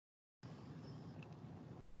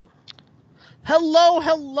Hello,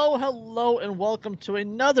 hello, hello, and welcome to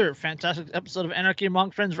another fantastic episode of Anarchy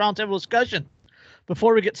Among Friends Roundtable discussion.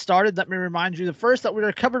 Before we get started, let me remind you first that we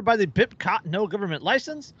are covered by the BIPCOT No Government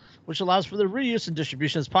License, which allows for the reuse and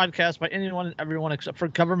distribution of this podcast by anyone and everyone except for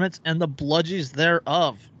governments and the bludgies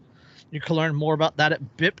thereof. You can learn more about that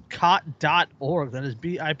at bipcot.org. That is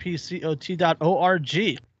BIPCOT.org.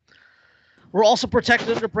 We're also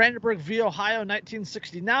protected under Brandenburg v. Ohio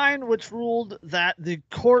 1969, which ruled that the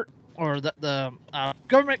court or that the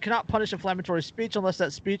government cannot punish inflammatory speech unless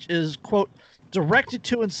that speech is, quote, directed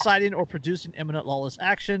to inciting or producing imminent lawless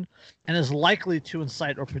action and is likely to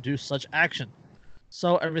incite or produce such action.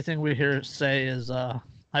 So everything we here say is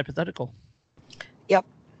hypothetical. Yep.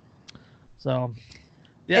 So,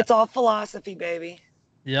 yeah. It's all philosophy, baby.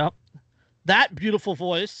 Yep. That beautiful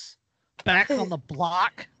voice back on the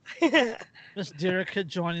block. Miss Derica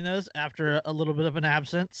joining us after a little bit of an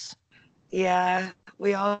absence. Yeah,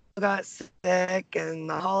 we all got sick and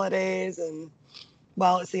the holidays, and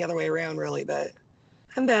well, it's the other way around, really, but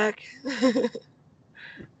I'm back.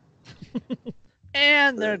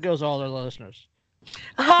 And there goes all our listeners.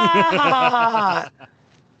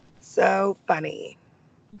 So funny.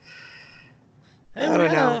 Hey, I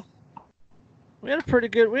don't know. We had a pretty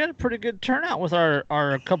good turnout with our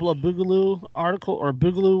couple of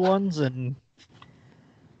Boogaloo ones, and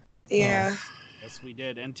yeah. Yes, we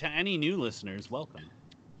did. And to any new listeners, welcome.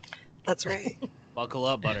 That's right. Buckle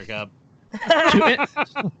up, Buttercup.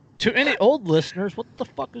 To any old listeners, what the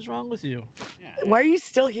fuck is wrong with you? Yeah. Why are you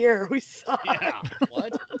still here? We saw. Yeah.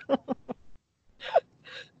 What?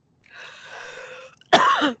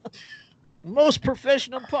 Most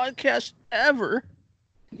professional podcast ever.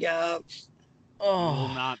 Yeah. Oh. You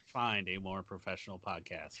will not find a more professional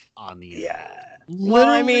podcast on the internet. Yeah. Well,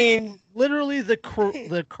 I mean, literally the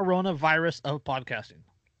coronavirus of podcasting.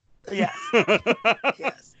 Yes.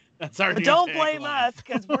 Yes. That's our. But don't blame us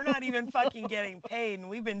because we're not even fucking getting paid, and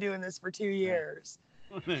we've been doing this for 2 years.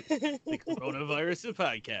 The coronavirus of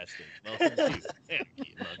podcasting. Welcome to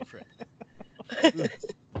Anarchy Among Friends.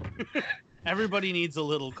 Everybody needs a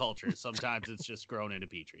little culture. Sometimes it's just grown in a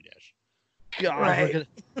petri dish. God, right.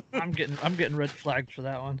 I'm getting red flagged for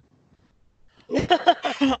that one.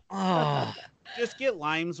 Oh. Just get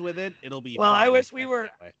limes with it. It'll be. Well, I wish we were.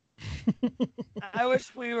 I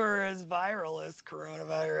wish we were as viral as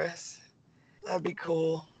coronavirus. That'd be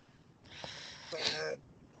cool.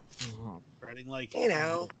 Spreading like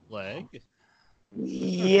plague.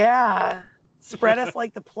 Yeah, spread us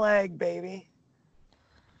like the plague, baby.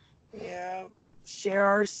 Yeah, share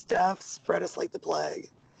our stuff. Spread us like the plague.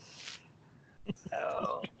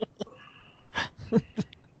 Oh.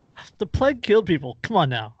 The plague killed people. Come on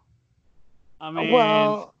now. I mean,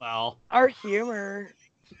 well, our humor.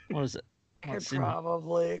 What is it? Could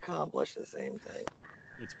probably accomplish the same thing.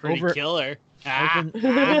 It's pretty killer.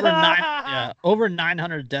 Over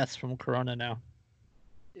 900 deaths from corona now.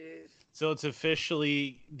 Jeez. So it's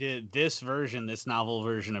officially this novel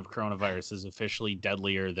version of coronavirus is officially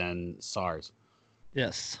deadlier than SARS.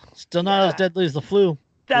 Yes, still not as deadly as the flu.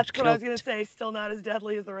 That's what I was gonna say. Still not as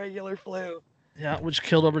deadly as the regular flu. Yeah, which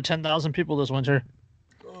killed over 10,000 people this winter.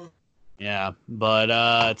 Yeah, but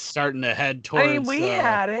it's starting to head towards. I mean, we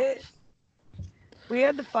had it. We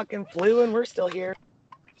had the fucking flu, and we're still here.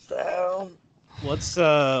 So. What's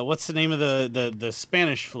the name of the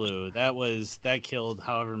Spanish flu? That killed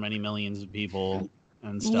however many millions of people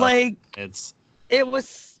and stuff. Like it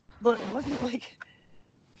wasn't like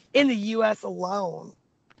in the U.S. alone.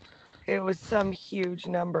 It was some huge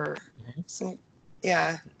number.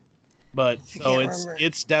 Yeah. But so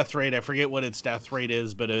its death rate, I forget what its death rate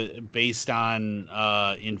is, but based on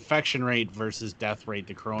infection rate versus death rate,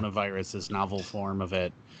 the coronavirus, this novel form of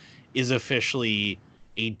it, is officially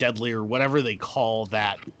a deadlier, whatever they call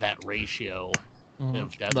that ratio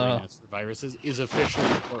of deadliness for viruses, is officially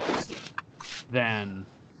worse than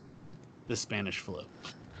the Spanish flu.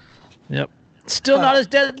 Yep. Still not as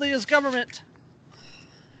deadly as government.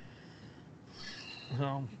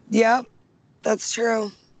 So. Yep, that's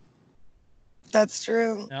true. That's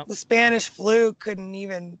true. Yep. The Spanish flu couldn't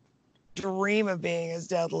even dream of being as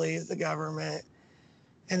deadly as the government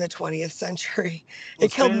in the 20th century. Well,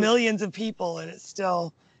 it killed millions of people, and it's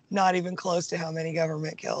still not even close to how many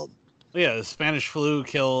government killed. Yeah, the Spanish flu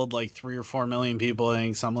killed like 3 or 4 million people, I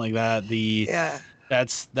think, something like that.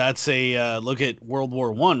 That's a look at World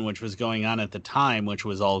War I, which was going on at the time, which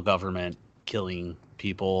was all government killing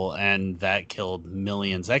people, and that killed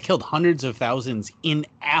millions. That killed hundreds of thousands in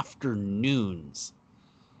afternoons.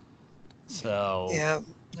 So yeah,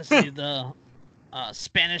 let's see the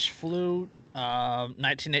Spanish flu,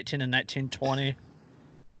 1918 and 1920.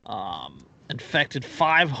 infected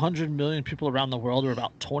 500 million people around the world, or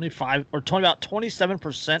about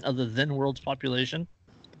 27% of the then world's population.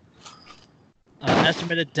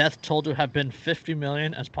 Estimated death toll to have been 50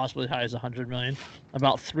 million, as possibly high as 100 million.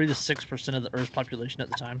 About 3 to 6% of the Earth's population at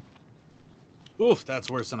the time. Oof, that's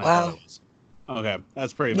worse than I thought it was. Okay,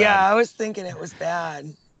 that's pretty bad. Yeah, I was thinking it was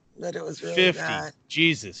bad, that it was really 50. bad.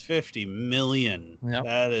 Jesus, 50 million. Yep.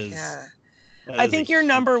 That is. Yeah. That I is think your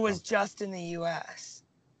number was just in the U.S.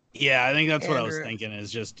 Yeah, I think that's Andrew. what I was thinking. Is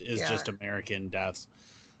just American deaths.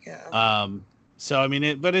 Yeah. So I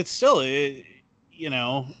mean, but it's still, you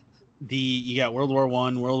got World War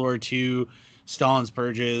I, World War II, Stalin's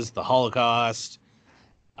purges, the Holocaust,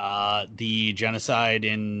 the genocide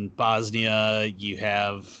in Bosnia. You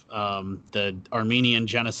have the Armenian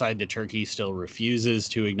genocide that Turkey still refuses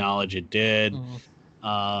to acknowledge it did.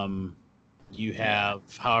 You have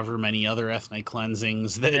however many other ethnic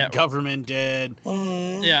cleansings that government did.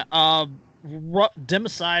 Yeah.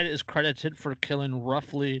 Democide is credited for killing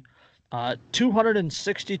roughly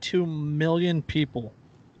 262 million people.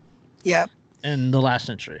 Yep. In the last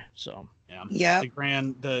century. So. Yeah.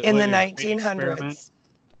 In the 1900s.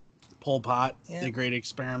 Pol Pot, the Great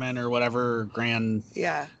Experiment, or whatever grand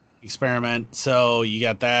experiment. So you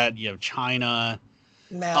got that. You have China.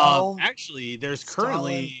 Mao. Actually, there's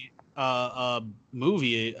currently a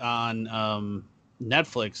movie on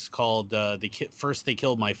Netflix called First They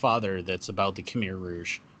Killed My Father. That's about the Khmer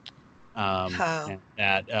Rouge.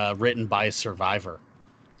 Written by a survivor.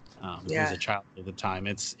 He was a child at the time.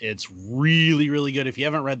 It's really, really good. If you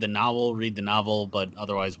haven't read the novel, read the novel, but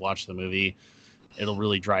otherwise watch the movie. It'll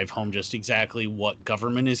really drive home just exactly what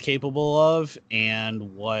government is capable of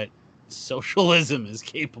and what socialism is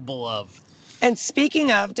capable of. And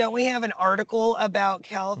speaking of, don't we have an article about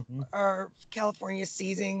California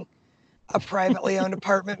seizing a privately owned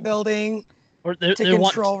apartment building to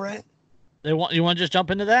control rent? You want to just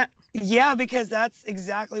jump into that? Yeah, because that's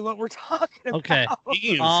exactly what we're talking about. Okay.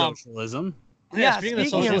 Speaking of socialism. Speaking of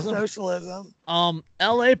socialism.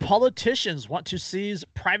 LA politicians want to seize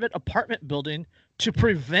private apartment building to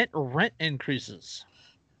prevent rent increases.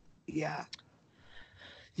 Yeah,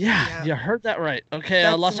 you heard that right. Okay,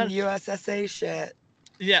 that's some USSA shit.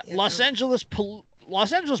 Yeah, Los Angeles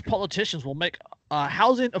politicians will make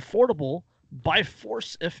housing affordable by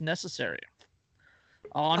force if necessary.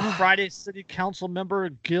 On Friday, City Council member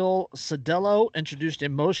Gil Cedillo introduced a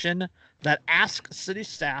motion that asks city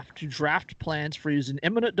staff to draft plans for using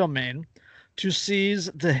eminent domain to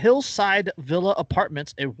seize the Hillside Villa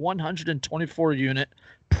Apartments, a 124-unit,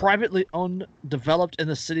 privately owned, developed in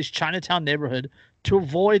the city's Chinatown neighborhood, to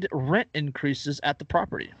avoid rent increases at the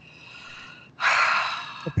property.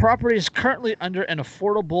 The property is currently under an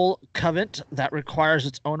affordable covenant that requires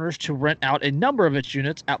its owners to rent out a number of its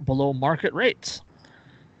units at below market rates.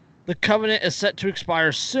 The covenant is set to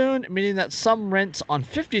expire soon, meaning that some rents on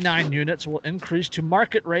 59 units will increase to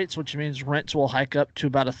market rates, which means rents will hike up to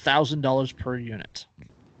about $1,000 per unit.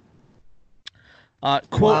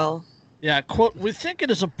 Quote, we think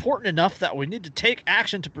it is important enough that we need to take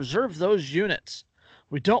action to preserve those units.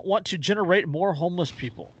 We don't want to generate more homeless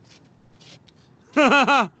people.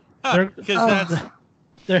 They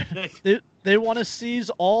want to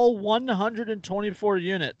seize all 124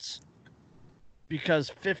 units. Because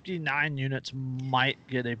 59 units might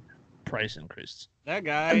get a price increase. That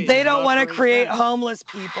guy. They don't want to create homeless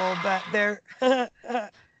people, but they're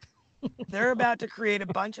about to create a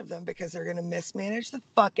bunch of them because they're going to mismanage the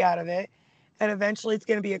fuck out of it, and eventually it's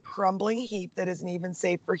going to be a crumbling heap that isn't even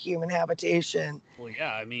safe for human habitation. Well,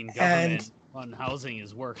 yeah, I mean, government-run housing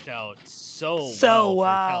has worked out so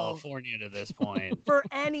well for California to this point. For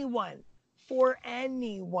anyone.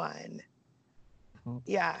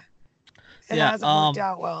 Yeah. It hasn't worked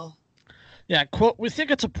out well. Yeah, quote, we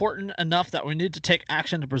think it's important enough that we need to take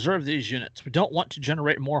action to preserve these units. We don't want to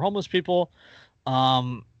generate more homeless people.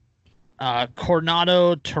 Coronado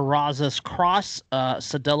Terrazas Cross,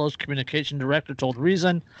 Cedillo's communication director, told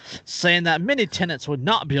Reason, saying that many tenants would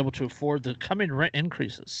not be able to afford the coming rent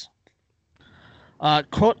increases.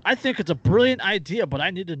 Quote, I think it's a brilliant idea, but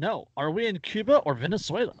I need to know, are we in Cuba or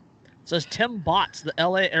Venezuela? Says Tim Botts, the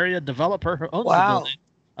LA area developer who owns the building,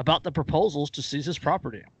 about the proposals to seize his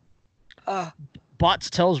property. Botts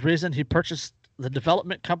tells Reason he purchased the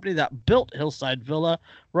development company that built Hillside Villa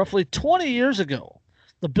roughly 20 years ago.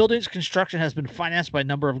 The building's construction has been financed by a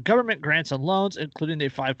number of government grants and loans, including a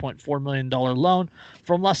 $5.4 million loan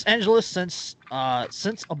from Los Angeles since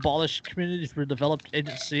abolished Communities Redeveloped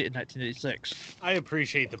Agency in 1986. I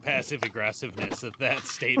appreciate the passive aggressiveness of that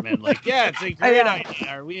statement. Like, yeah, it's a great idea.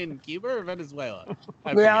 Are we in Cuba or Venezuela?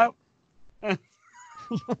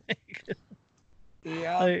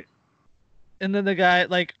 And then the guy,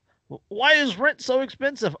 like, why is rent so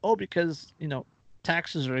expensive? Oh, because,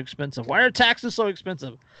 taxes are expensive. Why are taxes so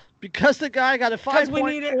expensive? Because the guy got a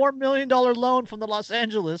 $5.4 million loan from the Los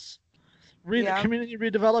Angeles Community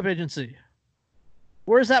Redevelop Agency.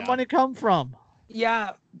 Where's that money come from?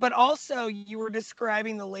 Yeah, but also you were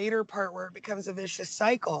describing the later part where it becomes a vicious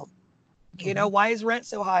cycle. Why is rent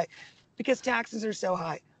so high? Because taxes are so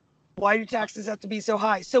high. Why do taxes have to be so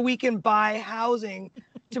high? So we can buy housing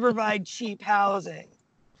to provide cheap housing.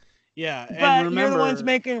 Yeah, and but remember, you're the ones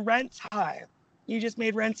making rents high. You just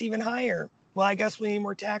made rents even higher. Well, I guess we need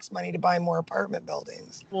more tax money to buy more apartment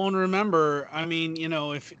buildings. Well, and remember, I mean,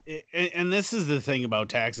 and this is the thing about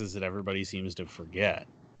taxes that everybody seems to forget,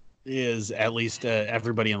 is at least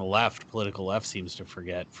everybody on the left, political left, seems to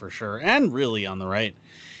forget for sure, and really on the right.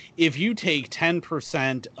 If you take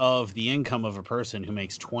 10% of the income of a person who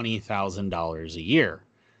makes $20,000 a year,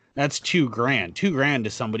 that's $2,000. $2,000 to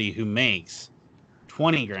somebody who makes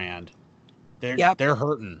 20 grand. They're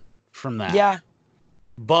hurting from that. Yeah.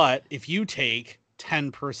 But if you take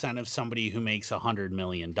 10% of somebody who makes $100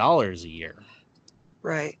 million a year,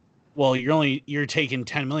 right? Well, you're taking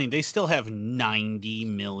 10 million. They still have $90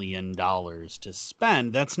 million to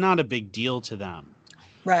spend. That's not a big deal to them,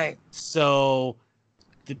 right? So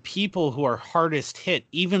the people who are hardest hit,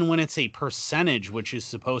 even when it's a percentage, which is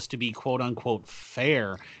supposed to be quote unquote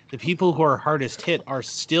fair, the people who are hardest hit are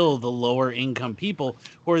still the lower income people,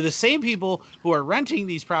 who are the same people who are renting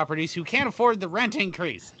these properties who can't afford the rent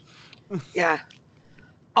increase. Yeah.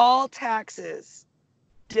 All taxes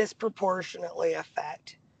disproportionately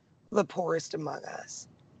affect the poorest among us.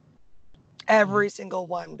 Every single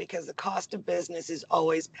one, because the cost of business is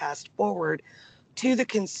always passed forward to the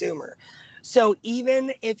consumer. So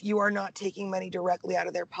even if you are not taking money directly out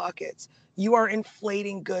of their pockets, you are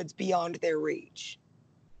inflating goods beyond their reach.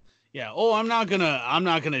 Yeah. Oh, I'm not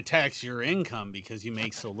gonna tax your income because you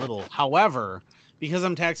make so little. However, because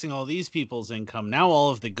I'm taxing all these people's income, now all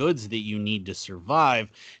of the goods that you need to survive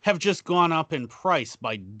have just gone up in price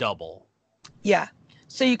by double. Yeah.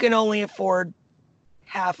 So you can only afford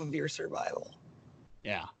half of your survival.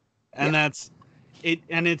 Yeah. And that's it.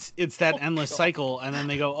 And it's that endless cycle. And then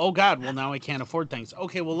they go, oh God, well now I can't afford things.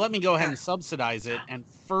 Okay, well let me go ahead and subsidize it and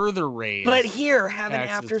further raise. But here, have an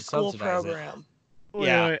after school program.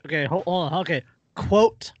 Wait, okay, hold on. Okay.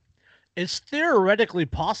 Quote, it's theoretically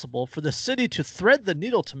possible for the city to thread the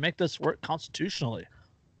needle to make this work constitutionally.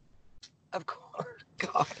 Of course.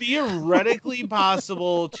 God. Theoretically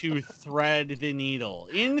possible to thread the needle.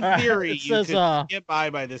 In theory, you could get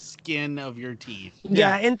by the skin of your teeth.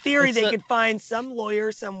 Yeah, in theory, they could find some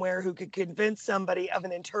lawyer somewhere who could convince somebody of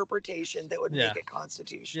an interpretation that would make it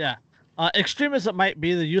constitutional. Yeah. Extreme as it might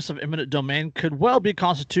be, the use of eminent domain could well be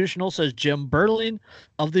constitutional, says Jim Berling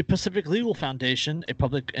of the Pacific Legal Foundation, a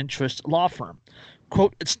public interest law firm.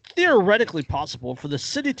 Quote, it's theoretically possible for the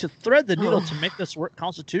city to thread the needle to make this work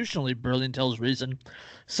constitutionally, Berling tells Reason,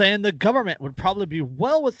 saying the government would probably be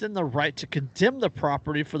well within the right to condemn the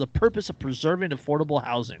property for the purpose of preserving affordable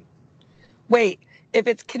housing. Wait, if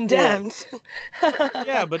it's condemned.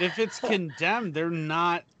 Yeah, but if it's condemned, they're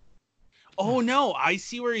not. Oh, no, I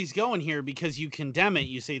see where he's going here, because you condemn it.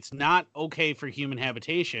 You say it's not okay for human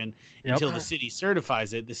habitation until the city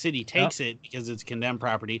certifies it. The city takes it because it's condemned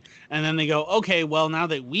property. And then they go, okay, well, now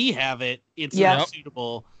that we have it, it's not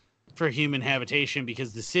suitable for human habitation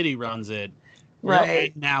because the city runs it.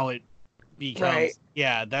 Right. And now it becomes,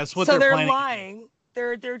 that's what they're planning. So they're lying.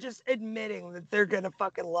 They're just admitting that they're going to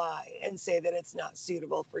fucking lie and say that it's not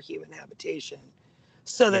suitable for human habitation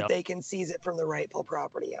so that they can seize it from the rightful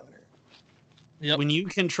property owner. Yep. When you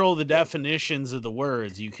control the definitions of the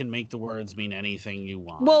words, you can make the words mean anything you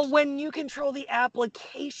want. Well, when you control the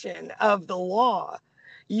application of the law,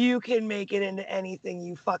 you can make it into anything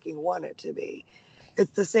you fucking want it to be. It's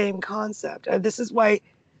the same concept. This is why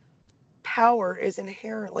power is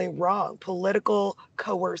inherently wrong. Political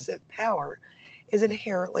coercive power is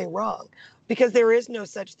inherently wrong because there is no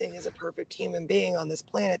such thing as a perfect human being on this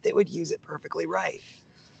planet that would use it perfectly right.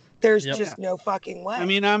 There's just no fucking way. I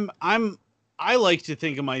mean, I like to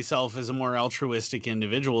think of myself as a more altruistic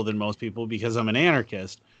individual than most people because I'm an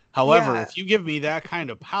anarchist. However, if you give me that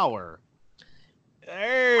kind of power,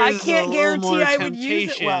 I can't guarantee I would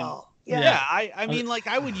use it well. I mean, like,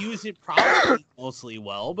 I would use it probably mostly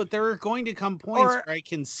well, but there are going to come points where I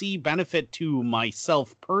can see benefit to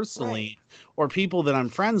myself personally or people that I'm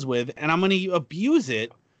friends with, and I'm going to abuse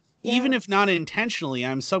it. Even if not intentionally,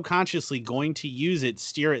 I'm subconsciously going to use it,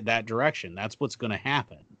 steer it that direction. That's what's going to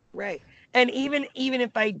happen. Right. And even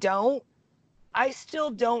if I don't, I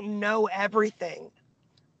still don't know everything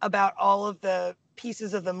about all of the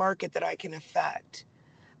pieces of the market that I can affect.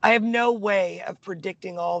 I have no way of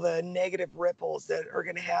predicting all the negative ripples that are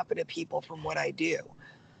going to happen to people from what I do.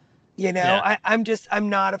 You know, yeah. I'm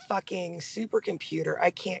not a fucking supercomputer. I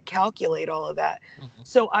can't calculate all of that. Mm-hmm.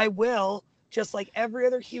 So I will, just like every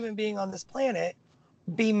other human being on this planet,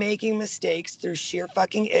 be making mistakes through sheer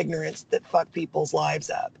fucking ignorance that fuck people's lives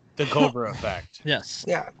up. The Cobra effect. Yes.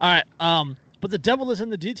 Yeah. All right. But the devil is in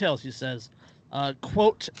the details, he says.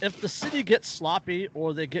 Quote, if the city gets sloppy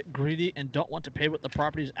or they get greedy and don't want to pay what the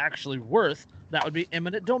property is actually worth, that would be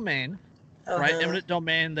eminent domain. Right, eminent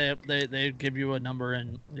domain. They give you a number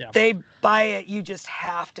and they buy it. You just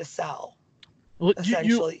have to sell. Well,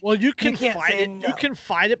 you can fight it. No. You can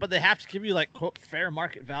fight it, but they have to give you like quote fair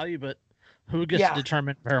market value. But who gets to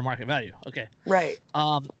determine fair market value? Okay, right.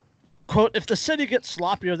 Quote: if the city gets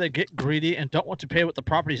sloppy or they get greedy and don't want to pay what the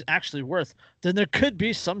property is actually worth, then there could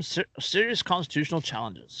be some serious constitutional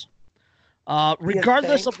challenges.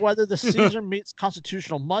 Regardless of whether the seizure meets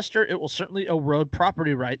constitutional muster, it will certainly erode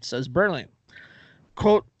property rights, says Berling.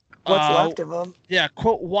 Quote, what's left of them? Yeah,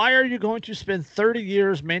 quote, why are you going to spend 30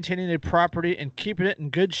 years maintaining a property and keeping it in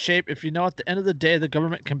good shape if you know at the end of the day the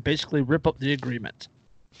government can basically rip up the agreement?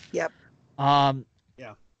 Yep. Yeah.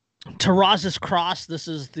 Taraz's Cross, this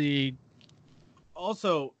is the...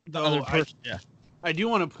 Also, though, I do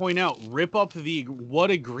want to point out, rip up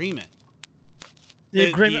what agreement? The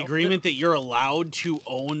agreement that you're allowed to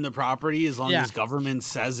own the property as long as government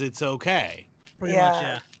says it's okay. Pretty much,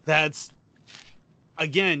 yeah. That's,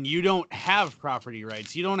 again, you don't have property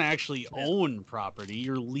rights. You don't actually own property.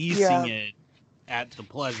 You're leasing it at the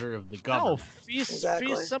pleasure of the government. No, fee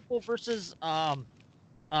simple versus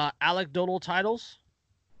anecdotal titles,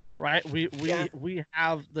 right? We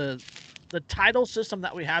have the title system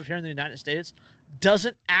that we have here in the United States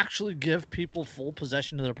doesn't actually give people full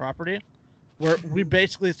possession of their property. Where we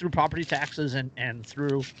basically, through property taxes and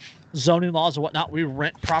through zoning laws and whatnot, we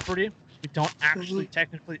rent property. We don't actually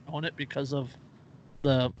technically own it because of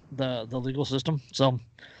the legal system. So,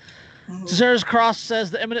 Sarah's Cross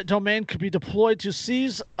says the eminent domain could be deployed to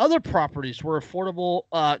seize other properties where affordable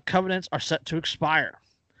covenants are set to expire.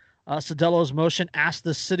 Cedello's motion asked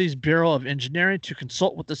the city's Bureau of Engineering to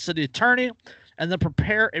consult with the city attorney and then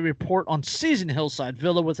prepare a report on seizing Hillside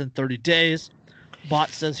Villa within 30 days.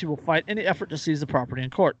 Bott says he will fight any effort to seize the property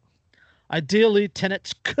in court. Ideally,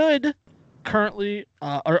 tenants currently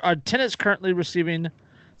receiving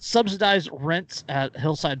subsidized rents at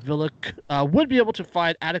Hillside Villa would be able to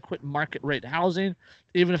find adequate market rate housing,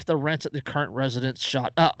 even if the rents at the current residence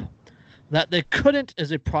shot up. That they couldn't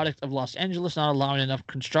is a product of Los Angeles not allowing enough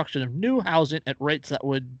construction of new housing at rates that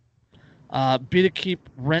would be to keep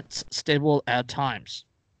rents stable at times.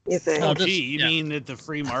 You think? Oh, gee, you mean that the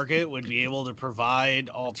free market would be able to provide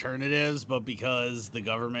alternatives, but because the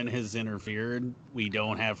government has interfered, we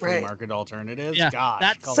don't have free market alternatives? Yeah,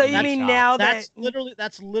 gosh. So you mean now that's literally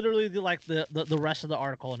the rest of the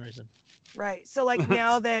article and reason. Right. So like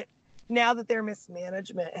now that their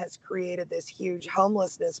mismanagement has created this huge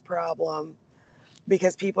homelessness problem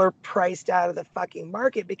because people are priced out of the fucking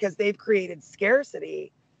market because they've created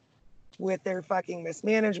scarcity with their fucking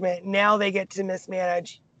mismanagement. Now they get to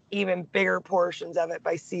mismanage even bigger portions of it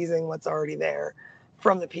by seizing what's already there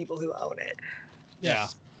from the people who own it. Yeah.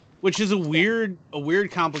 Which is a weird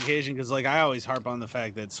complication because like I always harp on the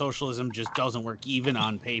fact that socialism just doesn't work even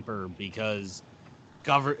on paper because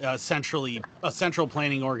a central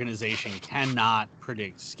planning organization cannot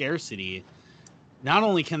predict scarcity. Not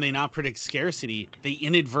only can they not predict scarcity, they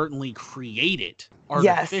inadvertently create it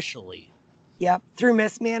artificially. Yep, through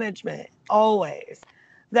mismanagement, always.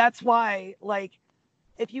 That's why, like,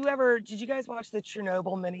 did you guys watch the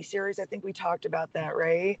Chernobyl miniseries? I think we talked about that,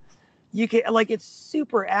 right? You can, like, it's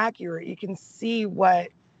super accurate. You can see what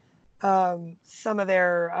some of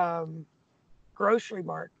their grocery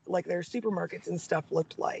like their supermarkets and stuff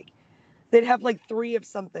looked like. They'd have like 3 of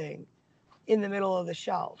something in the middle of the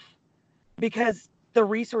shelf because the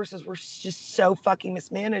resources were just so fucking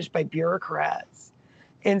mismanaged by bureaucrats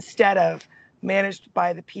instead of managed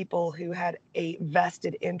by the people who had a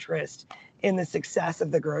vested interest in the success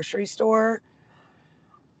of the grocery store.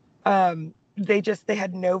 They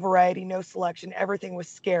had no variety, no selection. Everything was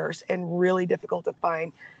scarce and really difficult to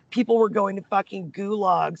find. People were going to fucking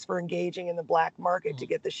gulags for engaging in the black market to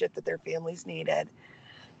get the shit that their families needed.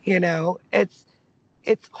 You know, it's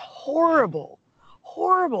horrible,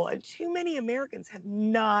 horrible. And too many Americans have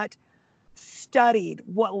not studied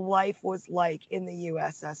what life was like in the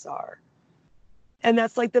USSR. And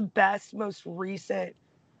that's like the best, most recent,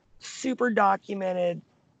 super documented,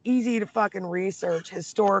 easy to fucking research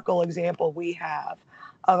historical example we have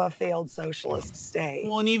of a failed socialist state.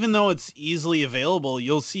 Well, and even though it's easily available,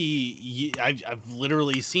 you'll see, I've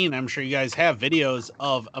literally seen, I'm sure you guys have videos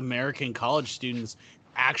of American college students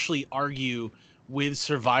actually argue with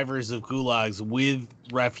survivors of gulags, with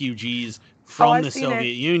refugees from the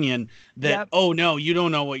Soviet Union, that, oh, no, you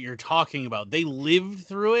don't know what you're talking about. They lived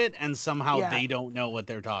through it, and somehow they don't know what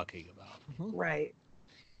they're talking about. Right.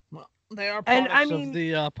 Well, they are products of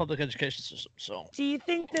the public education system. So do you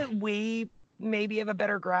think that we maybe have a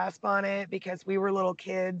better grasp on it because we were little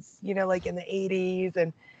kids, you know, like in the 80s,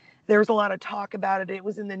 and there was a lot of talk about it. It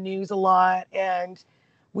was in the news a lot, and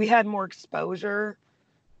we had more exposure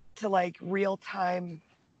to like real time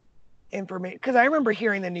information. Because I remember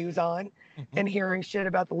hearing the news on and hearing shit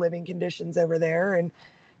about the living conditions over there, and,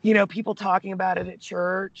 you know, people talking about it at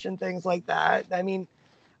church and things like that. I mean,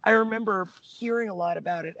 I remember hearing a lot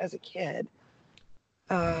about it as a kid.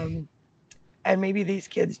 And maybe these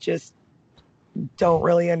kids just don't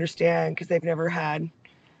really understand because they've never had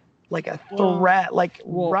like a threat like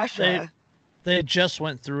Russia. They just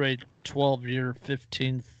went through a 12-year,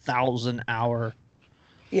 15,000 hour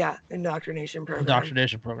indoctrination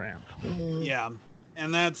program. Mm-hmm. Yeah.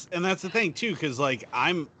 And that's the thing too, because like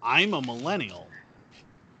I'm a millennial.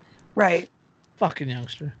 Right. Fucking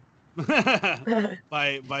youngster.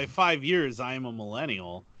 By 5 years I am a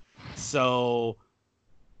millennial. So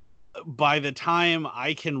by the time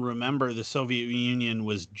I can remember, the Soviet Union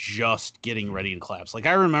was just getting ready to collapse. Like,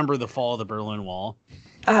 I remember the fall of the Berlin Wall,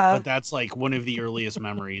 but that's like one of the earliest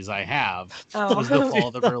memories I have was the fall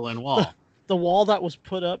of the Berlin Wall. The wall that was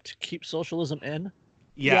put up to keep socialism in?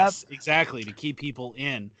 Yes, exactly, to keep people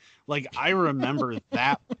in. Like, I remember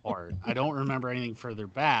that part. I don't remember anything further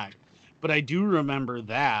back, but I do remember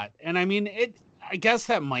that. And I mean, I guess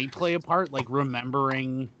that might play a part, like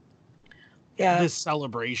remembering the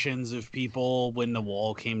celebrations of people when the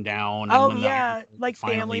wall came down. And like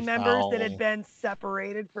family members that had been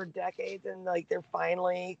separated for decades, and like they're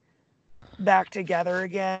finally back together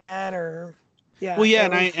again. Or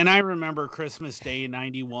and I remember Christmas Day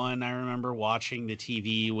 '91. I remember watching the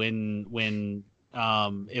TV when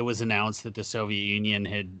it was announced that the Soviet Union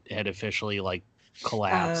had officially like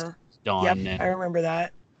collapsed. Done. I remember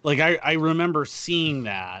that. Like I remember seeing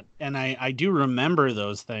that, and I do remember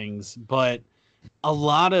those things, but a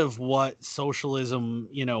lot of what socialism,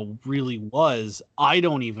 you know, really was, I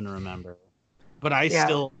don't even remember. But I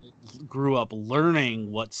still grew up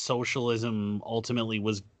learning what socialism ultimately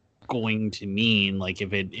was going to mean, like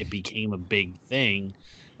if it became a big thing.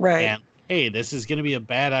 Right. And hey, this is going to be a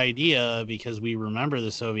bad idea because we remember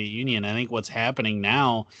the Soviet Union. I think what's happening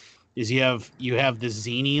now is you have the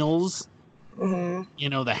Xennials, you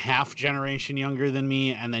know, the half generation younger than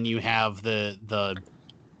me, and then you have the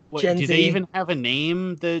what, do they even have a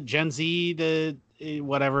name? The Gen Z, the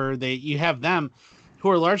whatever you have them, who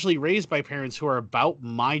are largely raised by parents who are about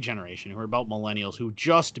my generation, who are about millennials, who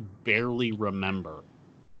just barely remember.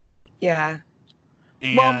 Yeah.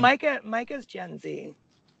 And, well, Micah's Gen Z,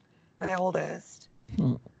 my oldest.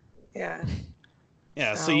 Yeah.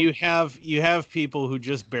 Yeah, so you have people who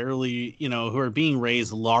just barely, you know, who are being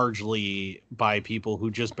raised largely by people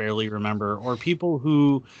who just barely remember, or people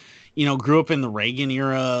who, you know, grew up in the Reagan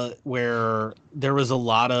era where there was a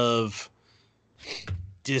lot of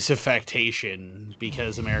disaffection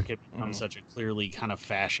because America had become such a clearly kind of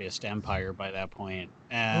fascist empire by that point.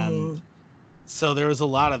 And so there was a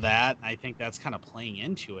lot of that. I think that's kind of playing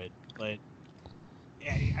into it. But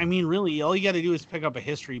I mean, really, all you got to do is pick up a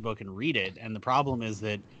history book and read it. And the problem is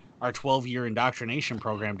that our 12-year indoctrination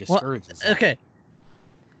program discourages that. Okay.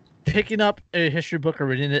 Picking up a history book or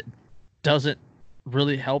reading it doesn't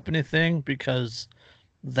really help anything because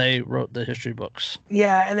they wrote the history books.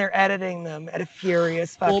 Yeah, and they're editing them at a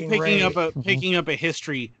furious fucking rate. Picking up a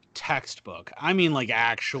history textbook. I mean, like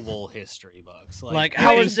actual history books. Like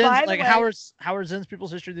Howard Zinn's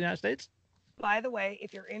People's History of the United States. By the way,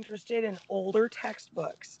 if you're interested in older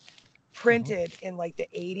textbooks printed in like the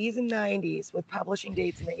 80s and 90s with publishing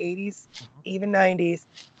dates in the 80s, even 90s,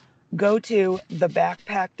 go to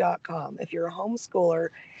thebackpack.com. If you're a homeschooler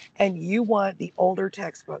and you want the older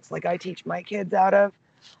textbooks, like I teach my kids out of,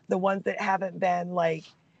 the ones that haven't been like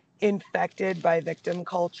infected by victim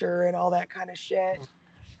culture and all that kind of shit.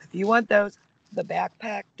 If you want those,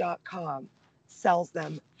 thebackpack.com sells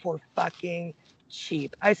them for fucking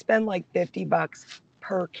cheap. I spend like $50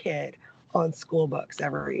 per kid on school books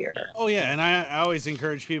every year. Oh yeah, and I always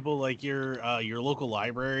encourage people, like your local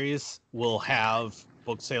libraries will have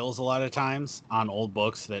book sales a lot of times on old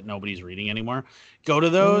books that nobody's reading anymore. Go to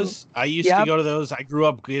those. I used to go to those. I grew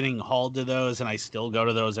up getting hauled to those, and I still go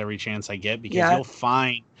to those every chance I get because you'll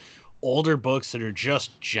find older books that are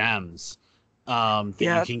just gems. that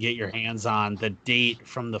you can get your hands on, the date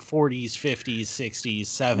from the 40s, 50s, 60s,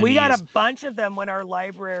 70s. We got a bunch of them when our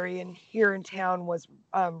library here in town was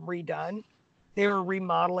redone. They were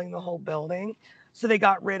remodeling the whole building. So they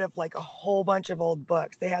got rid of like a whole bunch of old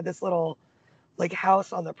books. They had this little like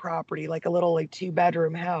house on the property, like a little like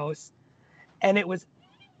 2-bedroom house. And it was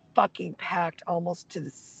fucking packed almost to the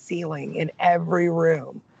ceiling in every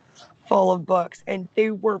room full of books. And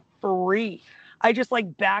they were free. I just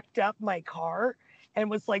like backed up my car and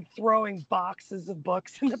was like throwing boxes of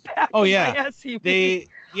books in the back of my SUV.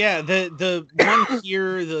 The one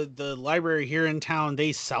here, the library here in town,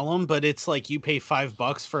 they sell them, but it's like you pay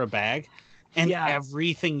 $5 for a bag, and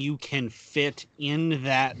everything you can fit in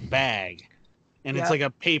that bag, and it's like a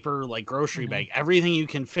paper like grocery bag. Everything you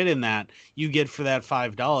can fit in that, you get for that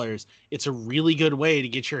 $5. It's a really good way to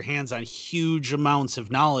get your hands on huge amounts of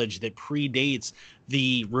knowledge that predates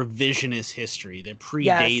the revisionist history, that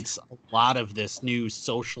predates a lot of this new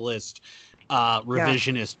socialist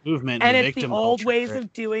revisionist movement. And it's the old ways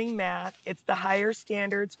of doing math. It's the higher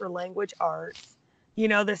standards for language arts. You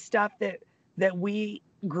know, the stuff that we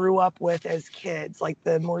grew up with as kids, like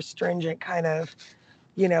the more stringent kind of,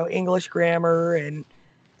 you know, English grammar and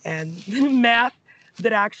math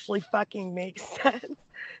that actually fucking makes sense.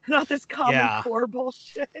 Not this common core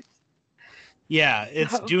bullshit. Yeah,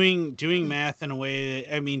 it's doing math in a way.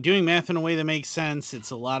 Doing math in a way that makes sense.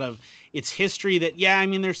 It's history that,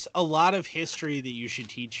 there's a lot of history that you should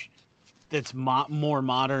teach that's more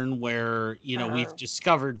modern, where, you know, we've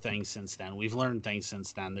discovered things since then. We've learned things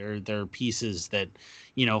since then. There are pieces that,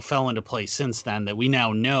 you know, fell into place since then that we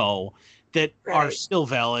now know that are still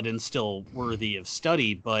valid and still worthy of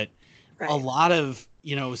study. But a lot of,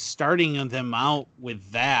 you know, starting them out with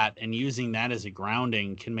that and using that as a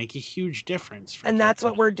grounding can make a huge difference. And that's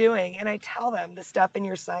what we're doing. And I tell them, the stuff in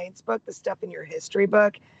your science book, the stuff in your history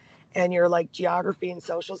book, and your like geography and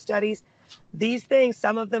social studies, these things,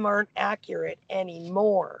 some of them aren't accurate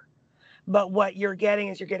anymore. But what you're getting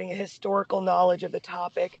is you're getting a historical knowledge of the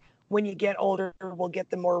topic. When you get older, we'll get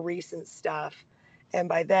the more recent stuff. And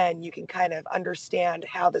by then you can kind of understand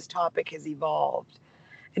how this topic has evolved.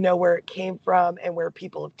 And know where it came from and where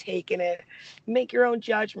people have taken it. Make your own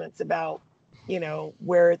judgments about, you know,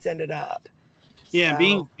 where it's ended up. Yeah,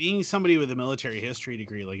 being somebody with a military history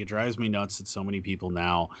degree, like, it drives me nuts that so many people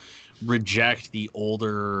now reject the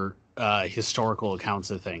older historical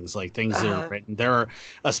accounts of things, like things that are written. There are,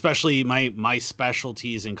 especially my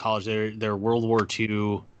specialties in college, they're World War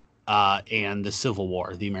II and the Civil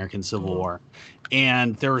War, the American Civil War.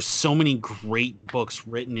 And there are so many great books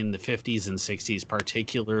written in the 50s and 60s,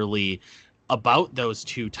 particularly about those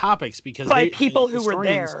two topics, because by people who were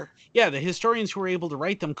there. Yeah, the historians who were able to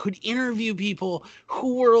write them could interview people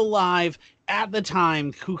who were alive at the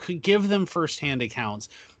time, who could give them firsthand accounts.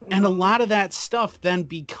 And a lot of that stuff then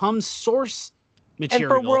becomes source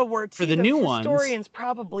material. And for World War II, for the new ones. Historians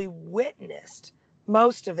probably witnessed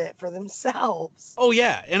most of it for themselves. Oh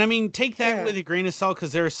yeah, and I mean, take that with a grain of salt,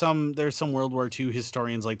 because there's some World War II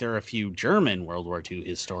historians, like there are a few German World War II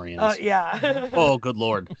historians. Oh, good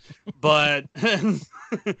Lord. But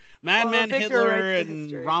Madman Hitler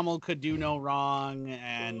and Rommel could do no wrong,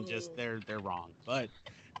 and just they're wrong. But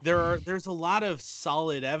there's a lot of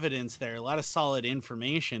solid evidence there, a lot of solid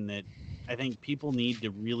information that I think people need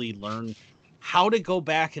to really learn how to go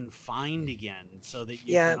back and find again, so that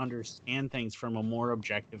you can understand things from a more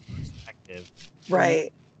objective perspective.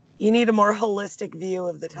 Right. You need a more holistic view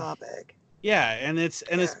of the topic. Yeah, and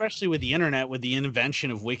especially with the internet, with the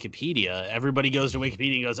invention of Wikipedia, everybody goes to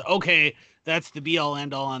Wikipedia and goes, okay, that's the be all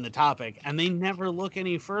end all on the topic, and they never look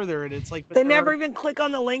any further. And it's like, they never even click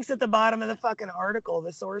on the links at the bottom of the fucking article,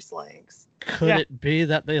 the source links. Could it be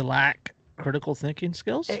that they lack critical thinking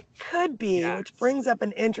skills? It could be, which brings up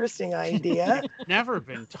an interesting idea. Never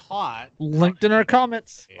been taught. Linked in our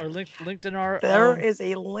comments, or linked in our there is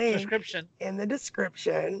a link description in the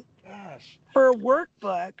description for a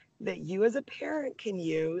workbook that you as a parent can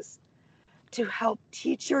use to help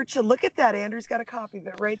teach your children. Look at that, Andrew's got a copy of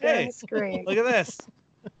it right there on the screen. Look at this.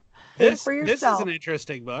 For yourself. This is an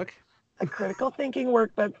interesting book. A critical thinking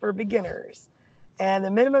workbook for beginners. And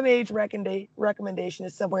the minimum age recommendation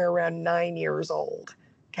is somewhere around 9 years old.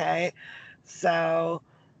 Okay. So,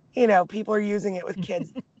 you know, people are using it with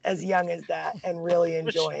kids as young as that and really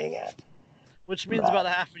enjoying it. Which means about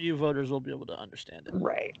half of you voters will be able to understand it.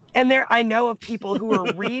 Right. And I know of people who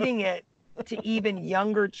are reading it to even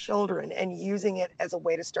younger children and using it as a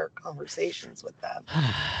way to start conversations with them.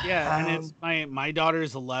 Yeah, and it's my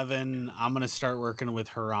daughter's 11. I'm gonna start working with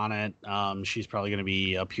her on it. She's probably gonna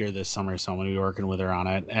be up here this summer, so I'm gonna be working with her on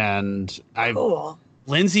it. And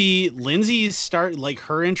Lindsay's start, like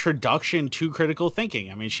her introduction to critical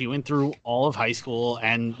thinking. I mean, she went through all of high school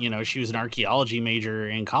and, you know, she was an archaeology major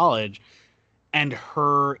in college, and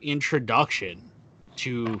her introduction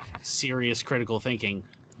to serious critical thinking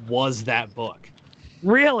was that book.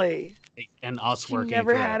 Really? And us she working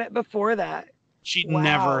never through had it before that. She'd Wow.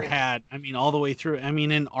 never had, I mean, all the way through, I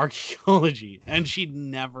mean, in archaeology, and she'd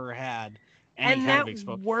never had any and kind that of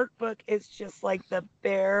exposure. Workbook is just like the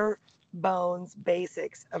bare bones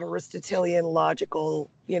basics of Aristotelian logical,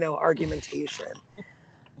 you know, argumentation.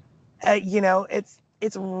 You know, it's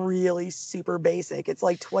really super basic. It's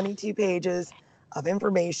like 22 pages of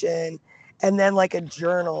information and then like a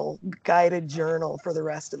journal, guided journal for the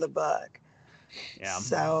rest of the book. Yeah.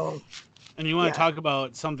 So, and you want to talk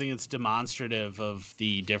about something that's demonstrative of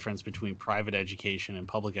the difference between private education and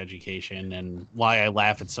public education, and why I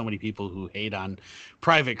laugh at so many people who hate on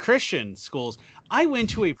private Christian schools. I went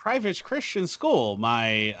to a private Christian school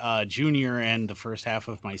my junior and the first half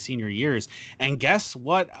of my senior years. And guess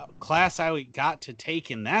what class I got to take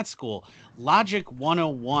in that school? Logic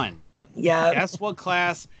 101. Yeah. Guess what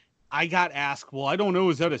class I got asked? Well, I don't know.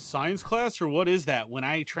 Is that a science class or what is that? When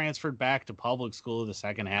I transferred back to public school the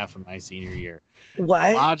second half of my senior year.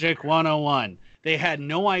 What? Logic 101. They had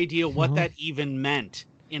no idea what that even meant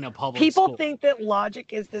in a public school. People think that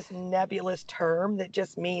logic is this nebulous term that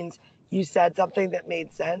just means you said something that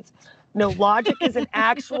made sense. No, logic is an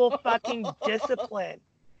actual fucking discipline.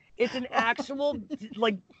 It's an actual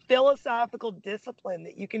like philosophical discipline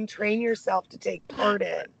that you can train yourself to take part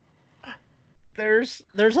in. There's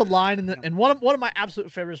a line in one of my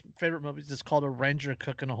absolute favorite movies is called A Ranger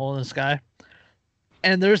Cooking a Hole in the Sky.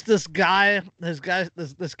 And there's this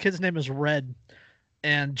kid's name is Red,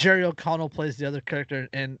 and Jerry O'Connell plays the other character,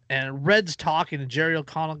 and Red's talking, and Jerry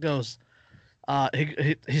O'Connell goes,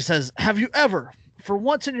 he says, "Have you ever, for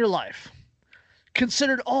once in your life,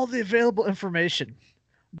 considered all the available information,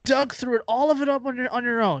 dug through it, all of it up on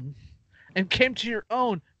your own, and came to your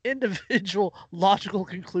own individual logical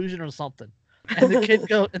conclusion or something?" And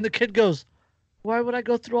the kid goes, "Why would I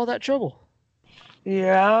go through all that trouble?"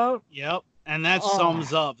 Yeah. Yep. And that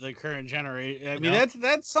sums up the current generation. I mean,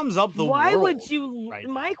 that sums up the why world. Would you? Right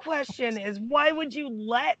my now. Question is, why would you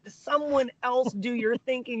let someone else do your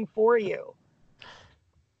thinking for you?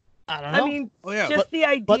 I don't know. I mean, just the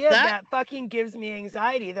idea that fucking gives me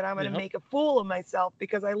anxiety that I'm going to make a fool of myself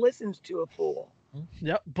because I listened to a fool.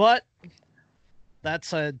 Yep. But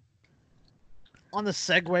that's on the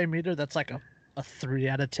Segway meter. That's like a 3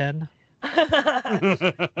 out of 10.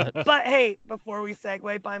 But hey, before we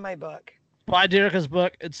segue, buy my book. Buy Derica's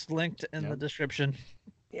book. It's linked in the description.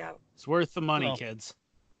 Yeah. It's worth the money, kids.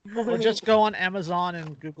 Or just go on Amazon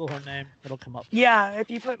and Google her name. It'll come up. Yeah, if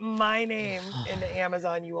you put my name into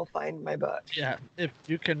Amazon, you will find my book. Yeah, if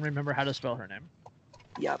you can remember how to spell her name.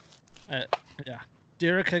 Yep. Yeah.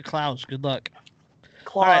 Derica Klaus. Good luck.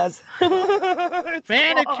 Claus. Right.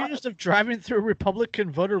 Fan accused of driving through a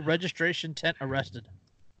Republican voter registration tent arrested.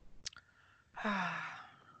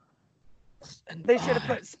 They should have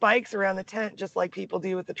put spikes around the tent just like people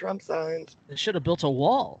do with the Trump signs. They should have built a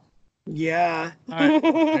wall. Yeah. All right.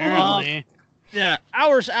 Apparently. Yeah.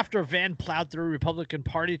 Hours after a van plowed through a Republican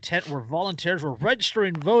Party tent where volunteers were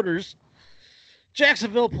registering voters,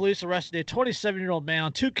 Jacksonville police arrested a 27-year-old man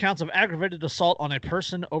on 2 counts of aggravated assault on a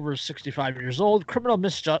person over 65 years old, criminal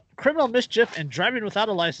mischief, and driving without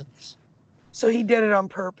a license. So he did it on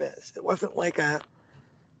purpose. It wasn't like a...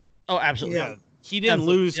 Oh, absolutely. Yeah. He didn't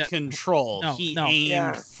lose control. He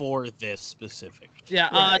aimed for this specific. Yeah.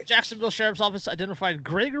 Right. Jacksonville Sheriff's Office identified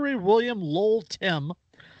Gregory William Lowell Tim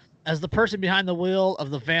as the person behind the wheel of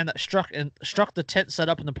the van that struck the tent set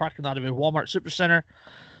up in the parking lot of a Walmart supercenter.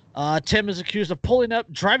 Tim is accused of pulling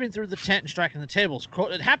up, driving through the tent, and striking the tables.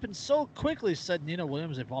 Quote, "It happened so quickly," said Nina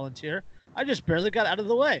Williams, a volunteer. "I just barely got out of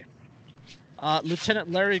the way." Lieutenant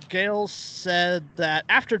Larry Gales said that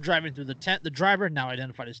after driving through the tent, the driver, now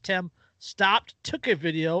identified as Tim, stopped, took a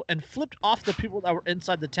video, and flipped off the people that were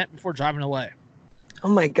inside the tent before driving away. Oh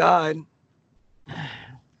my God.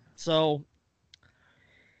 So,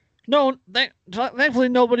 no, thankfully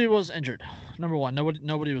nobody was injured. Number one,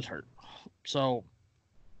 nobody was hurt. So,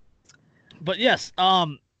 but yes,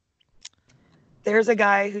 there's a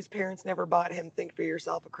guy whose parents never bought him Think for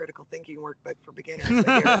Yourself, a critical thinking workbook for beginners.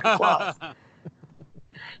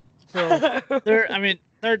 So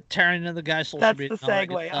they're tearing into the guy's social That's media. The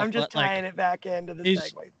segue. I'm just tying it back into the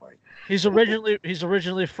segue point. He's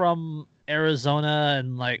originally from Arizona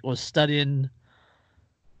and was studying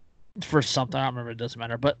for something. I don't remember. It doesn't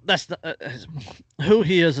matter. But that's who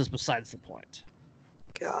he is besides the point.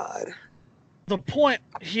 God. The point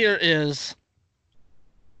here is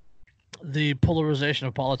the polarization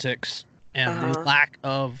of politics and the lack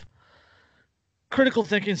of critical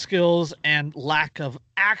thinking skills and lack of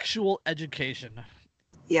actual education.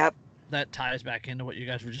 Yep. That ties back into what you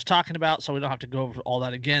guys were just talking about, so we don't have to go over all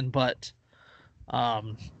that again, but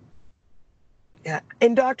yeah,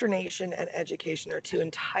 indoctrination and education are two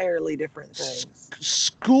entirely different things.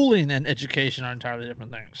 Schooling and education are entirely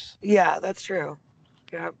different things. Yeah, that's true.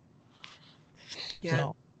 Yep. Yeah.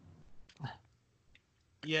 So.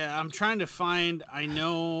 Yeah, I'm trying to find. I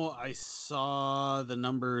know I saw the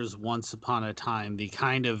numbers once upon a time. The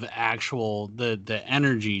kind of actual the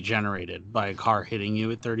energy generated by a car hitting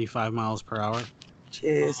you at 35 miles per hour.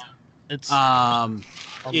 Jeez. It's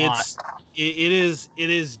it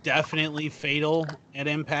is definitely fatal at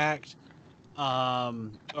impact,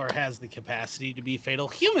 or has the capacity to be fatal.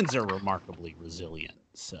 Humans are remarkably resilient,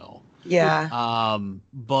 so yeah.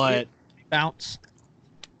 But bounce.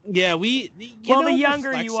 Yeah, the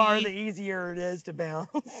younger you are, the easier it is to bounce.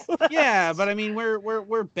 Yeah, but I mean,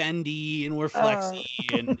 we're bendy and we're flexy,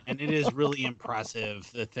 and it is really impressive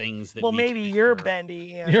the things that. Well, maybe you're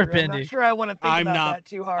bendy. Andrew. You're bendy. I'm not sure I want to think about that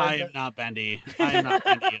too hard. I am not bendy. I am not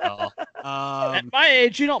bendy at all. At my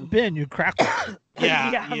age, you don't bend, you crackle.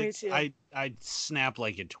 Yeah, me too. I'd snap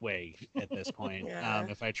like a twig at this point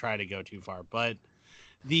if I try to go too far. But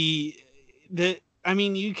I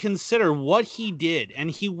mean, you consider what he did,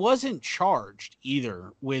 and he wasn't charged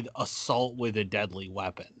either with assault with a deadly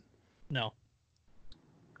weapon. No.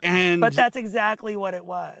 But that's exactly what it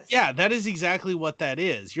was. Yeah, that is exactly what that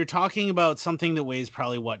is. You're talking about something that weighs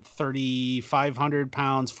probably, 3,500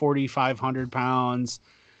 pounds, 4,500 pounds,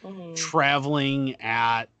 traveling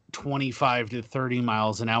at 25 to 30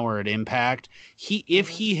 miles an hour at impact. If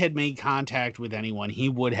he had made contact with anyone, he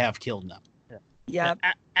would have killed them. Yeah.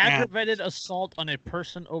 Aggravated assault on a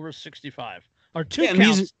person over 65. Or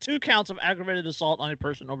two counts of aggravated assault on a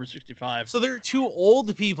person over 65. So there are two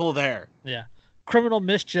old people there. Yeah. Criminal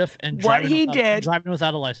mischief and driving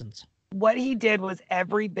without a license. What he did was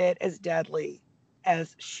every bit as deadly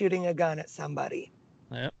as shooting a gun at somebody.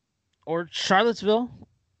 Yep. Or Charlottesville,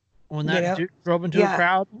 when that dude drove into a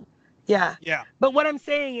crowd. Yeah. Yeah. But what I'm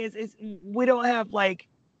saying is we don't have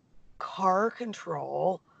car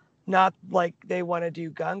control. Not like they want to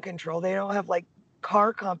do gun control. They don't have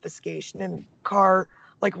car confiscation and car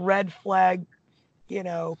red flag,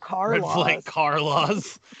 car red laws. Red flag car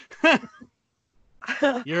laws.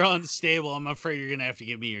 You're unstable. I'm afraid you're gonna have to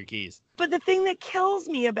give me your keys. But the thing that kills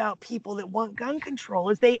me about people that want gun control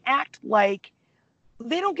is they act like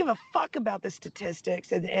they don't give a fuck about the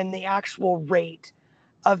statistics and the actual rate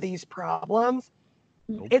of these problems.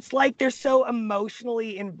 Nope. It's like they're so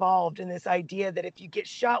emotionally involved in this idea that if you get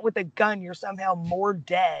shot with a gun, you're somehow more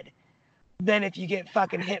dead than if you get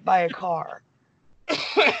fucking hit by a car.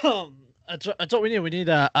 That's what we need. We need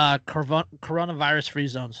coronavirus-free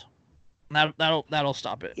zones. That'll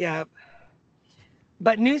stop it. Yeah.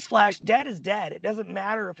 But newsflash, dead is dead. It doesn't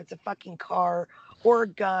matter if it's a fucking car or a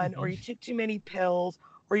gun or you took too many pills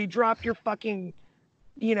or you dropped your fucking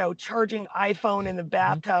charging iPhone in the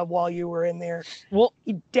bathtub while you were in there. Well,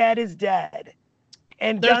 dead is dead.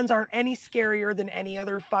 And guns aren't any scarier than any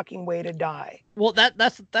other fucking way to die. Well,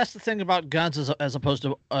 that's the thing about guns as opposed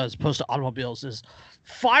to automobiles is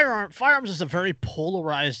firearms is a very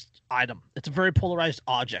polarized item. It's a very polarized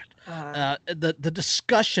object. The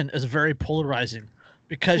discussion is very polarizing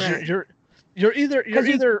because you're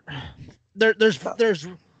either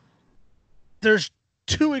there's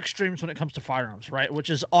two extremes when it comes to firearms, right? Which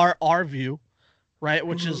is our view, right?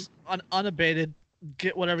 Which is unabated,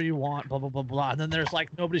 get whatever you want, blah, blah, blah, blah. And then there's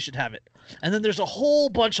nobody should have it. And then there's a whole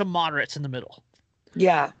bunch of moderates in the middle.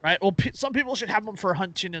 Yeah. Right? Well, some people should have them for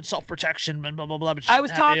hunting and self-protection and blah, blah, blah. But I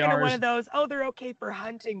was talking to one of those, they're okay for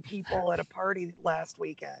hunting people at a party last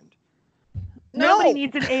weekend. Nobody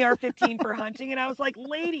needs an AR-15 for hunting. And I was like,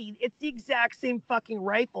 lady, it's the exact same fucking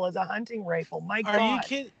rifle as a hunting rifle. My God. Are you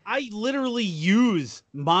kidding? I literally use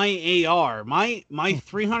my AR. My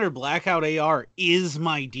 300 Blackout AR is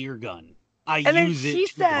my deer gun. I use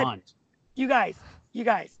it to hunt. You guys,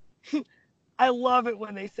 I love it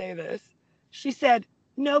when they say this. She said,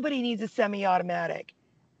 nobody needs a semi-automatic.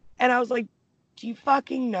 And I was like, do you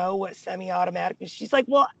fucking know what semi-automatic is? She's like,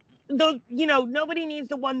 well, nobody needs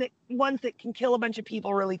the ones that can kill a bunch of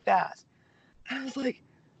people really fast. I was like,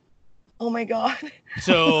 oh my God.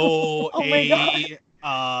 So an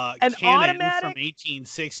cannon automatic from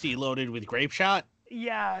 1860 loaded with grape shot?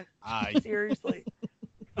 Yeah, seriously.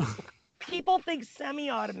 People think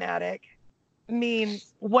semi-automatic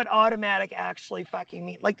means what automatic actually fucking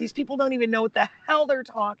means. These people don't even know what the hell they're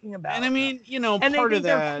talking about. And I mean, and part they of think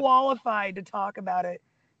they're qualified to talk about it,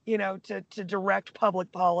 to direct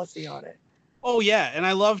public policy on it. Oh yeah, and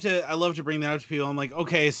I love to bring that up to people. I'm like,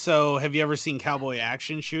 okay, so have you ever seen cowboy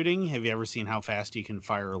action shooting? Have you ever seen how fast you can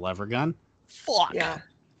fire a lever gun? Fuck. Yeah.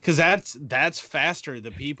 Because that's faster. The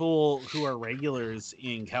people who are regulars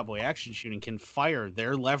in cowboy action shooting can fire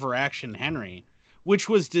their lever action Henry, which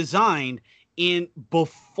was designed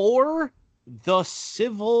before the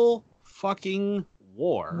Civil fucking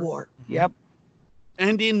War. Yep.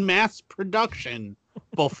 And in mass production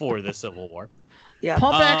before the Civil War. Yeah.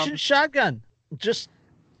 Pump action shotgun. Just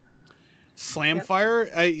slam fire.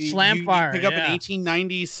 Slam fire. Pick up an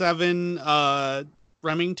 1897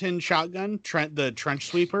 Remington shotgun, the trench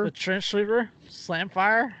sweeper. The trench sweeper, slam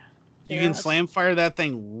fire. You can slam fire that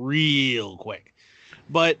thing real quick.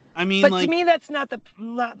 But I mean, to me, that's not the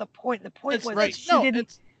point. The point was that she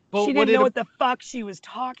didn't know what the fuck she was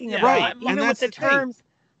talking about. Right. Even with the terms,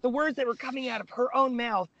 the words that were coming out of her own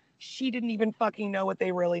mouth, she didn't even fucking know what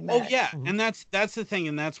they really meant. Oh yeah, and that's the thing,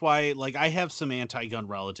 and that's why, like, I have some anti-gun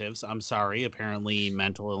relatives. I'm sorry, apparently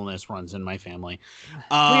mental illness runs in my family.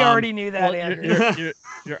 We already knew that, Andrew.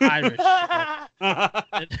 You're Irish.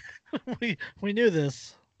 we knew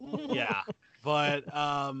this. Yeah, but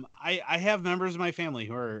I have members of my family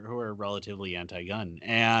who are relatively anti-gun,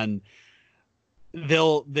 and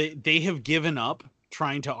they have given up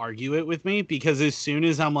trying to argue it with me, because as soon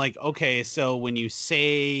as I'm like, okay, so when you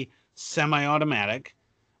say semi-automatic,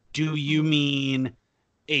 do you mean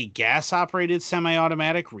a gas-operated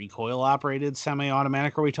semi-automatic, recoil-operated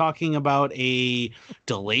semi-automatic? Are we talking about a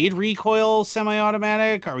delayed recoil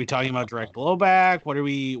semi-automatic? Are we talking about direct blowback? What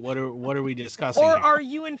are we discussing? Or here? are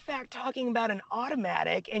you in fact talking about an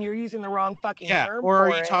automatic and you're using the wrong fucking term? Or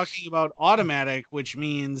are you talking about automatic, which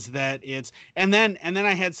means that it's and then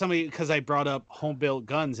I had somebody, because I brought up home-built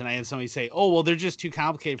guns, and I had somebody say, "Oh, well, they're just too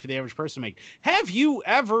complicated for the average person to make." Have you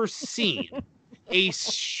ever seen a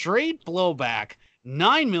straight blowback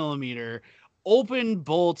 9mm open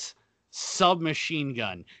bolt submachine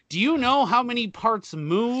gun? Do you know how many parts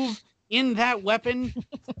move in that weapon?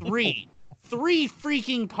 Three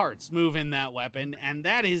freaking parts move in that weapon, and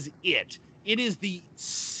that is it. It is the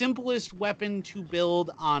simplest weapon to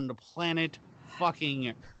build on the planet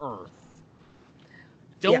fucking Earth.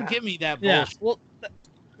 Don't give me that bullshit. Well,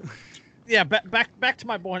 back to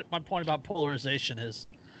my point about polarization is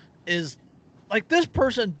like, this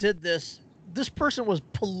person did this. This person was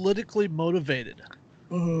politically motivated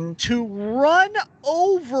to run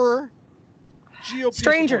over GOP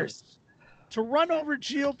strangers. Supporters. To run over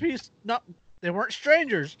GOP's. No, they weren't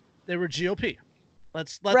strangers. They were GOP.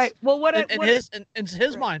 Let's right. Well, in his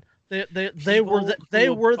mind, they were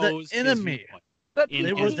the enemy. But he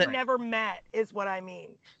never met, is what I mean,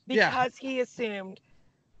 because he assumed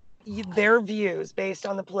their views based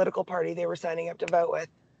on the political party they were signing up to vote with.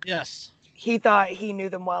 Yes. He thought he knew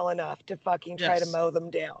them well enough to fucking try to mow them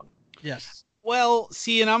down. Yes. Well,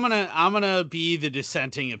 see, and I'm gonna be the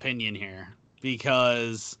dissenting opinion here,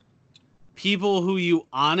 because people who you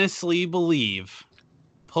honestly believe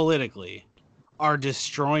politically are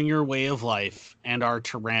destroying your way of life and are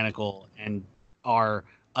tyrannical and are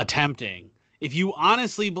attempting. If you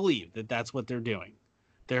honestly believe that that's what they're doing,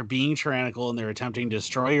 they're being tyrannical and they're attempting to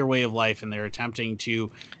destroy your way of life and they're attempting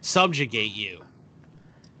to subjugate you.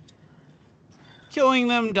 Killing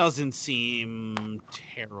them doesn't seem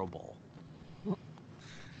terrible.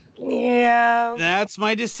 Yeah. That's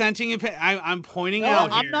my dissenting opinion. I'm pointing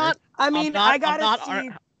out here. I'm not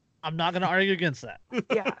going to argue against that.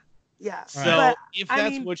 Yeah. So but, if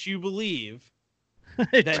that's what you believe,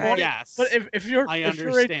 then yes. But if you're I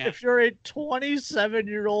understand. If you're a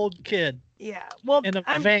 27-year-old kid, in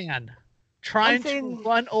a van trying to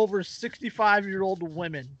run over 65-year-old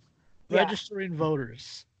women registering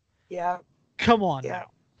voters. Yeah. Come on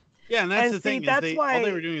now. Yeah, and that's the thing. All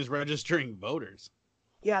they were doing is registering voters.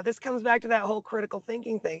 Yeah, this comes back to that whole critical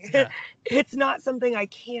thinking thing. Yeah. It's not something I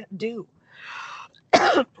can't do.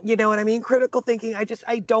 You know what I mean? Critical thinking,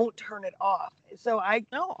 I don't turn it off. So I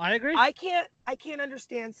agree. I can't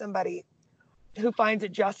understand somebody who finds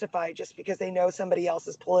it justified just because they know somebody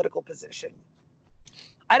else's political position.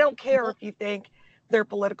 I don't care if you think their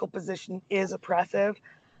political position is oppressive.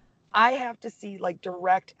 I have to see like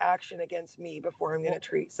direct action against me before I'm going to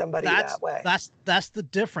treat somebody that way. That's the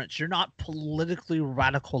difference. You're not politically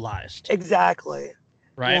radicalized. Exactly.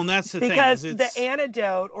 Right. Well, and that's the thing. Because the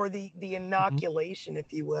antidote or the inoculation,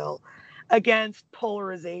 if you will, against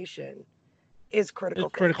polarization is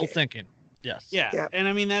critical thinking. Yes. Yeah. And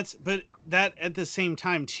I mean, but that at the same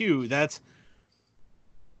time too, that's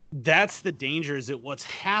the danger, is that what's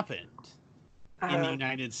happened in the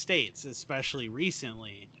United States, especially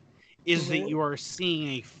recently, is that you are seeing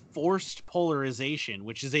a forced polarization,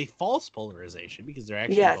 which is a false polarization because they're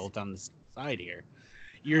actually both on the same side here.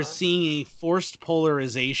 You're seeing a forced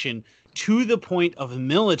polarization to the point of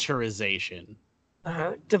militarization.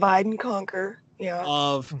 Divide and conquer.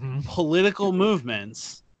 Of political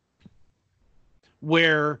movements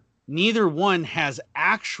where neither one has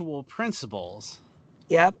actual principles.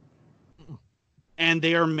 Yep. And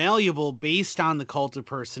they are malleable based on the cult of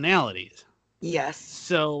personalities. Yes.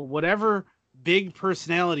 So whatever big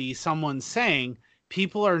personality someone's saying,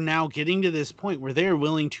 people are now getting to this point where they're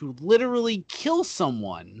willing to literally kill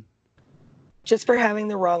someone. Just for having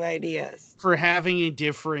the wrong ideas. For having a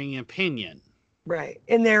differing opinion. Right.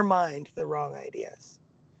 In their mind, the wrong ideas.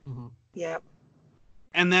 Yep.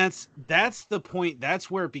 And that's the point.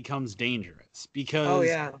 That's where it becomes dangerous. Because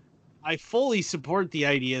I fully support the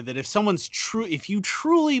idea that if you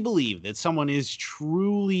truly believe that someone is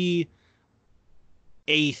truly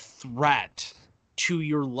a threat to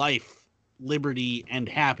your life, liberty, and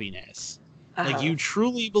happiness, like you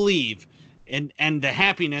truly believe, and the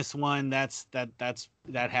happiness one, that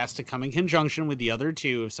has to come in conjunction with the other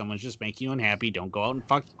two. If someone's just making you unhappy, don't go out and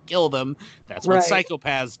fucking kill them. That's what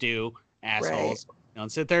psychopaths do, assholes.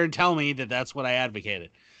 Don't sit there and tell me that that's what I advocated.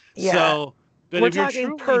 Yeah. So, but we're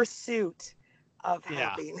talking pursuit of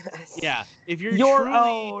happiness. Yeah. If you're your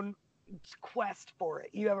own quest for it,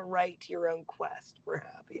 you have a right to your own quest for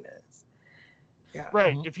happiness. Yeah.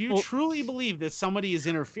 Right. If you truly believe that somebody is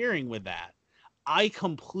interfering with that, I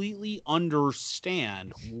completely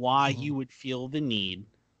understand why you would feel the need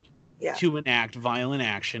to enact violent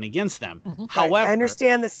action against them. However, I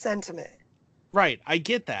understand the sentiment. Right. I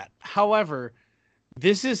get that. However,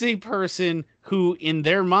 this is a person who, in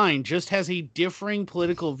their mind, just has a differing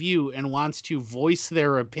political view and wants to voice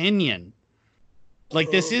their opinion. Like,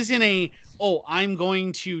 this isn't I'm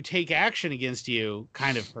going to take action against you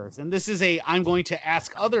kind of person. This is I'm going to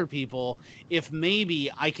ask other people if maybe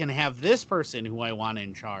I can have this person who I want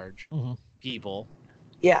in charge people.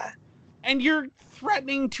 Yeah. And you're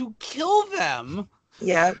threatening to kill them.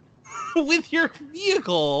 Yeah. With your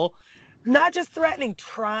vehicle. Not just threatening,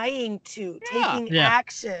 trying to, taking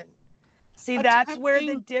action. See, that's where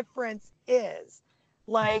the difference is.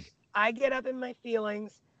 Like, I get up in my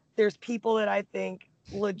feelings. There's people that I think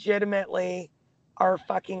legitimately are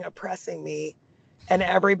fucking oppressing me and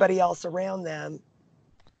everybody else around them.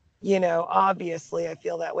 You know, obviously I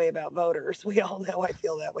feel that way about voters. We all know I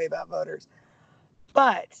feel that way about voters.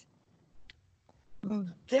 But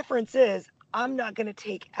the difference is I'm not going to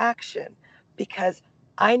take action because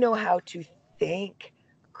I know how to think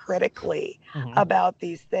critically about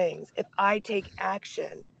these things. If I take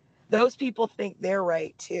action, those people think they're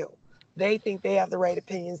right too. They think they have the right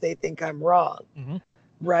opinions. They think I'm wrong.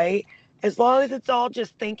 Right? As long as it's all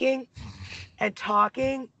just thinking and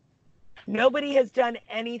talking, nobody has done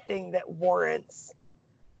anything that warrants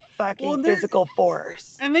fucking physical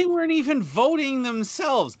force. And they weren't even voting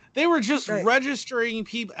themselves. They were just registering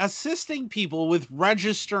people, assisting people with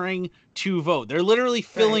registering to vote. They're literally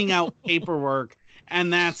filling out paperwork,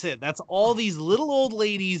 and that's it. That's all these little old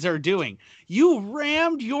ladies are doing. You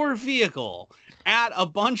rammed your vehicle at a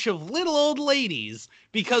bunch of little old ladies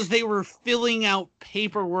because they were filling out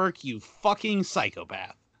paperwork, you fucking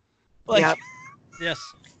psychopath. Like,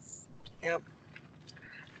 Yes. Yep.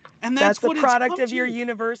 And that's the product of your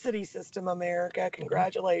university system, America.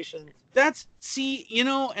 Congratulations.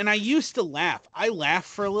 And I used to laugh. I laughed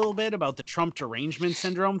for a little bit about the Trump derangement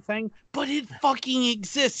syndrome thing, but it fucking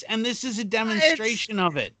exists, and this is a demonstration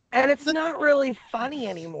of it. And it's not really funny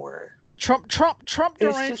anymore. Trump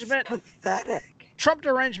derangement. It's just pathetic. Trump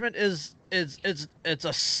derangement is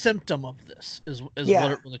a symptom of this. Is what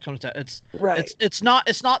it really comes to. It's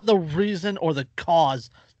not the reason or the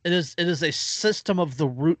cause. It is a system of the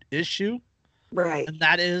root issue. Right. And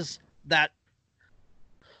that is the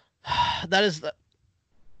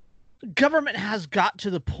government has got to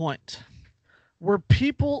the point where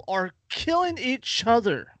people are killing each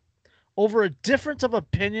other over a difference of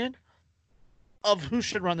opinion of who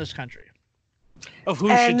should run this country. Of who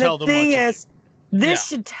should tell them what to do. And the thing is, this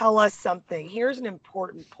should tell us something. Here's an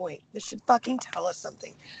important point. This should fucking tell us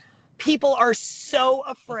something. People are so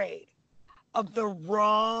afraid of the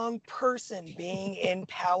wrong person being in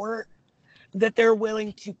power that they're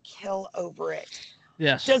willing to kill over it.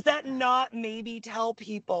 Yes. Does that not maybe tell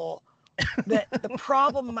people that the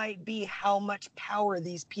problem might be how much power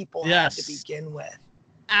these people have to begin with?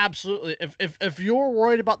 Absolutely. If you're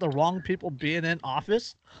worried about the wrong people being in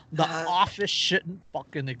office, the office shouldn't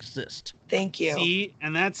fucking exist. Thank you. See,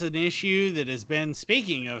 and that's an issue that has been,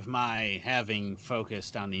 speaking of my having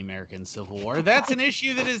focused on the American Civil War, that's an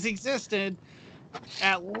issue that has existed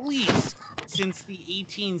since the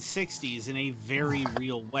 1860s in a very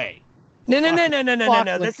real way. No.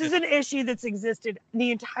 This is an issue that's existed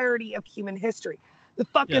the entirety of human history. The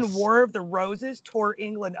fucking War of the Roses tore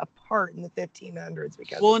England apart in the 1500s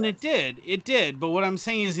because of this. It did. But what I'm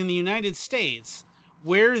saying is in the United States,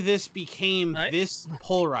 where this became this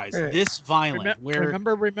polarized, this violent,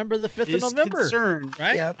 remember the 5th of November, concern,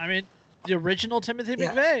 right? Yep. I mean, the original Timothy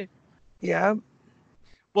McVeigh. Yeah.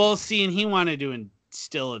 Well, see, and he wanted to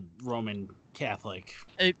instill a Roman Catholic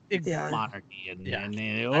monarchy, and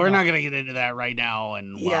we're not going to get into that right now,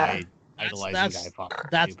 and why idolizing Guy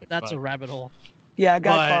Fawkes. That's a rabbit hole. Yeah,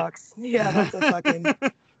 Guy Fawkes. Yeah, that's a fucking.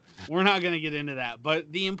 We're not going to get into that,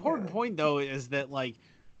 but the important point though is that like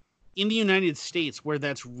in the United States, where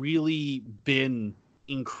that's really been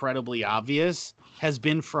incredibly obvious, has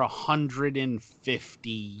been for 150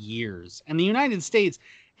 years, and the United States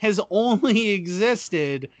has only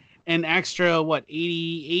existed an extra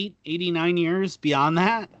 88, 89 years beyond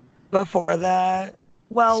that. Before that,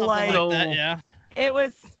 well, something like that, yeah. It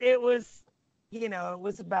was, it was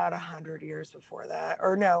about 100 years before that,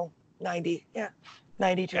 or no, 90,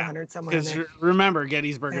 90 to 100 somewhere. Because remember,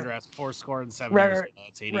 Gettysburg Address, 407 years ago.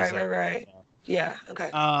 It's 87. Right. Yeah. Okay.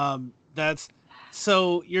 That's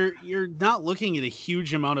so you're not looking at a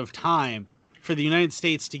huge amount of time for the United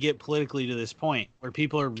States to get politically to this point where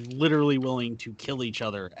people are literally willing to kill each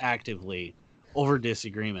other actively over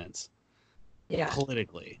disagreements. Yeah.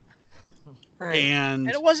 Politically. Right. And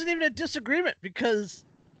it wasn't even a disagreement because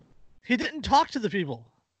he didn't talk to the people.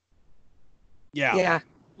 Yeah. Yeah.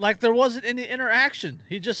 Like there wasn't any interaction.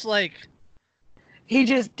 He just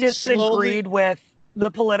disagreed with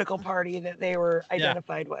the political party that they were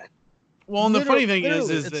identified with. Well, and the funny thing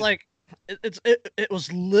is it's like it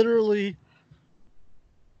was literally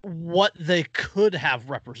what they could have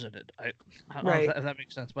represented. I don't know if that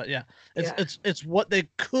makes sense, but it's what they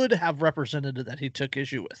could have represented that he took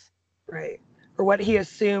issue with. Right. Or what he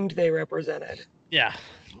assumed they represented. Yeah.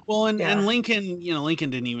 Well, and Lincoln, Lincoln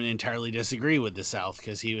didn't even entirely disagree with the South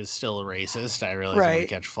because he was still a racist. I realize I'm going to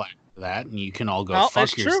catch flack for that, and you can all go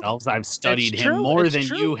fuck yourselves. I've studied him more than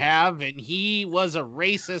you have, and he was a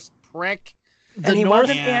racist prick. And he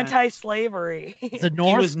wasn't anti-slavery. The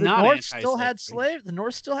North still had slaves. The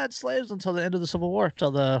North still had slaves until the end of the Civil War,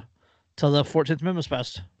 till the 14th Amendment was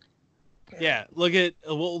passed. Yeah, look at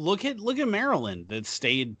Maryland that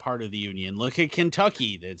stayed part of the Union. Look at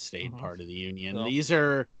Kentucky that stayed part of the Union. So, these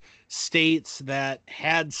are states that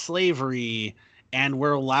had slavery and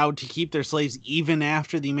were allowed to keep their slaves even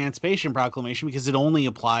after the Emancipation Proclamation because it only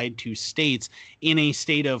applied to states in a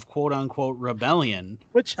state of quote unquote rebellion.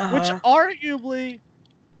 Which arguably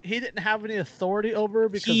he didn't have any authority over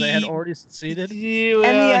because they had already seceded. And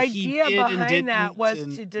the idea behind that was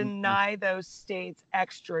to deny those states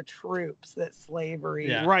extra troops that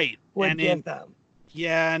slavery would give them.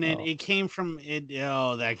 Yeah, and it came from it.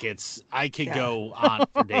 Oh, I could go on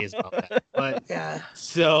for days about that. But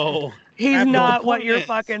so he's not what your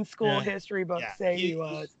fucking school history books say he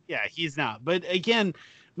was. Yeah, he's not. But again,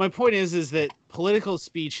 my point is that political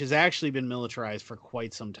speech has actually been militarized for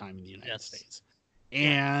quite some time in the United States.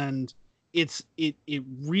 And it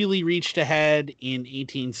really reached a head in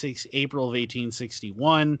April of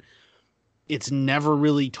 1861. It's never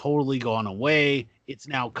really totally gone away. It's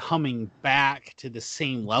now coming back to the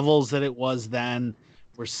same levels that it was then.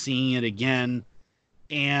 We're seeing it again.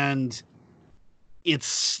 And it's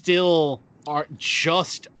still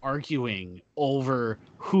just arguing over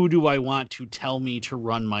who do I want to tell me to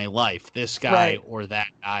run my life, this guy or that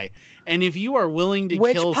guy. And if you are willing to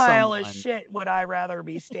kill someone... Which pile of shit would I rather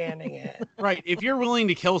be standing in? Right. If you're willing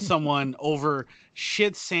to kill someone over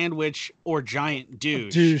shit sandwich or giant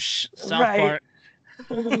douche. South Park.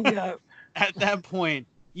 At that point,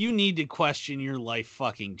 you need to question your life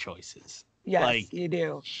fucking choices. Yes, you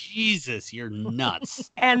do. Jesus, you're nuts.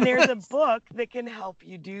 And there's a book that can help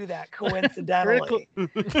you do that, coincidentally.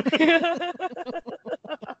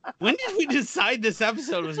 When did we decide this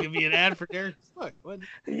episode was going to be an ad for Derek's book? What?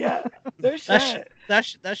 Yeah, there's shit. That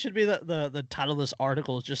should be the title of this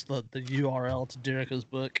article, is just the URL to Derek's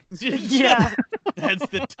book. Yeah. That's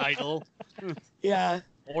the title. Yeah.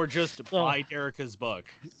 Or just buy Derek's book.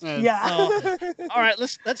 All right,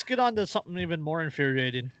 let's get on to something even more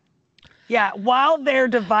infuriating. Yeah, while they're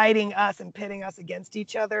dividing us and pitting us against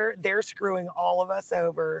each other, they're screwing all of us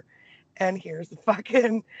over. And here's the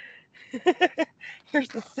fucking here's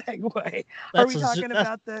the segue. Are we talking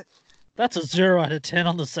about the? That's a 0 out of 10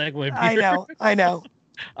 on the segue. I know.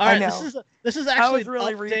 All right, this is actually I was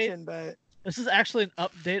really reaching, but this is actually an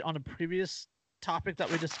update on a previous topic that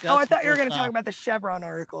we discussed. Oh, I thought you were going to talk about the Chevron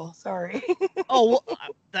article. Sorry. Oh,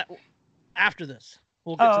 well, after this.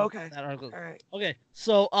 We'll get to okay. that article. All right. Okay,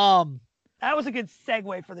 so that was a good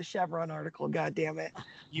segue for the Chevron article. God damn it!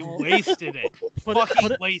 You wasted it.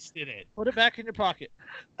 Wasted it. Put it back in your pocket.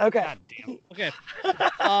 Okay. God damn. Okay.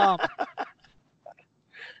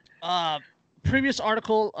 Previous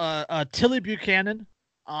article. Tilly Buchanan.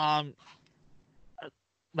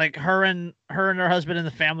 Like her and her husband and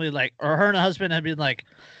the family, or her and her husband had been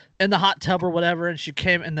in the hot tub or whatever, and she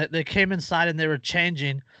came and they came inside and they were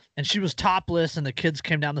changing, and she was topless, and the kids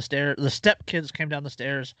came down the stairs. The step kids came down the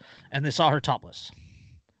stairs, and they saw her topless.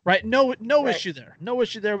 Right? No right. issue there. No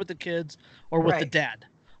issue there with the kids or with the dad.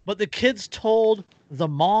 But the kids told the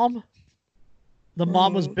mom. The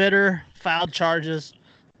mom was bitter, filed charges,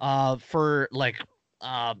 for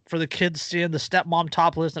the kids seeing the stepmom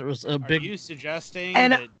topless. And it was a big. Are you suggesting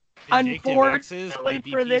and that unfortunately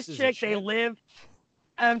for this chick, they live.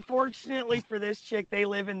 Unfortunately for this chick, they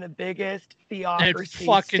live in the biggest theocracy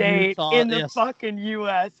state Utah, in the fucking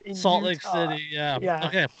U.S. in Salt Lake Utah. City. Yeah. Yeah.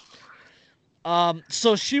 Okay.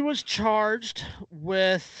 So she was charged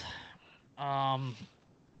with,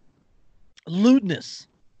 lewdness,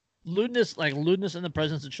 like lewdness in the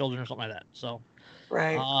presence of children or something like that. So,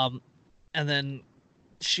 right. And then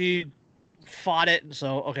she fought it. And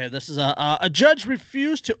so, okay, this is a judge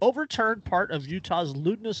refused to overturn part of Utah's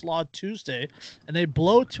lewdness law Tuesday, and a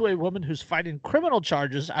blow to a woman who's fighting criminal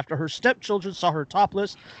charges after her stepchildren saw her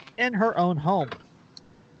topless in her own home.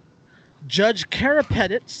 Judge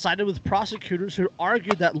Carapettit sided with prosecutors who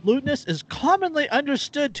argued that lewdness is commonly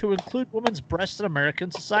understood to include women's breasts in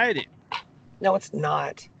American society. No, it's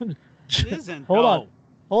not. It isn't. Hold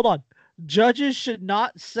on. Judges should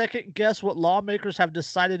not second guess what lawmakers have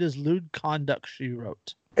decided is lewd conduct, she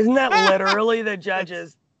wrote. Isn't that literally the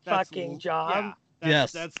judge's fucking job? Yeah,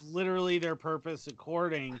 yes. That's literally their purpose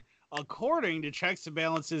according to checks and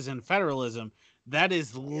balances and federalism. That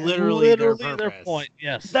is literally their point.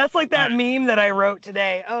 Yes. That's like that meme that I wrote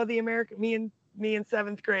today. Oh, me in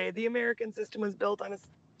 7th grade. The American system was built on its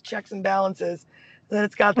checks and balances. And then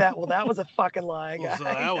it's got that. Well, that was a fucking lie, guys. So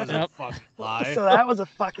that was a fucking lie. So that was a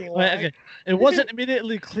fucking lie. Okay. It wasn't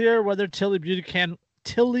immediately clear whether Tilly Buchanan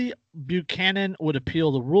would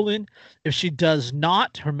appeal the ruling. If she does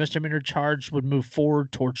not, her misdemeanor charge would move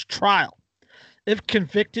forward towards trial. If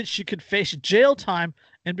convicted, she could face jail time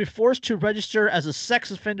and be forced to register as a sex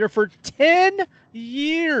offender for 10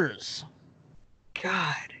 years.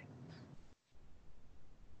 God.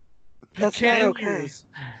 That's not okay. Years.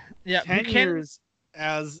 Yeah, 10 years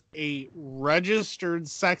as a registered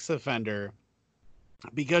sex offender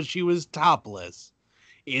because she was topless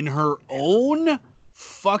in her own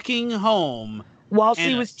fucking home while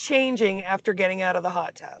she was changing after getting out of the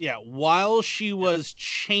hot tub. Yeah, while she was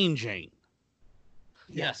changing.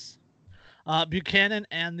 Yes. Buchanan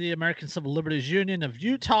and the American Civil Liberties Union of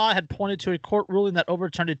Utah had pointed to a court ruling that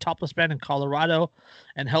overturned a topless ban in Colorado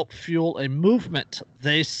and helped fuel a movement.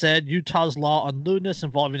 They said Utah's law on lewdness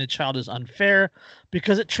involving a child is unfair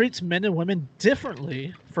because it treats men and women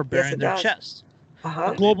differently for baring their chests.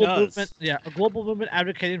 A global movement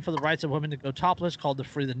advocating for the rights of women to go topless, called the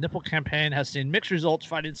Free the Nipple campaign, has seen mixed results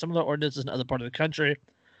fighting similar ordinances in other parts of the country.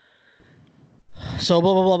 So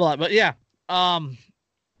blah blah blah blah. But yeah,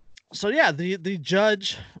 so yeah, the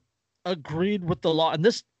judge agreed with the law, and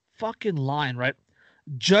this fucking line, right?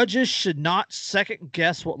 Judges should not second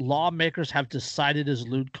guess what lawmakers have decided is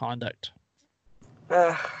lewd conduct.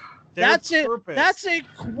 That's it. That's a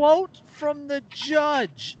quote from the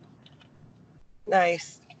judge.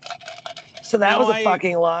 Nice. So that was a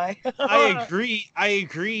fucking lie. I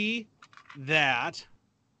agree that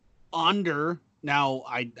under, now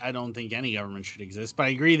I don't think any government should exist, but I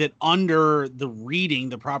agree that under the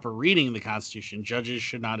proper reading of the Constitution, judges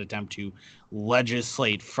should not attempt to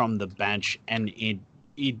legislate from the bench and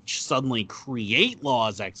suddenly create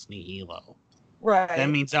laws ex nihilo. Right. That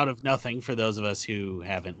means out of nothing for those of us who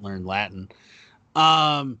haven't learned Latin.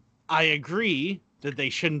 I agree that they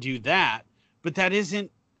shouldn't do that, but that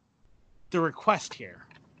isn't the request here.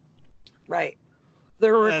 Right.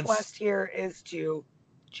 The request here is to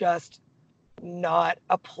just not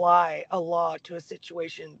apply a law to a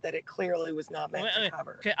situation that it clearly was not meant to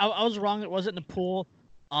cover. Okay, I was wrong. It wasn't in the pool.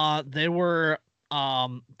 They were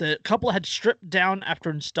the couple had stripped down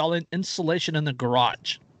after installing insulation in the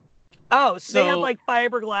garage. Oh, so they had like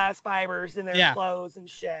fiberglass fibers in their clothes and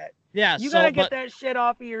shit. Yeah, you gotta get that shit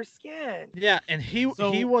off of your skin. Yeah, and he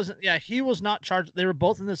wasn't. Yeah, he was not charged. They were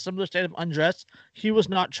both in a similar state of undress. He was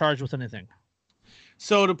not charged with anything.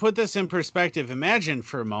 So to put this in perspective, imagine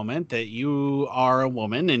for a moment that you are a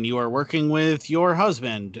woman and you are working with your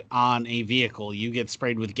husband on a vehicle. You get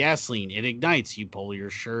sprayed with gasoline. It ignites. You pull your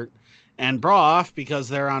shirt and bra off because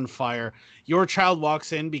they're on fire. Your child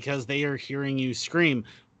walks in because they are hearing you scream.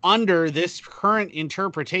 Under this current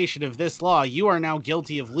interpretation of this law, you are now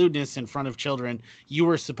guilty of lewdness in front of children. You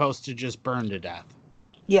were supposed to just burn to death.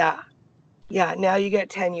 Yeah. Yeah. Now you get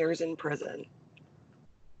 10 years in prison.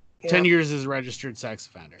 10 years as a registered sex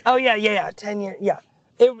offender. Oh, yeah. 10 years. Yeah.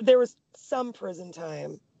 There was some prison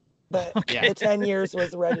time, but the 10 years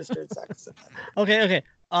was registered sex offender. Okay.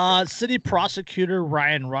 City prosecutor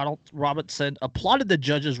Ryan Robertson applauded the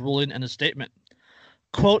judge's ruling in a statement.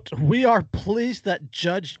 Quote, "We are pleased that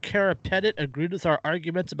Judge Kara Pettit agreed with our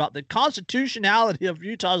arguments about the constitutionality of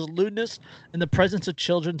Utah's lewdness in the presence of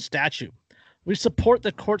children statute. We support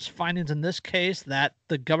the court's findings in this case that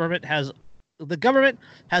the government has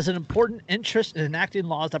an important interest in enacting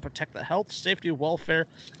laws that protect the health, safety, welfare,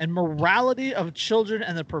 and morality of children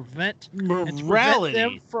and to prevent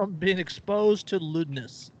them from being exposed to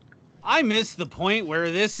lewdness." I missed the point where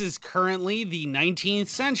this is currently the 19th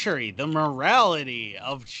century, the morality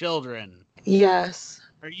of children. Yes.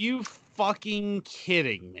 Are you fucking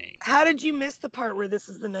kidding me? How did you miss the part where this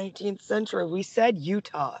is the 19th century? We said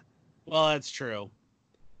Utah. Well, that's true.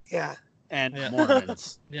 Yeah. And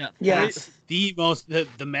Mormons. Yeah. Yes. The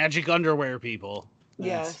magic underwear people.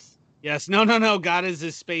 Yes. No. God is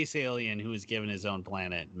a space alien who was given his own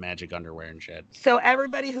planet, magic underwear and shit. So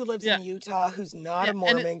everybody who lives in Utah who's not a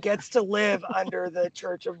Mormon gets to live under the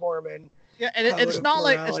Church of Mormon. Yeah, and it's not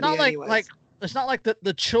like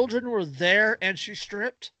the children were there and she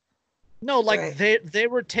stripped. No, like they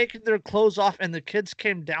were taking their clothes off and the kids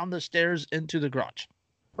came down the stairs into the garage.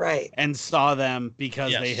 Right. And saw them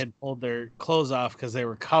because they had pulled their clothes off because they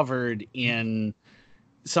were covered in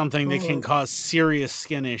something that can cause serious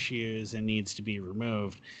skin issues and needs to be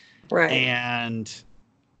removed. Right. And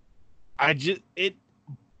it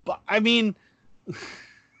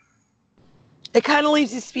kind of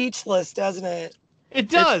leaves you speechless, doesn't it? It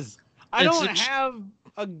does. I don't have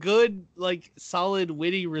a good, like, solid,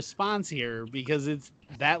 witty response here because it's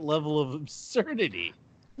that level of absurdity.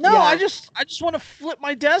 No, I just want to flip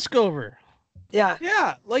my desk over. Yeah.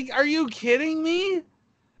 Yeah. Like, are you kidding me?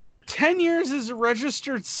 10 years as a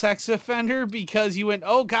registered sex offender because you went,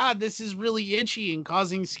 oh God, this is really itchy and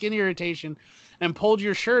causing skin irritation, and pulled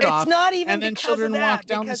your shirt off. Not even and then children walk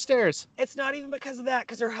down the stairs. It's not even because of that,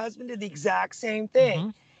 because her husband did the exact same thing. Mm-hmm.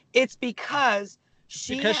 It's because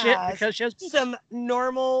she has some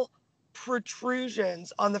normal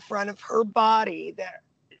protrusions on the front of her body that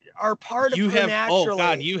are part of her naturally. Oh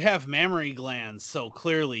God, you have mammary glands, so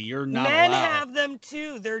clearly you're not Men allowed. have them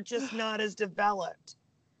too. They're just not as developed.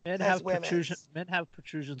 Men have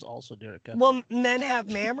protrusions also, Derek. Well, men have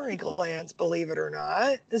mammary glands, believe it or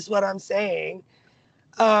not, is what I'm saying.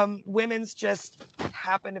 Women's just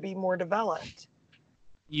happen to be more developed.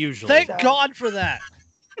 Usually. Thank God for that.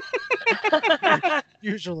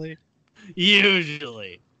 Usually.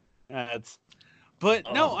 But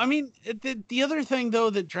no, I mean, the other thing,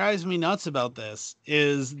 though, that drives me nuts about this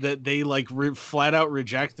is that they flat out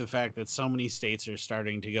reject the fact that so many states are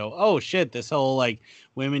starting to go, oh, shit, this whole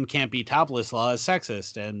women can't be topless law is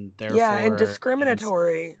sexist and therefore. Yeah, and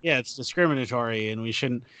discriminatory. It's discriminatory and we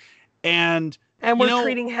shouldn't. And we're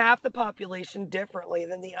treating half the population differently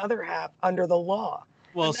than the other half under the law.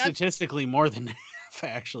 Well, statistically more than half,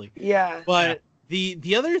 actually. Yeah. But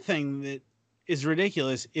the other thing that is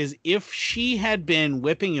ridiculous is if she had been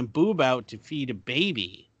whipping a boob out to feed a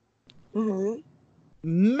baby,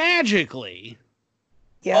 magically,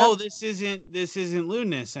 this isn't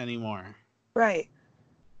lewdness anymore. Right.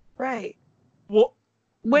 Well,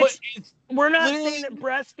 we're not saying that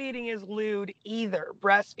breastfeeding is lewd either.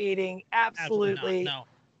 Breastfeeding absolutely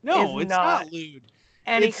no, it's not lewd.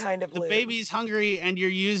 Any kind of lewd. The baby's hungry and you're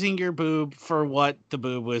using your boob for what the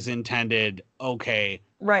boob was intended. Okay.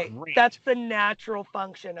 Right. Great. That's the natural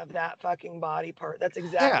function of that fucking body part. That's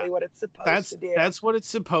exactly what it's supposed to do. That's what it's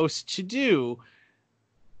supposed to do.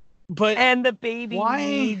 And the baby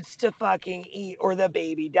needs to fucking eat or the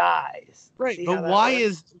baby dies. Right. But why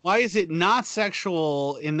is it not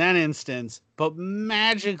sexual in that instance, but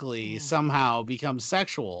magically somehow becomes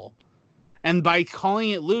sexual? And by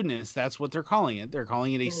calling it lewdness, that's what they're calling it. They're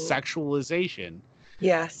calling it a sexualization.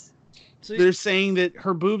 Yes. So they're saying that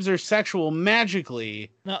her boobs are sexual magically.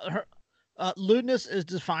 No, her lewdness is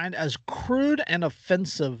defined as crude and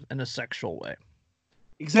offensive in a sexual way.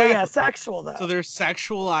 Exactly. Yeah, sexual though. So they're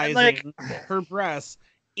sexualizing her breasts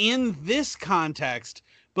in this context.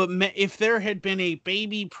 But if there had been a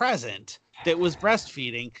baby present that was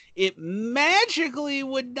breastfeeding, it magically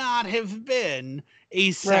would not have been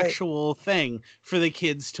a sexual thing for the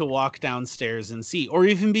kids to walk downstairs and see, or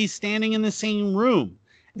even be standing in the same room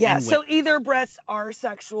Yeah, so either breasts are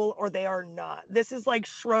sexual or they are not. This is like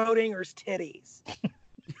Schrodinger's titties.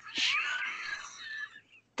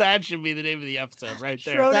 That should be the name of the episode right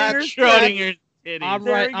there. Schrodinger's titties.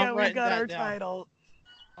 There we go. We got our title.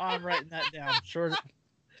 I'm writing that down.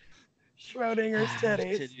 Schrodinger's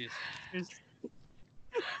titties.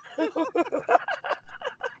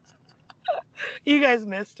 You guys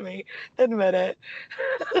missed me. Admit it.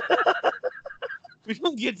 We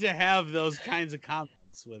don't get to have those kinds of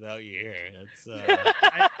comments without you here. It's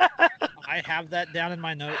I have that down in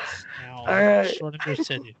my notes now. All right. Schrodinger's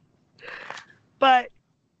titty. But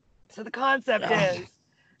so the concept is,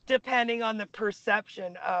 depending on the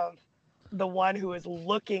perception of the one who is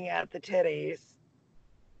looking at the titties,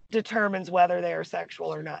 determines whether they are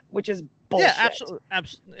sexual or not, which is bullshit. Yeah,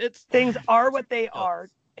 absolutely. Things are what they are,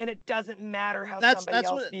 and it doesn't matter how somebody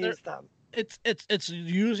else views them. It's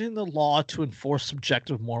using the law to enforce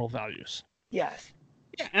subjective moral values. Yes.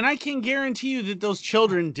 Yeah, and I can guarantee you that those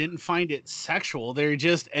children didn't find it sexual. They're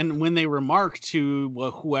just, and when they remarked to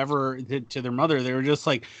whoever, to their mother, they were just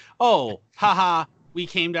like, "Oh, haha, we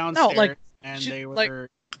came downstairs," they were like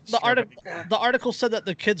the article said that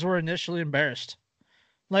the kids were initially embarrassed.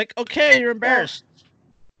 Like, okay, you're embarrassed.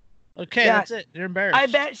 Okay, that's it. You're embarrassed. I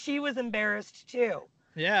bet she was embarrassed too.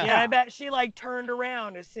 Yeah. I bet she turned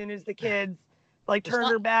around as soon as the kids turned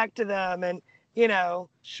her back to them, and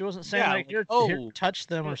she wasn't saying here, touch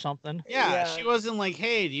them or something. Yeah, she wasn't like,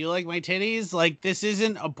 "Hey, do you like my titties?" Like, this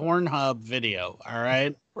isn't a Pornhub video, all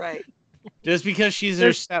right? Right. Just because she's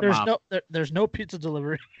their stepmom. There's no pizza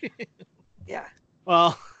delivery. Yeah.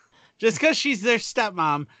 Well, just because she's their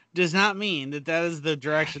stepmom does not mean that is the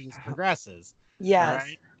direction this progresses. Yes.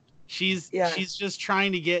 Right? She's just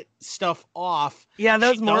trying to get stuff off. Yeah,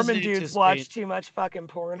 those Mormon dudes watch too much fucking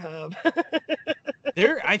Pornhub.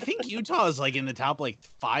 I think Utah is in the top 5%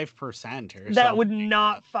 or something. That would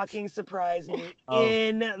not fucking surprise me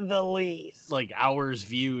in the least. Hours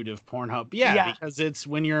viewed of Pornhub. Yeah, because it's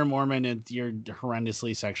when you're a Mormon, you're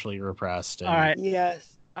horrendously sexually repressed. All right.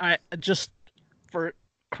 Yes. All right. Just for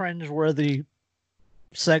cringeworthy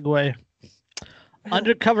segue.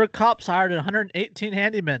 Undercover cops hired 118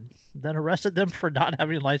 handymen, then arrested them for not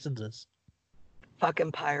having licenses.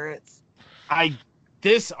 Fucking pirates.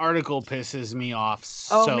 This article pisses me off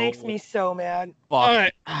it makes me so mad.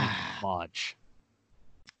 Much.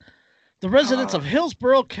 The residents of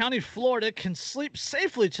Hillsborough County, Florida can sleep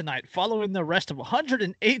safely tonight following the arrest of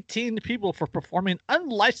 118 people for performing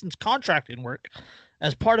unlicensed contracting work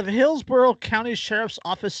as part of Hillsborough County Sheriff's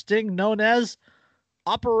Office sting known as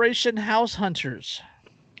Operation House Hunters.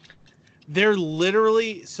 They're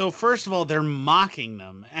literally, so first of all, they're mocking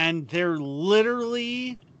them, and they're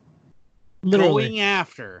literally going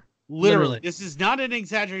after, this is not an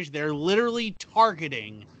exaggeration, they're literally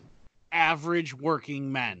targeting average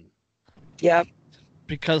working men. Yep.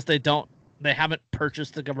 Because they haven't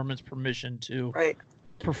purchased the government's permission to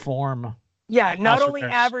perform. Yeah, not only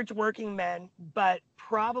average working men, but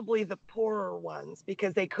probably the poorer ones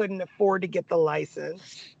because they couldn't afford to get the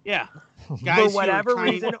license. Yeah. For whatever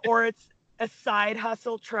reason, or it's a side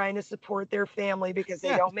hustle trying to support their family because they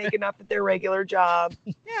don't make enough at their regular job.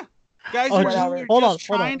 Yeah. Guys are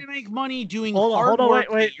trying to make money doing hard work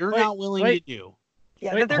that you're not willing to do.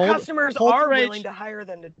 Yeah, that their customers are willing to hire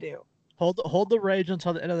them to do. Hold the rage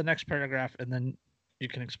until the end of the next paragraph, and then you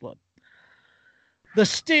can explode. The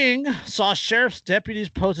sting saw sheriff's deputies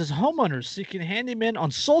pose as homeowners seeking handymen on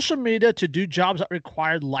social media to do jobs that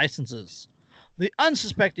required licenses. The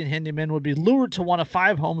unsuspecting handymen would be lured to one of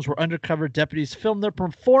 5 homes where undercover deputies filmed them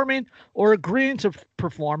performing or agreeing to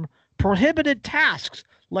perform prohibited tasks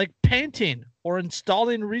like painting or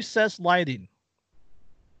installing recessed lighting.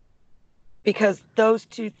 Because those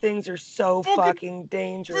two things are so fucking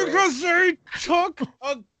dangerous. Because they took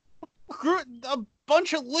a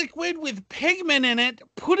bunch of liquid with pigment in it,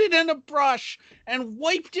 put it in a brush, and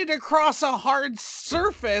wiped it across a hard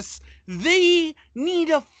surface. They need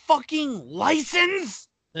a fucking license?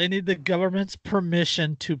 They need the government's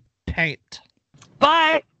permission to paint.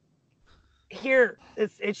 But here,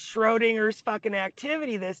 it's Schrodinger's fucking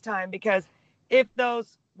activity this time, because if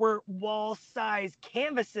those were wall-sized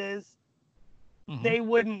canvases, they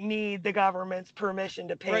wouldn't need the government's permission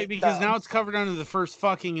to paint. Right, because now it's covered under the First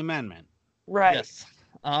fucking Amendment. Right. Yes.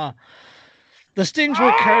 The stings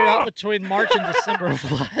were carried out between March and December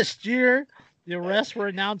of last year. The arrests were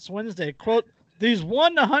announced Wednesday. Quote, these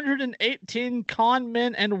 118 con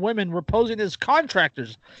men and women were posing as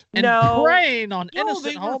contractors and preying on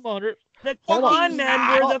innocent homeowners. The con men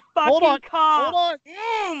were the fucking cops. Hold on.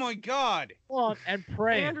 Oh my God. Hold on, and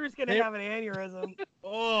praying. Andrew's going to have an aneurysm.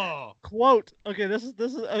 Oh. Quote. Okay, this is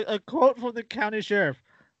a quote from the county sheriff.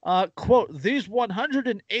 Quote, these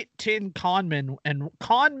 118 conmen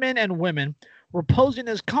and women were posing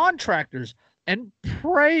as contractors and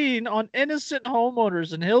preying on innocent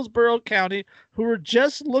homeowners in Hillsborough County who were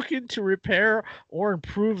just looking to repair or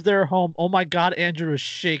improve their home. Oh my God, Andrew is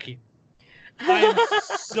shaking. I'm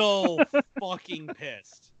so fucking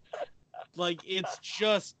pissed. Like, it's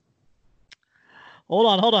just...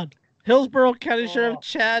 Hold on. Hillsborough County Sheriff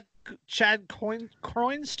Chad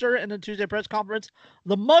Croinster in a Tuesday press conference.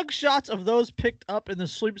 The mugshots of those picked up in the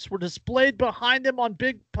sweeps were displayed behind him on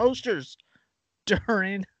big posters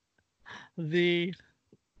during the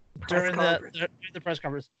press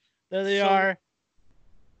conference. There they are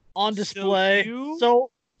on display.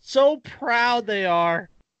 So proud they are.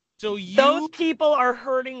 Those people are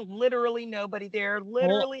hurting literally nobody. They're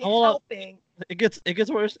literally helping. It gets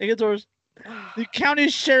worse. The county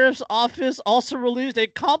sheriff's office also released a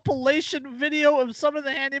compilation video of some of the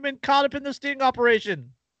handymen caught up in the sting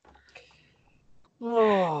operation.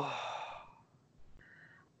 Oh.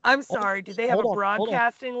 I'm sorry. Do they have a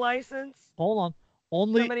broadcasting license? Hold on.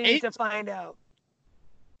 Somebody needs to find out.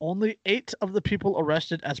 Only 8 of the people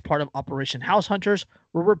arrested as part of Operation House Hunters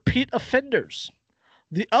were repeat offenders.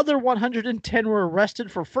 The other 110 were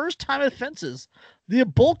arrested for first-time offenses. The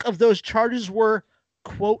bulk of those charges were,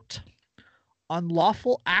 quote,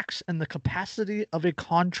 unlawful acts in the capacity of a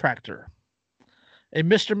contractor, a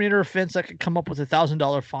misdemeanor offense that could come up with a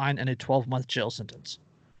 $1,000 fine and a 12-month jail sentence.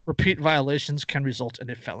 Repeat violations can result in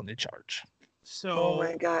a felony charge. Oh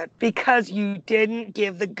my God, because you didn't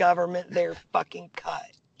give the government their fucking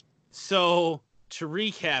cut. So to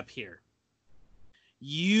recap here,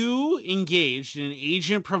 you engaged in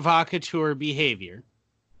agent provocateur behavior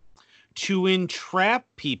to entrap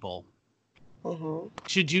people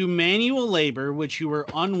to do manual labor, which you were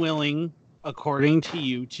unwilling, according to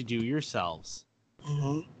you, to do yourselves.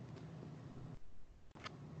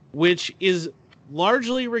 Which is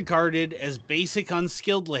largely regarded as basic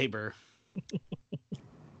unskilled labor.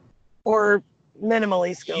 Or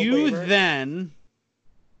minimally skilled labor. You then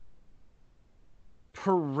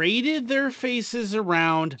paraded their faces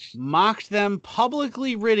around, mocked them,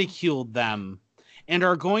 publicly ridiculed them, and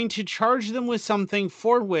are going to charge them with something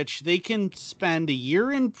for which they can spend a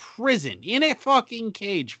year in prison, in a fucking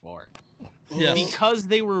cage for. Yes. Because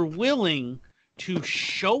they were willing to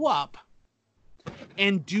show up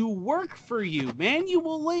and do work for you,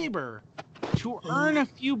 manual labor, to earn a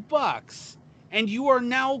few bucks. And you are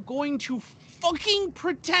now going to fucking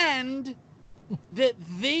pretend that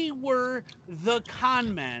they were the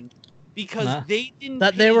con men because they didn't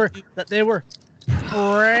they were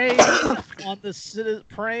preying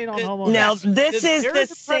on homeowners. Now this is the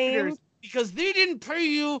same because they didn't pay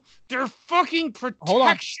you their fucking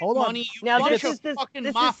protection money. Now this is the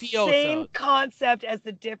same concept as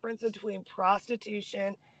the difference between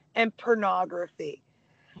prostitution and pornography.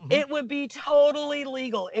 It would be totally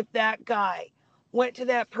legal if that guy went to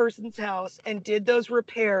that person's house and did those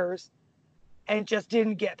repairs and just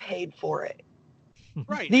didn't get paid for it.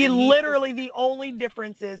 Right. The only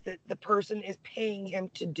difference is that the person is paying him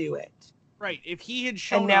to do it. Right. If he had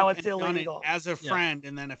shown up and done it as a friend,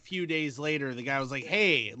 and then a few days later the guy was like,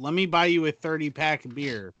 "Hey, let me buy you a 30-pack of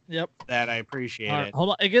beer." Yep. That I appreciate it.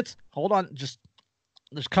 Hold on. Just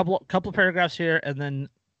there's a couple paragraphs here, and then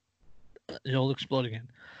it'll explode again.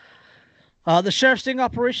 The sheriff's sting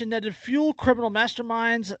operation netted few criminal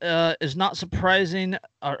masterminds is not surprising.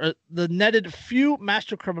 The netted few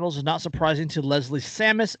master criminals is not surprising to Leslie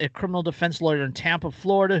Samus, a criminal defense lawyer in Tampa,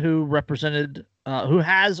 Florida, who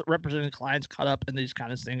has represented clients caught up in these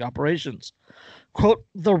kind of sting operations. Quote: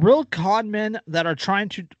 the real con men that are trying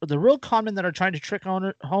to trick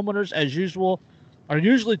homeowners as usual are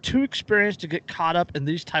usually too experienced to get caught up in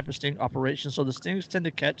these type of sting operations. So the stings tend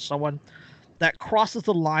to catch someone that crosses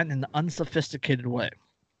the line in an unsophisticated way.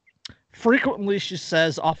 Frequently, she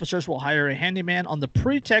says, officers will hire a handyman on the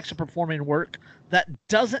pretext of performing work that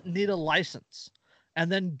doesn't need a license,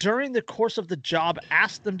 and then during the course of the job,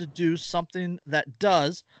 ask them to do something that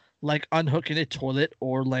does, like unhooking a toilet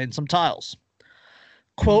or laying some tiles.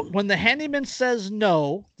 Quote, when the handyman says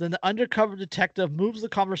no, then the undercover detective moves the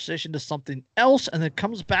conversation to something else and then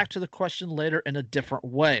comes back to the question later in a different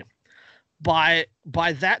way. By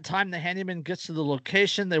that time, the handyman gets to the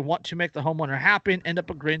location. They want to make the homeowner happy and end up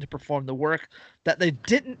agreeing to perform the work that they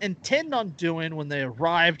didn't intend on doing when they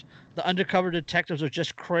arrived. The undercover detectives are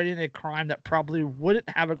just creating a crime that probably wouldn't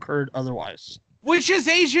have occurred otherwise. Which is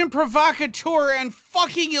agent provocateur and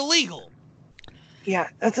fucking illegal. Yeah,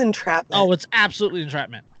 that's entrapment. Oh, it's absolutely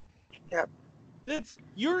entrapment. Yep.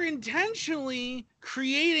 You're intentionally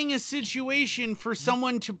creating a situation for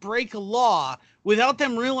someone to break a law without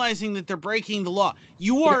them realizing that they're breaking the law.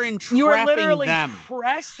 You are entrapping You are literally them.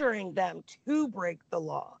 pressuring them to break the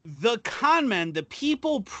law. The con men, the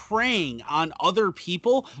people preying on other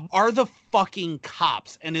people, are the fucking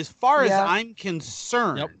cops. And as far as I'm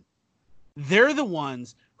concerned, they're the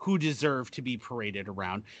ones who deserve to be paraded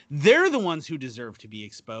around. They're the ones who deserve to be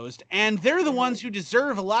exposed. And they're the ones who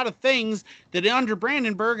deserve a lot of things that under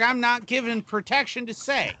Brandenburg I'm not given protection to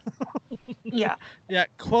say. Yeah,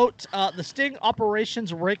 quote, the sting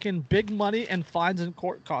operations rake in big money and fines and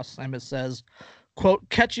court costs, Simon says. Quote,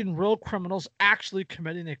 catching real criminals actually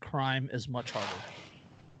committing a crime is much harder.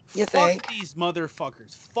 You think? Fuck these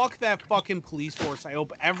motherfuckers. Fuck that fucking police force. I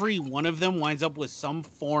hope every one of them winds up with some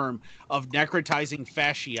form of necrotizing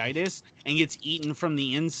fasciitis and gets eaten from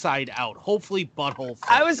the inside out. Hopefully butthole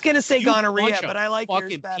first. I was going to say gonorrhea, but I like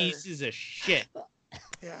yours better. Fucking pieces of shit.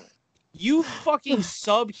 Yeah. You fucking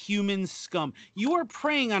subhuman scum. You are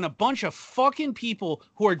preying on a bunch of fucking people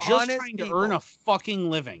who are just trying to earn a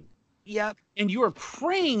fucking living. Yep. And you are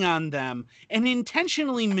preying on them and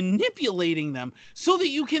intentionally manipulating them so that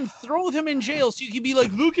you can throw them in jail. So you can be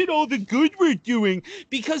like, look at all the good we're doing,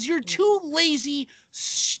 because you're too lazy,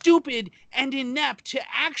 stupid, and inept to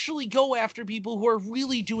actually go after people who are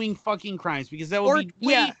really doing fucking crimes, because that would be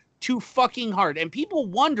way too fucking hard. And people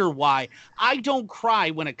wonder why I don't cry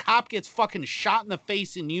when a cop gets fucking shot in the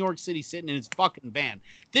face in New York City sitting in his fucking van.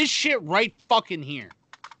 This shit right fucking here.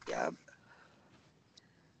 Yep.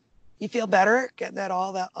 You feel better getting that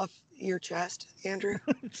all that off your chest, Andrew?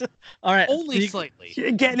 All right. Only slightly. You're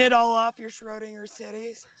getting it all off your Schrodinger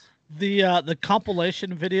cities? The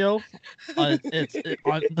compilation video,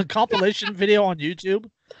 the compilation video on YouTube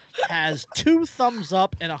has 2 thumbs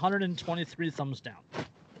up and 123 thumbs down.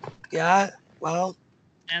 Yeah, well.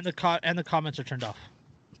 And the comments are turned off.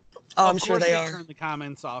 Oh, I'm sure they are. Turn the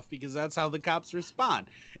comments off, because that's how the cops respond.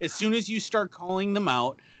 As soon as you start calling them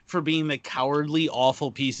out for being the cowardly, awful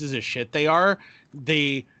pieces of shit they are,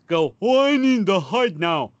 they go, "Oh, I need the HUD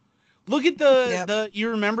now." Look at the you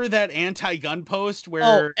remember that anti-gun post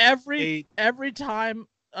where every time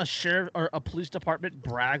a sheriff or a police department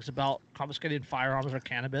brags about confiscating firearms or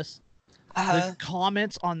cannabis, the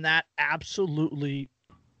comments on that absolutely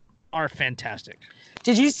are fantastic.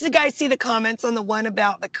 Did you guys see the comments on the one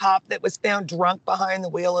about the cop that was found drunk behind the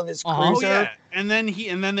wheel of his cruiser? Oh, yeah. And then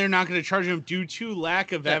they're not going to charge him due to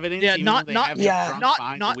lack of evidence. Yeah, not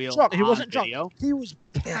drunk. He wasn't drunk. Video. He was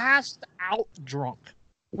passed out drunk.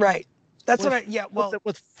 Right. That's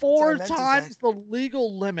with 4 times the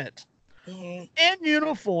legal limit, in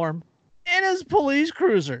uniform, in his police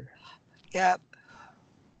cruiser. Yep.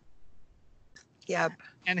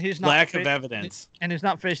 And he's not lack of evidence. And he's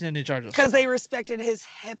not facing any charges. Because they respected his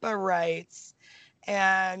HIPAA rights,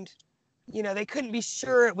 and they couldn't be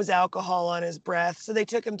sure it was alcohol on his breath, so they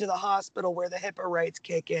took him to the hospital where the HIPAA rights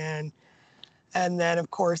kick in. And then,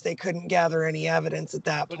 of course, they couldn't gather any evidence at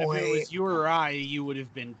that point. If it was you or I, you would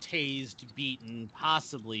have been tased, beaten,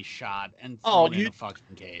 possibly shot, and thrown in a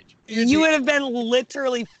fucking cage. You would have been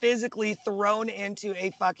literally physically thrown into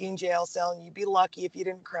a fucking jail cell, and you'd be lucky if you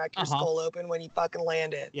didn't crack your skull open when you fucking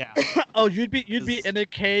landed. Yeah. You'd be in a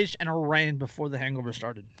cage and arraigned before the hangover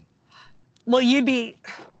started. Well, you'd be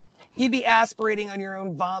aspirating on your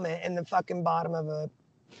own vomit in the fucking bottom of a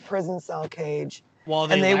prison cell cage.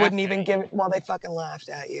 And they wouldn't even give it while they fucking laughed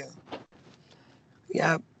at you.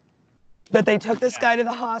 Yeah. But they took this guy to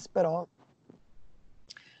the hospital,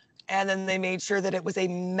 and then they made sure that it was a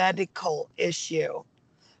medical issue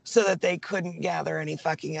so that they couldn't gather any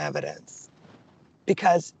fucking evidence,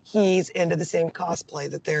 because he's into the same cosplay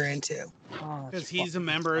that they're into. Because he's a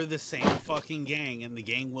member of the same fucking gang, and the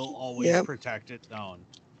gang will always protect its own.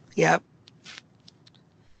 Yep.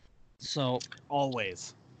 So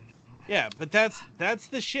always. Yeah, but that's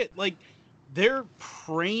the shit. Like, they're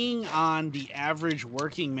preying on the average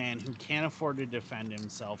working man who can't afford to defend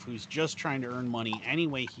himself, who's just trying to earn money any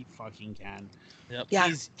way he fucking can. Yep.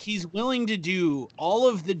 Yeah. He's willing to do all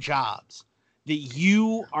of the jobs that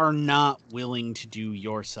you are not willing to do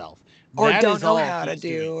yourself. Or don't know how to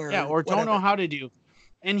do. Or don't know how to do.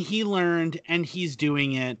 And he learned, and he's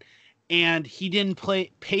doing it, and he didn't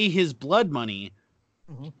pay his blood money.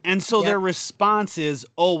 And so their response is,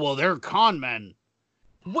 oh, well, they're con men.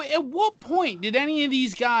 At what point did any of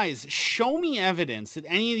these guys show me evidence that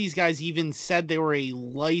any of these guys even said they were a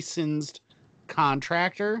licensed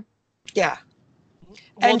contractor? Yeah.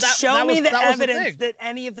 And show me the evidence that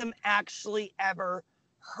any of them actually ever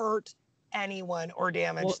hurt anyone or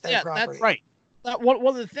damaged their property. That's right. One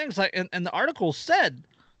of the things, like, and the article said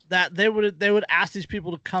that they would ask these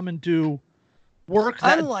people to come and do work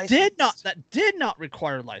that did not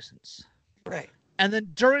require a license. Right. And then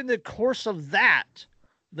during the course of that,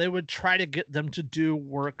 they would try to get them to do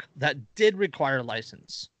work that did require a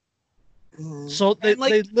license. Mm-hmm. So they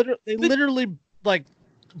literally like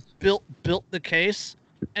built the case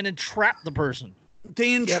and entrapped the person.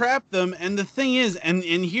 They entrap them, and the thing is, and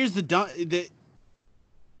here's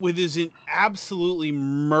with his absolutely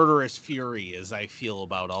murderous fury as I feel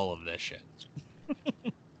about all of this shit.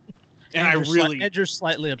 And you're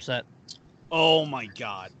slightly upset. Oh my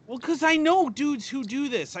god! Well, because I know dudes who do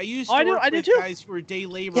this. I used to work with guys who are day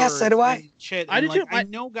laborers. Yes, so do I. Shit, I do too. I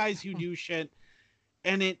know guys who do shit,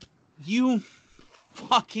 and you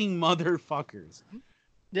fucking motherfuckers.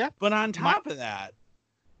 Yeah. But on top of that,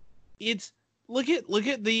 it's look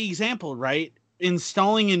at the example, right?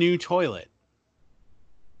 Installing a new toilet.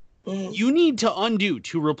 You need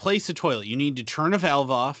to replace the toilet. You need to turn a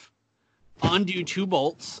valve off, undo 2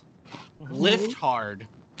 bolts, lift hard,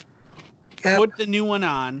 put the new one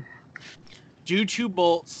on, do 2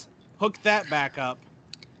 bolts, hook that back up,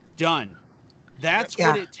 done. That's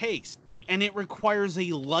what it takes. And it requires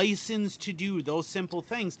a license to do those simple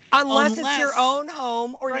things. Unless it's your own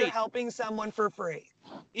home or you're helping someone for free.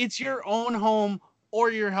 It's your own home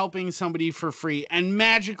or you're helping somebody for free. And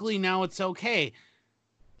magically now it's okay.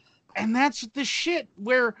 And that's the shit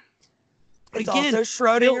where... It's again, also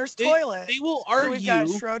Schrodinger's toilet. They will argue... So we've got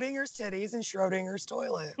Schrodinger's titties and Schrodinger's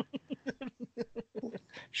toilet.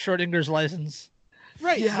 Schrodinger's license.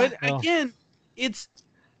 Right. Yeah. But again,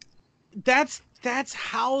 that's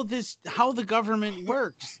how the government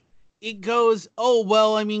works. It goes, oh,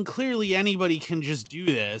 well, I mean, clearly anybody can just do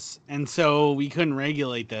this. And so we couldn't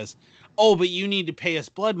regulate this. Oh, but you need to pay us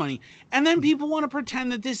blood money. And then people want to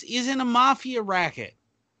pretend that this isn't a mafia racket.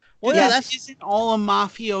 Well, this isn't all a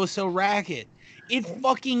mafioso racket. It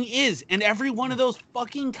fucking is. And every one of those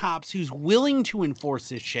fucking cops who's willing to enforce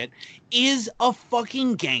this shit is a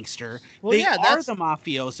fucking gangster. Well, they are the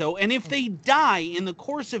mafioso. And if they die in the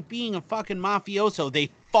course of being a fucking mafioso,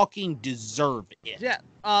 they fucking deserve it. Yeah.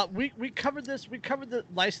 We covered this. We covered the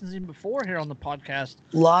licensing before here on the podcast.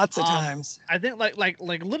 Lots of times. I think like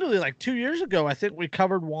literally like 2 years ago, I think we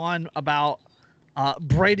covered one about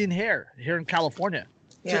braiding hair here in California.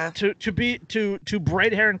 Yeah. To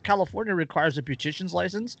braid hair in California requires a beautician's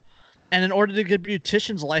license, and in order to get a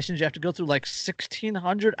beautician's license, you have to go through like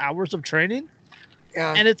 1,600 hours of training.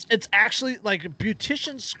 Yeah. And it's actually like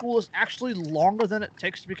beautician school is actually longer than it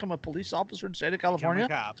takes to become a police officer in the state of California.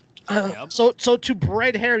 So to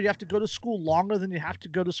braid hair, you have to go to school longer than you have to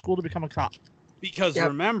go to school to become a cop. Because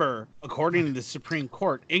remember, according to the Supreme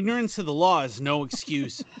Court, ignorance of the law is no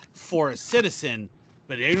excuse for a citizen,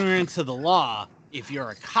 but ignorance of the law, if you're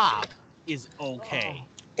a cop, is okay.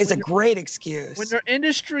 It's a great excuse. When your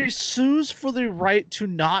industry sues for the right to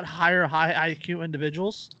not hire high IQ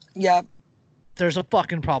individuals, there's a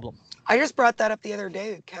fucking problem. I just brought that up the other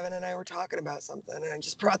day. Kevin and I were talking about something, and I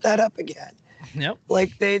just brought that up again. Yep.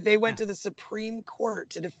 Like they went to the Supreme Court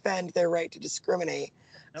to defend their right to discriminate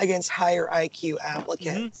against higher IQ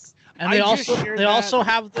applicants. Mm-hmm. And they also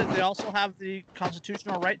have the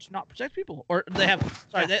constitutional right to not protect people, or they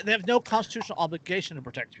have no constitutional obligation to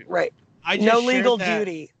protect people. Right. No legal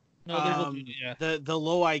duty. No legal duty. Yeah. The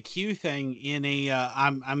low IQ thing in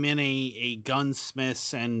I'm in a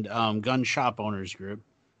gunsmiths and gun shop owners group,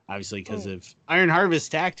 obviously because of Iron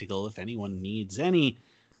Harvest Tactical. If anyone needs any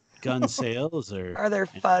gun sales or are there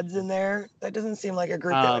FUDs in there? That doesn't seem like a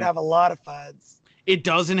group that would have a lot of FUDs. It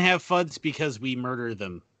doesn't have FUDs because we murder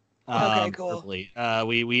them. Okay, cool. Verbally.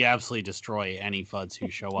 We absolutely destroy any FUDs who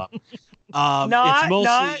show up. Not it's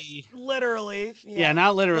mostly, not literally. Yeah,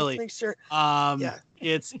 not literally. Let's make sure.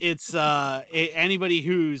 It's anybody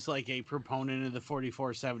who's like a proponent of the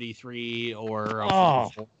 4473 or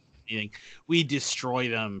anything. We destroy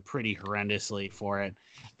them pretty horrendously for it.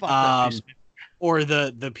 Or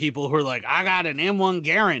the people who are like, I got an M1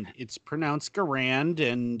 Garand. It's pronounced Garand,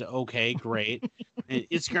 and okay, great.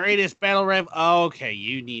 It's greatest battle rifle. Oh, okay,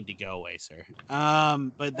 you need to go away, sir.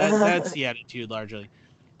 But that's the attitude largely.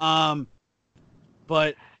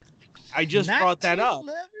 But I just brought that up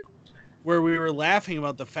where we were laughing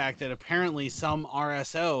about the fact that apparently some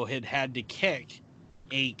RSO had to kick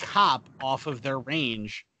a cop off of their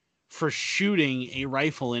range for shooting a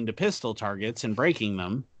rifle into pistol targets and breaking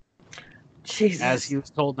them. Jesus. As he was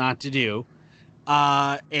told not to do.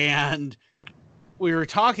 And we were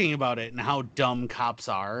talking about it and how dumb cops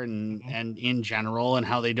are and in general and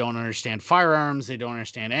how they don't understand firearms. They don't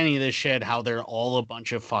understand any of this shit, how they're all a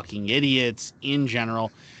bunch of fucking idiots in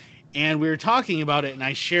general. And we were talking about it and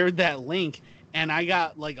I shared that link and I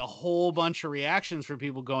got like a whole bunch of reactions from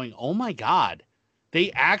people going, oh my God,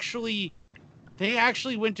 they actually They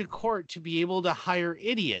actually went to court to be able to hire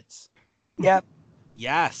idiots. Yep.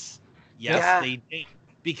 Yes, they did.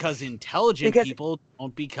 Because intelligent people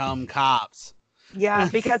don't become cops. Yeah,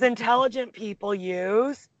 because intelligent people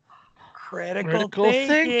use critical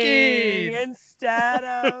thinking instead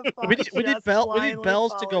of we need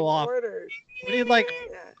bells to go off. Orders. We need like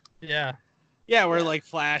we're like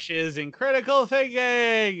flashes and critical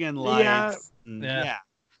thinking and lights. Yeah.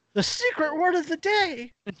 The secret word of the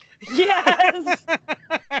day. Yes.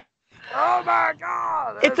 Oh my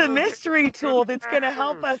God! It's a mystery tool that's going to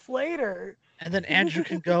help us later. And then Andrew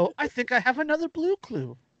can go, I think I have another blue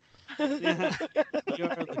clue.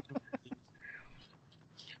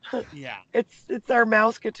 Yeah. It's our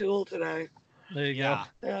Mousca-tool today. There you go.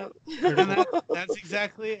 Yeah. And that's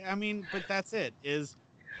exactly, I mean, but that's it, is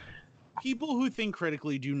people who think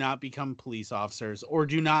critically do not become police officers, or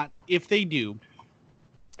do not, if they do,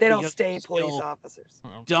 they don't stay police officers.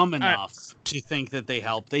 Dumb enough to think that they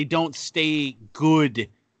help. They don't stay good,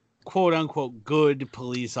 quote unquote, good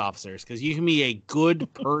police officers. Because you can be a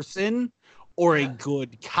good person or a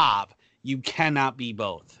good cop. You cannot be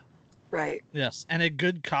both. Right. Yes. And a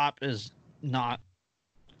good cop is not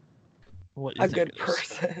what you a think good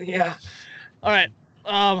person. Yeah. All right.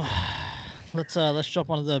 Let's jump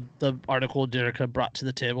on the article Derica brought to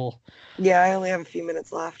the table. Yeah, I only have a few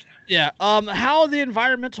minutes left. Yeah. How the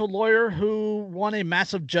environmental lawyer who won a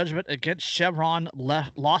massive judgment against Chevron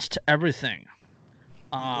lost everything.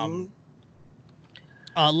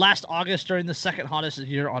 Last August, during the second hottest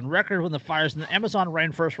year on record, when the fires in the Amazon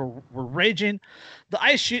rainforest were raging, the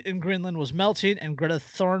ice sheet in Greenland was melting, and Greta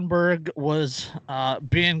Thunberg was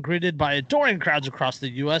being greeted by adoring crowds across the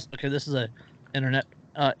U.S. Okay, this is a internet.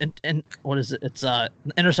 What is it? It's an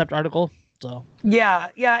Intercept article. So yeah,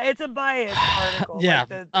 it's a biased article. Yeah,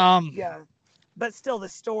 but still, the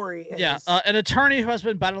story is... Yeah, an attorney who has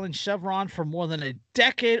been battling Chevron for more than a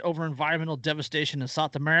decade over environmental devastation in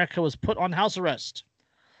South America was put on house arrest.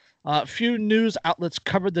 Few news outlets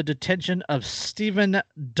covered the detention of Stephen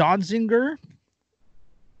Donziger.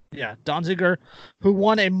 Yeah, Donziger, who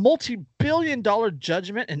won a multi-billion-dollar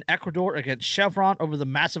judgment in Ecuador against Chevron over the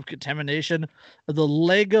massive contamination of the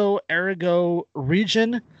Lago Arrigo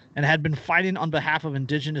region, and had been fighting on behalf of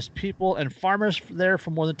indigenous people and farmers there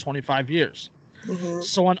for more than 25 years. Mm-hmm.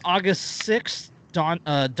 So on August 6th,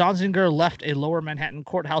 Donziger left a lower Manhattan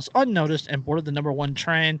courthouse unnoticed and boarded the number 1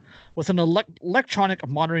 train with an electronic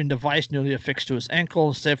monitoring device nearly affixed to his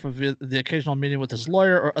ankle, save for the occasional meeting with his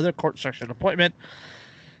lawyer or other court-structured appointment.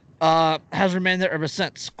 Has remained there ever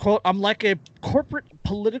since. Quote, "I'm like a corporate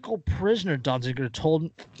political prisoner," Donziger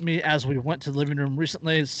told me as we went to the living room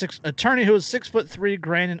recently. Attorney who is 6'3",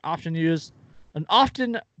 grain, and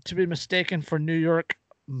often to be mistaken for New York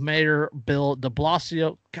Mayor Bill de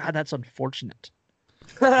Blasio. God, that's unfortunate.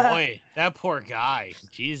 Boy, that poor guy.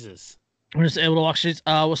 Jesus. We're just able to walk streets.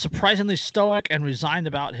 Was surprisingly stoic and resigned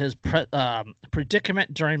about his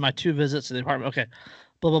predicament during my 2 visits to the apartment. Okay,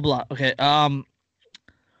 blah blah blah. Okay.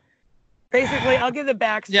 Basically, I'll give the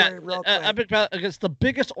backstory real quick. Against the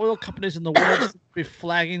biggest oil companies in the world, be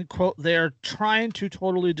flagging, quote, "They are trying to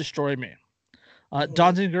totally destroy me."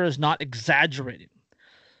 Donziger is not exaggerating.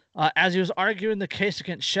 As he was arguing the case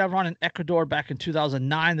against Chevron in Ecuador back in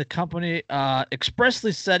 2009, the company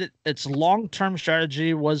expressly said its long-term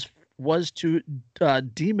strategy was to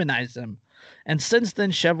demonize them. And since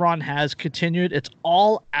then, Chevron has continued its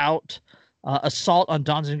all-out assault on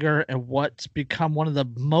Donziger and what's become one of the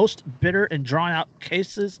most bitter and drawn-out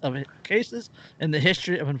cases in the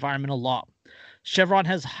history of environmental law. Chevron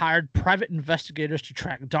has hired private investigators to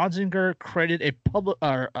track Donziger, created a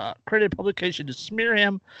publication to smear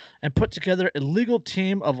him, and put together a legal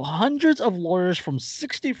team of hundreds of lawyers from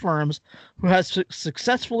 60 firms who has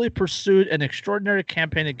successfully pursued an extraordinary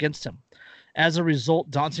campaign against him. As a result,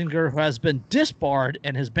 Donziger, who has been disbarred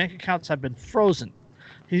and his bank accounts have been frozen,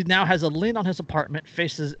 he now has a lien on his apartment,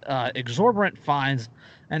 faces exorbitant fines,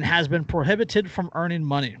 and has been prohibited from earning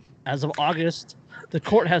money. As of August, the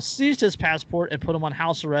court has seized his passport and put him on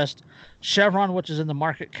house arrest. Chevron, which is in the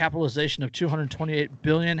market capitalization of $228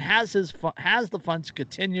 billion, has the funds to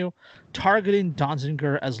continue targeting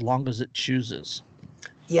Donziger as long as it chooses.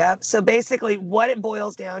 Yeah. So basically, what it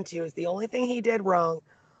boils down to is the only thing he did wrong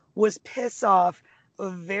was piss off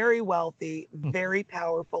very wealthy, very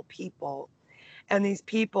powerful people, and these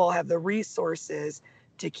people have the resources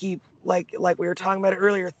to keep, like we were talking about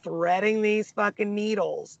earlier, threading these fucking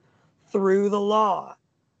needles through the law.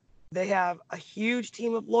 They have a huge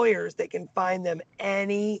team of lawyers that can find them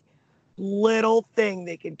any little thing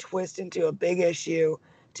they can twist into a big issue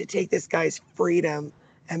to take this guy's freedom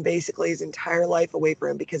and basically his entire life away from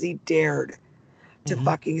him because he dared to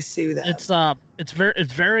fucking sue them. It's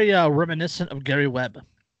very reminiscent of Gary Webb.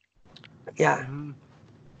 Yeah. Mm-hmm.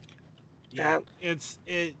 Yeah, it's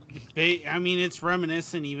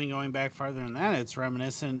reminiscent, even going back farther than that. It's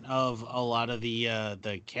reminiscent of a lot of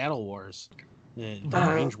the cattle wars, the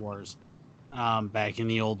range wars, back in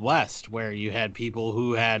the Old West, where you had people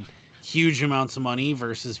who had huge amounts of money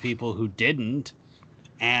versus people who didn't,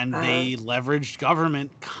 and they leveraged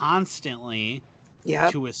government constantly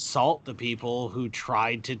to assault the people who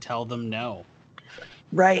tried to tell them no.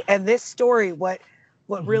 Right, and this story, what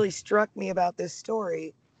really struck me about this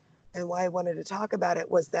story, and why I wanted to talk about it,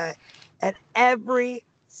 was that at every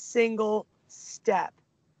single step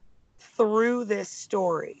through this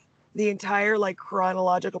story, the entire like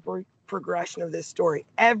chronological progression of this story,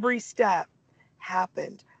 every step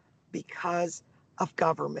happened because of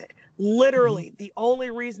government. Literally, the only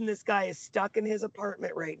reason this guy is stuck in his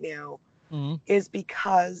apartment right now is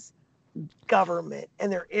because government and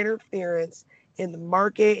their interference in the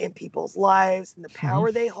market, in people's lives, and the power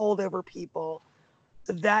they hold over people.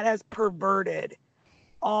 So that has perverted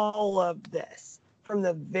all of this from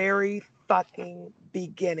the very fucking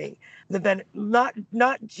beginning. Then not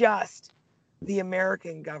just the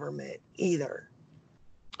American government either.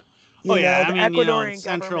 The Ecuadorian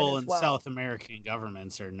Central and South American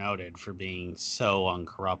governments are noted for being so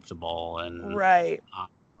uncorruptible and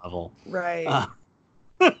level. Right.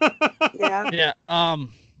 Yeah.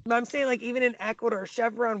 But I'm saying, like, even in Ecuador,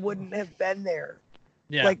 Chevron wouldn't have been there.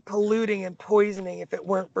 Yeah. Like polluting and poisoning if it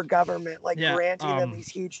weren't for government, like granting them these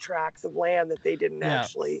huge tracts of land that they didn't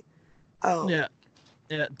actually own. Yeah.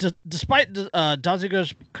 Despite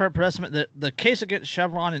Donziger's current pronouncement, the case against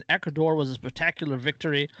Chevron in Ecuador was a spectacular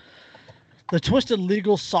victory. The twisted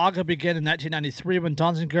legal saga began in 1993 when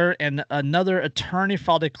Donziger and another attorney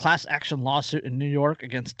filed a class action lawsuit in New York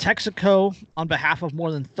against Texaco on behalf of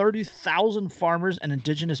more than 30,000 farmers and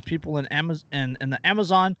indigenous people in the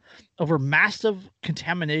Amazon over massive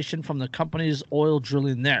contamination from the company's oil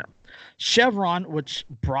drilling there. Chevron, which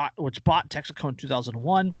bought Texaco in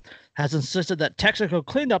 2001, has insisted that Texaco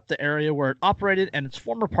cleaned up the area where it operated, and its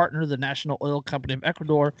former partner, the National Oil Company of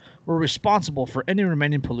Ecuador, were responsible for any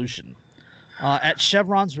remaining pollution. At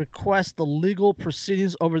Chevron's request, the legal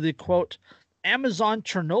proceedings over the, quote, Amazon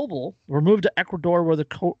Chernobyl were moved to Ecuador, where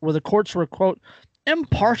the courts were, quote,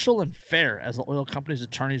 impartial and fair, as the oil company's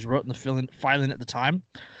attorneys wrote in the filing at the time.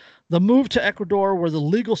 The move to Ecuador, where the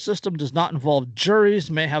legal system does not involve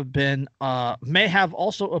juries, may have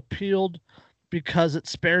also appealed because it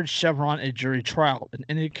spared Chevron a jury trial. In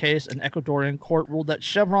any case, an Ecuadorian court ruled that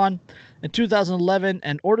Chevron in 2011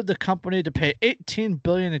 and ordered the company to pay $18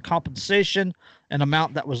 billion in compensation, an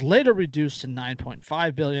amount that was later reduced to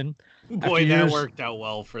 $9.5 billion. Boy, that worked out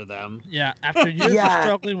well for them. Yeah, after years of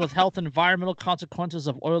struggling with health and environmental consequences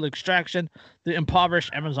of oil extraction, the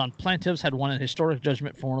impoverished Amazon plaintiffs had won a historic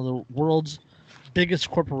judgment for one of the world's biggest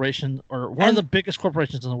corporations, or one of the biggest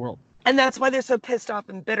corporations in the world. And that's why they're so pissed off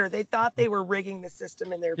and bitter. They thought they were rigging the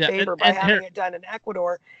system in their favor by having it done in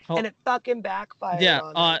Ecuador, and it fucking backfired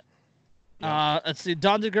on them. Let's see.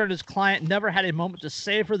 Donziger and his client never had a moment to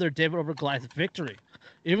savor their David over Goliath victory.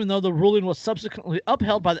 Even though the ruling was subsequently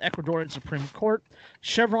upheld by the Ecuadorian Supreme Court,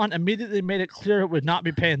 Chevron immediately made it clear it would not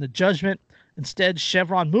be paying the judgment. Instead,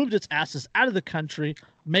 Chevron moved its assets out of the country,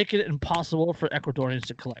 making it impossible for Ecuadorians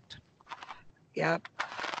to collect. Yep.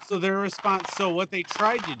 So their response, what they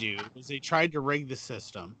tried to do was they tried to rig the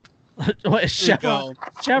system.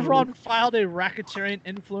 Chevron filed a racketeering,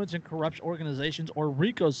 influence, and corrupt organizations, or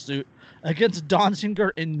RICO suit against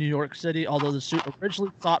Donziger in New York City. Although the suit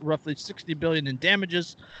originally sought roughly $60 billion in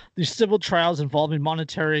damages, the civil trials involving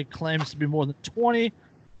monetary claims to be more than 20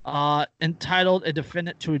 entitled a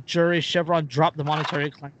defendant to a jury. Chevron dropped the monetary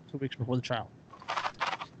claim 2 weeks before the trial.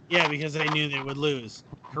 Yeah, because they knew they would lose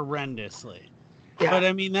horrendously. Yeah. But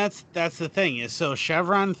I mean, that's the thing is, so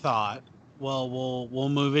Chevron thought, well, we'll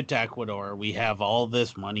move it to Ecuador. We have all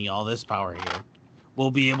this money, all this power here.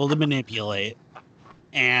 We'll be able to manipulate,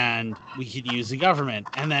 and we could use the government.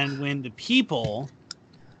 And then when the people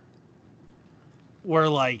were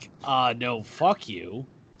like, no, fuck you.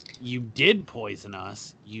 You did poison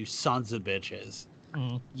us, you sons of bitches.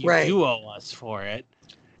 You do owe us for it.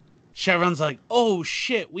 Chevron's like, oh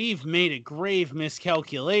shit, we've made a grave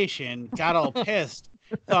miscalculation, got all pissed,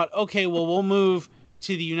 thought, okay, well, we'll move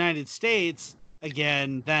to the United States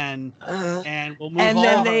again then, and we'll move all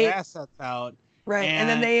of our assets out. Right, and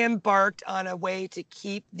then they embarked on a way to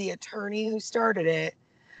keep the attorney who started it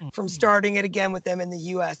from starting it again with them in the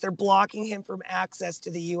U.S. They're blocking him from access to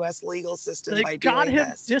the U.S. legal system by doing this. They got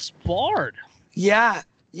him disbarred. Yeah.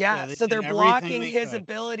 So they're blocking his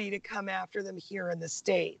ability to come after them here in the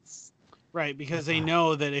States. Right, because they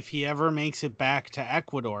know that if he ever makes it back to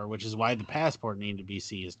Ecuador, which is why the passport needed to be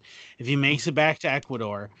seized, if he makes it back to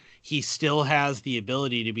Ecuador, he still has the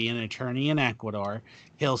ability to be an attorney in Ecuador.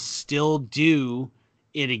 He'll still do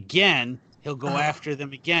it again. He'll go after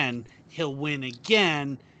them again. He'll win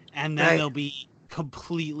again. And then they'll be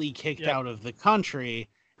completely kicked out of the country.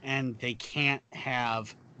 And they can't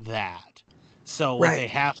have that. So what they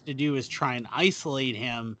have to do is try and isolate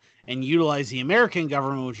him and utilize the American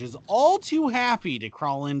government, which is all too happy to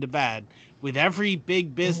crawl into bed with every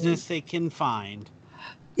big business they can find.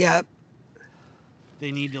 Yep.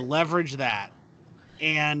 They need to leverage that.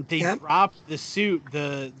 And they dropped the suit,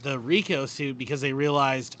 the RICO suit, because they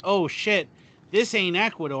realized, oh shit, this ain't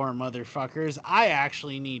Ecuador, motherfuckers. I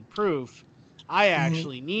actually need proof. I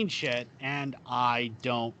actually need shit, and I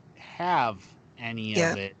don't have any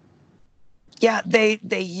of it. Yeah, they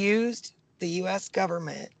used the U.S.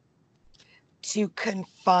 government to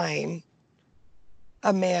confine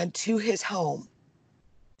a man to his home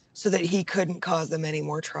so that he couldn't cause them any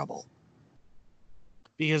more trouble.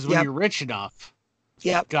 Because when you're rich enough,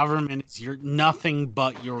 government is nothing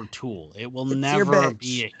but your tool. It will never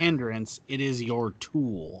be a hindrance. It is your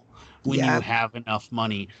tool when you have enough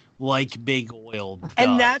money, like big oil does.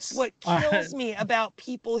 And that's what kills me about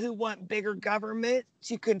people who want bigger government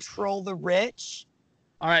to control the rich.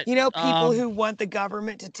 All right. You know, people who want the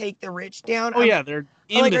government to take the rich down. Oh, yeah, they're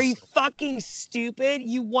imbeciles. Like, are you fucking stupid?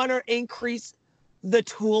 You want to increase the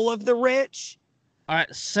tool of the rich? All right,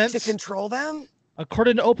 to control them?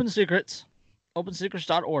 According to Open Secrets,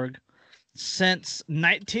 opensecrets.org, since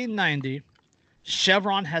 1990,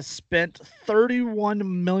 Chevron has spent $31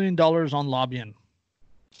 million on lobbying.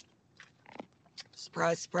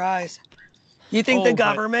 Surprise, surprise. You think the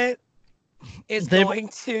government is going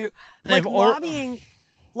to... Like, lobbying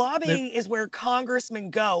is where congressmen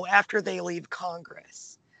go after they leave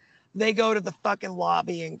Congress. They go to the fucking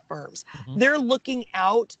lobbying firms. They're looking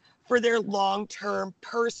out for their long-term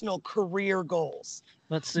personal career goals.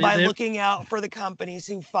 Let's see. By looking out for the companies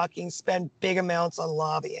who fucking spend big amounts on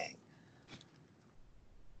lobbying.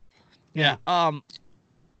 Yeah.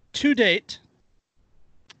 To date,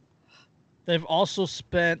 they've also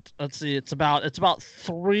spent, let's see, it's about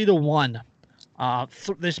 3-1.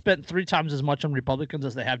 They spent 3 times as much on Republicans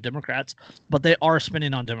as they have Democrats, but they are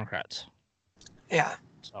spending on Democrats. Yeah.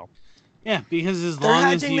 So. Yeah, because as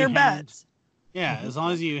long as you as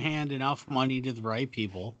long as you hand enough money to the right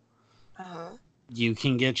people, you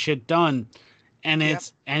can get shit done. And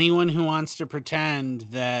it's anyone who wants to pretend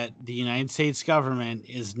that the United States government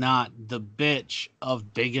is not the bitch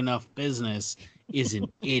of big enough business is an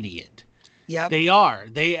idiot. Yep. They are.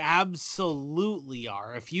 They absolutely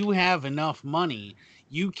are. If you have enough money,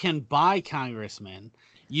 you can buy congressmen.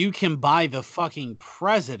 You can buy the fucking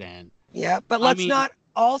president. Yeah, but let's not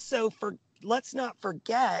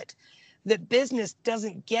forget that business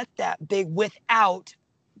doesn't get that big without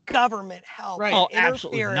government help. Right. Oh,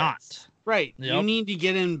 absolutely not. Right. Yep. You need to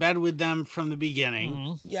get in bed with them from the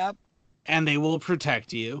beginning. Yep. And they will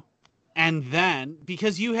protect you. And then,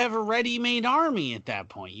 because you have a ready-made army at that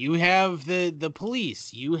point, you have the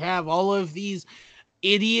police, you have all of these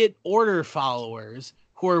idiot order followers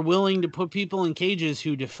who are willing to put people in cages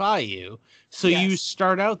who defy you. So you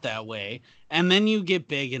start out that way, and then you get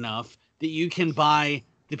big enough that you can buy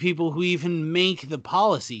the people who even make the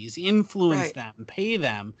policies, influence them, pay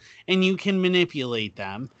them, and you can manipulate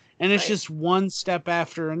them. And it's just one step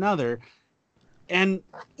after another. And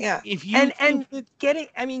if you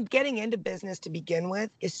getting into business to begin with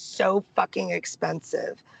is so fucking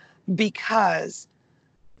expensive because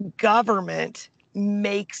government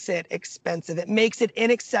makes it expensive. It makes it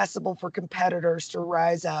inaccessible for competitors to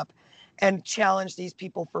rise up and challenge these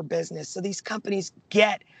people for business. So these companies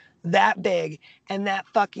get that big and that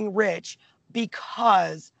fucking rich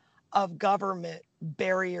because of government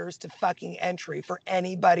barriers to fucking entry for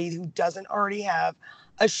anybody who doesn't already have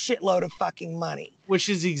a shitload of fucking money. Which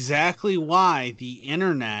is exactly why the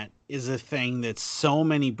internet is a thing that so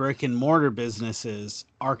many brick and mortar businesses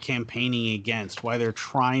are campaigning against, why they're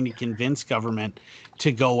trying to convince government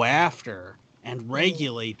to go after and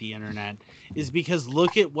regulate the internet, is because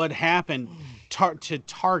look at what happened to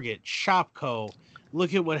Target, Shopko.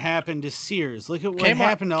 Look at what happened to Sears. Look at what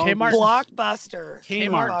happened to Kmart, Blockbuster,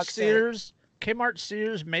 Kmart,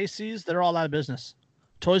 Sears, Macy's. They're all out of business.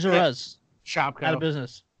 Toys R Us, Shopko, out of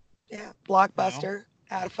business. Yeah, Blockbuster,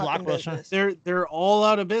 out of fucking business. They're all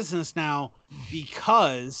out of business now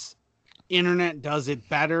because internet does it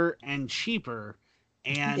better and cheaper.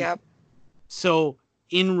 And so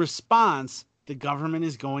in response, the government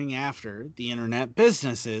is going after the internet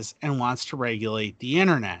businesses and wants to regulate the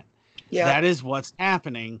internet. Yeah. That is what's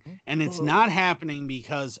happening. And it's not happening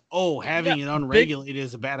because, having it unregulated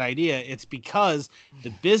is a bad idea. It's because the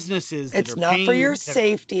businesses that it's are not paying for your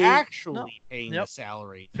safety. actually paying the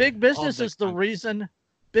salary. Big business is the reason.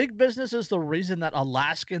 Big business is the reason that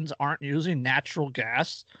Alaskans aren't using natural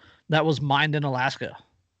gas that was mined in Alaska.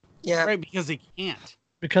 Yeah. Right, because they can't.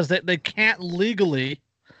 Because they can't legally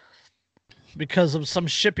because of some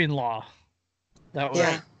shipping law. That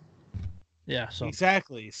was so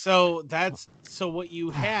exactly. So what you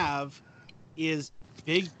have is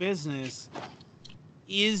big business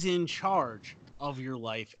is in charge of your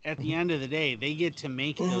life. At the end of the day, they get to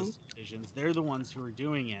make those decisions. They're the ones who are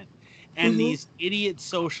doing it. And these idiot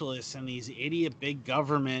socialists and these idiot big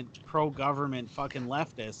government, pro-government fucking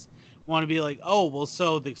leftists want to be like,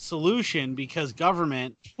 so the solution, because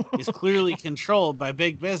government is clearly controlled by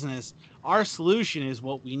big business, our solution is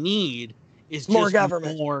what we need is more just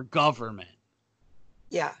government. More government.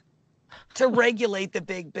 Yeah. To regulate the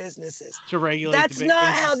big businesses. That's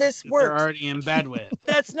not how this works. They're already in bed with.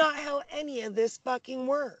 That's not how any of this fucking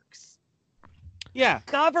works. Yeah.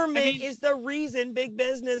 Government is the reason big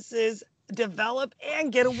businesses develop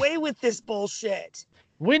and get away with this bullshit.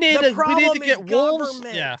 We need to get wolves.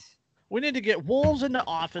 Yeah. We need to get wolves in the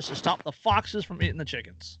office to stop the foxes from eating the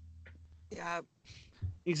chickens. Yeah.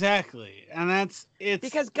 Exactly. And it's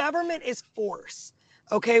because government is force.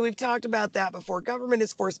 Okay, we've talked about that before. Government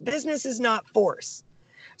is force. Business is not force.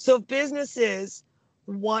 So if businesses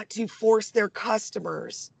want to force their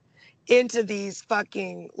customers into these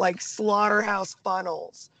fucking like slaughterhouse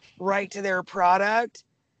funnels right to their product,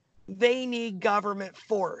 they need government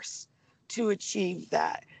force to achieve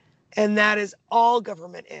that. And that is all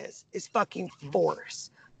government is fucking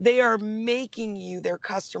force. They are making you their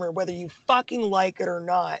customer, whether you fucking like it or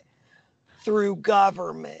not, through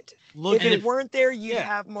government. If it weren't there, you'd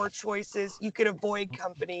have more choices. You could avoid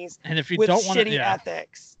companies with shitty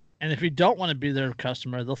ethics. And if you don't want to be their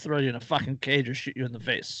customer, they'll throw you in a fucking cage or shoot you in the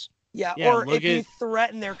face. Yeah, or if you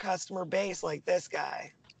threaten their customer base like this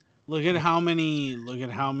guy. Look at how many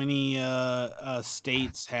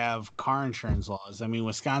states have car insurance laws. I mean,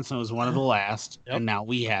 Wisconsin was one of the last, and now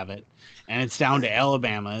we have it. And it's down to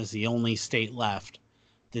Alabama as the only state left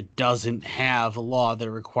that doesn't have a law that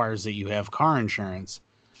requires that you have car insurance.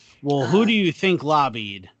 Well, who do you think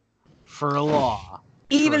lobbied for a law?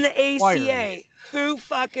 Even the ACA. Who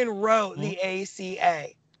fucking wrote the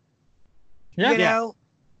ACA? Yeah. You know?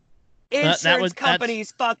 Insurance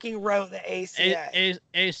companies fucking wrote the ACA.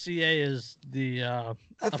 ACA is the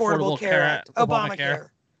Affordable Care Act. Obamacare.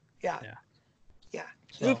 Yeah.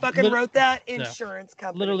 So, who fucking wrote that? Insurance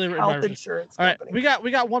company. Literally health insurance company. All right,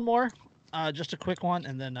 we got one more. Just a quick one,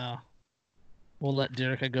 and then we'll let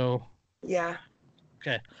Derica go. Yeah.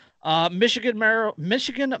 Okay. Michigan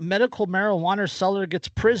medical marijuana seller gets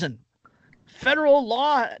prison. Federal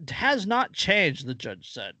law has not changed, the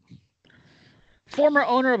judge said. Former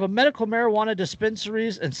owner of a medical marijuana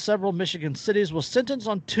dispensaries in several Michigan cities was sentenced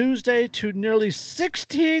on Tuesday to nearly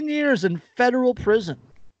 16 years in federal prison.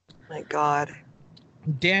 My God.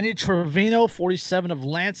 Danny Trevino, 47, of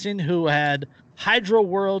Lansing, who had Hydro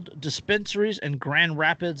World dispensaries in Grand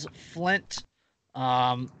Rapids, Flint,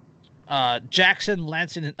 Jackson,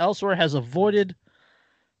 Lansing, and elsewhere, has avoided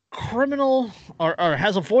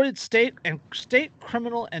state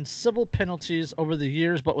criminal and civil penalties over the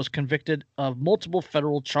years, but was convicted of multiple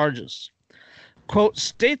federal charges. Quote,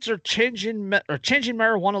 states are changing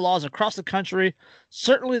marijuana laws across the country.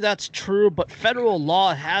 Certainly that's true, but federal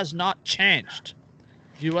law has not changed.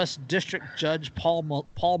 U.S. District Judge Paul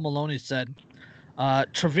Maloney said.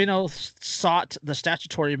 Trevino sought the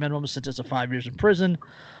statutory minimum sentence of 5 years in prison.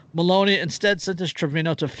 Maloney instead sentenced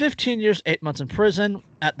Trevino to 15 years, 8 months in prison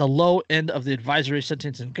at the low end of the advisory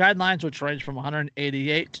sentencing guidelines, which range from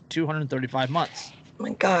 188 to 235 months. Oh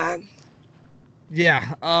my God.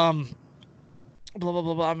 Yeah. Blah, blah,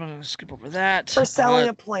 blah, blah. I'm going to skip over that. For selling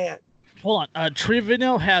a plant. Hold on.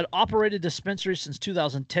 Trevino had operated dispensaries since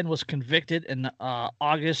 2010, was convicted in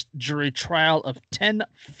August jury trial of 10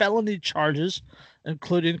 felony charges,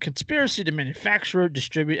 including conspiracy to manufacture,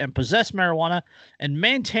 distribute, and possess marijuana, and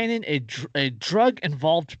maintaining a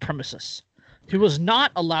drug-involved premises. He was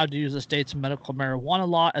not allowed to use the state's medical marijuana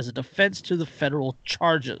law as a defense to the federal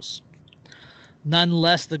charges.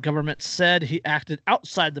 Nonetheless, the government said he acted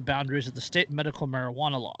outside the boundaries of the state medical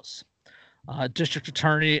marijuana laws. District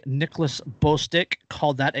Attorney Nicholas Bostick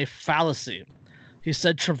called that a fallacy. He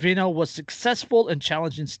said Trevino was successful in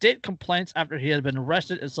challenging state complaints after he had been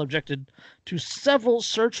arrested and subjected to several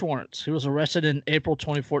search warrants. He was arrested in April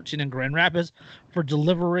 2014 in Grand Rapids for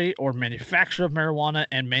delivery or manufacture of marijuana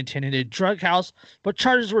and maintaining a drug house, but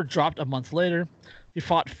charges were dropped a month later. He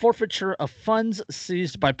fought forfeiture of funds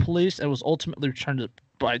seized by police and was ultimately returned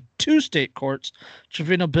by 2 state courts.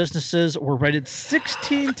 Trevino businesses were raided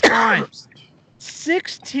 16 times.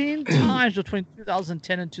 16 times between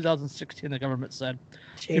 2010 and 2016, the government said.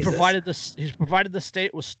 Jesus. He provided the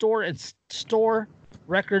state with store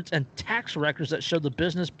records and tax records that showed the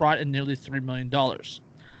business brought in nearly $3 million.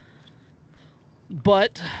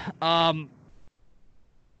 But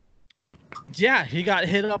yeah, he got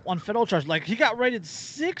hit up on federal charges. Like, he got raided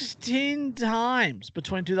 16 times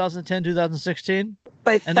between 2010 and 2016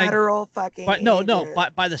 by federal fucking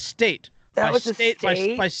by the state. That was the state?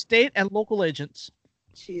 By state and local agents.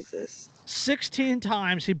 Jesus. 16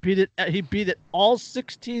 times he beat it all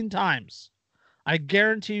 16 times. I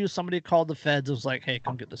guarantee you somebody called the feds and was like, "Hey,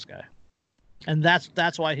 come get this guy." And that's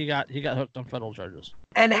why he got hooked on federal charges.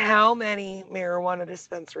 And how many marijuana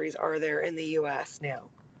dispensaries are there in the US now?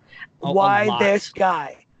 Why this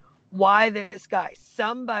guy? Why this guy?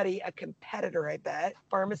 Somebody, a competitor, I bet,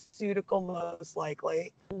 pharmaceutical most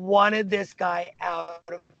likely, wanted this guy out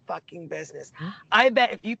of fucking business. I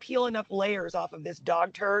bet if you peel enough layers off of this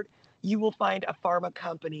dog turd, you will find a pharma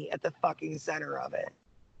company at the fucking center of it.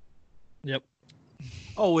 Yep.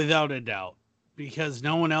 Oh, without a doubt. Because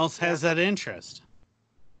no one else has that interest.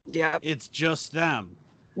 Yeah. It's just them.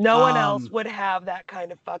 No one else would have that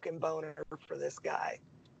kind of fucking boner for this guy.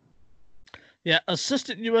 Yeah,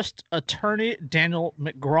 Assistant U.S. Attorney Daniel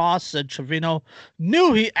McGraw said Trevino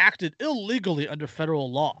knew he acted illegally under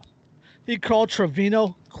federal law. He called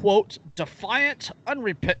Trevino, quote, defiant,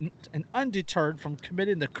 unrepentant, and undeterred from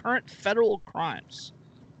committing the current federal crimes.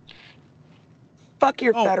 Fuck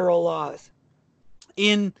your federal laws.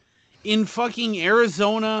 In fucking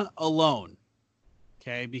Arizona alone,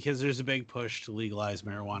 okay, because there's a big push to legalize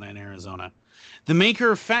marijuana in Arizona. The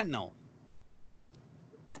maker of fentanyl,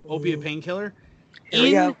 opiate painkiller,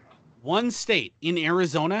 in one state, in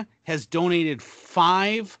Arizona, has donated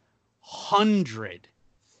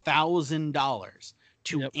 $500,000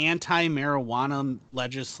 to anti-marijuana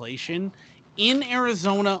legislation in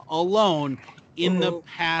Arizona alone in the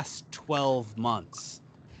past 12 months.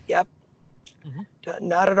 Yep.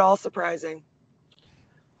 Not at all surprising.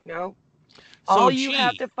 No. All you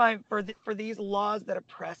have to find for these laws that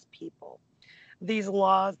oppress people, these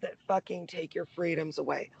laws that fucking take your freedoms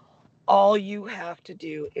away, all you have to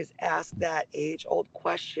do is ask that age-old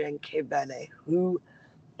question, que bene, who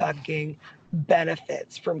fucking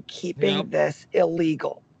benefits from keeping this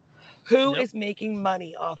illegal? Who is making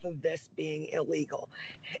money off of this being illegal?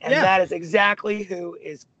 And that is exactly who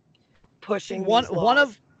is pushing these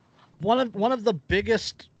laws. One of the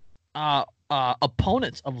biggest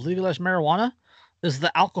opponents of legalized marijuana is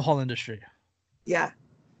the alcohol industry. Yeah.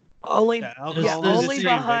 Only behind Big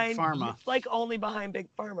Pharma. It's like only behind Big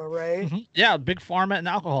Pharma, right? Mm-hmm. Yeah, Big Pharma and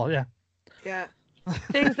alcohol, yeah. Yeah.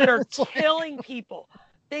 Things that are killing people.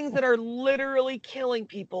 Things that are literally killing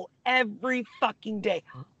people every fucking day.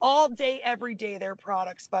 All day, every day, their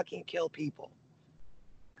products fucking kill people.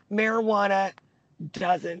 Marijuana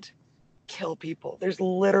doesn't kill people. There's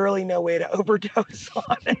literally no way to overdose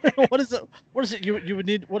on it. What is it you would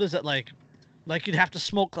need? What is it like you'd have to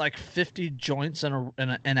smoke like 50 joints in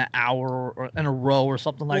an hour or in a row or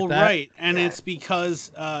something like that? Right. And it's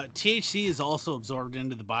because THC is also absorbed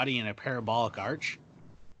into the body in a parabolic arch,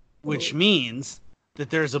 which means that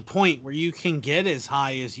there's a point where you can get as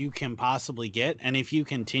high as you can possibly get, and if you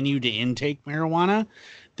continue to intake marijuana,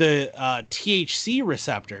 the THC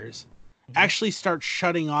receptors actually start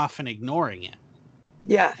shutting off and ignoring it.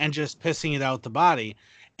 Yeah. And just pissing it out the body.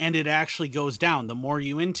 And it actually goes down. The more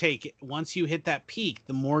you intake it, once you hit that peak,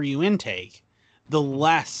 the more you intake, the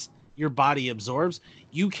less your body absorbs.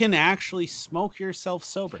 You can actually smoke yourself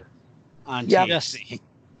sober on THC.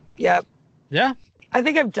 Yep. Yeah. I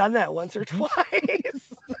think I've done that once or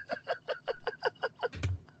twice.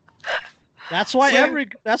 That's why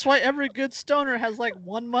every good stoner has like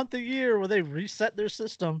 1 month a year where they reset their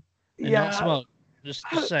system and don't smoke. Just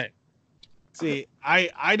say. See,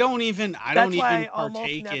 I don't even partake in THC. That's why I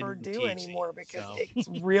almost never do THC, anymore, because it's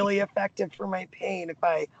really effective for my pain if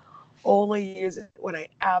I only use it when I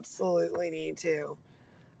absolutely need to.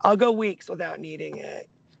 I'll go weeks without needing it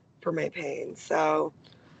for my pain. So,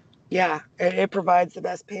 yeah, it provides the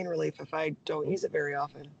best pain relief if I don't use it very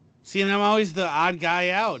often. See, and I'm always the odd guy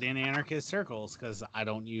out in anarchist circles because I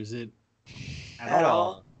don't use it at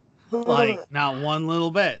all. Like, not one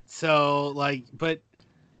little bit. So, like, but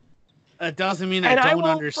it doesn't mean I don't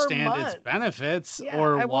understand its benefits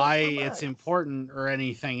or why it's important or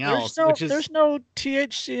anything else. There's no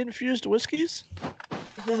THC infused whiskeys?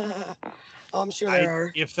 I'm sure there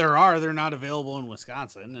are. If there are, they're not available in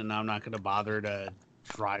Wisconsin, and I'm not going to bother to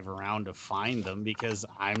drive around to find them because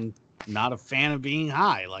I'm not a fan of being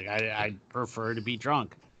high. Like I prefer to be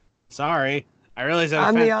drunk. Sorry, I realize I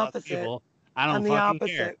offend lots of people. I don't fucking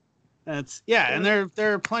care. That's and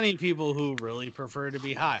there are plenty of people who really prefer to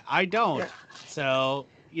be high. I don't. Yeah. So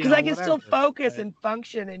because I can still focus and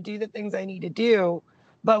function and do the things I need to do,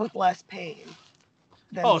 but with less pain.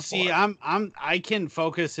 Oh, see, I can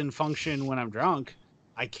focus and function when I'm drunk.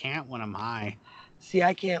 I can't when I'm high. See,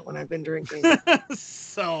 I can't when I've been drinking.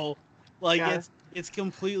 So, like, it's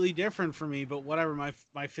completely different for me. But whatever,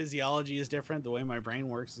 my physiology is different. The way my brain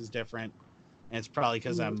works is different. And it's probably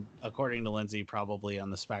because I'm, according to Lindsay, probably on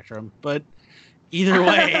the spectrum. But either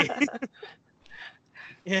way,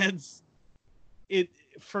 it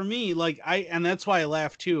for me, like and that's why I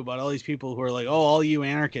laugh too about all these people who are like, oh, all you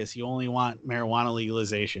anarchists, you only want marijuana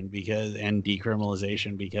legalization and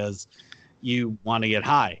decriminalization because you want to get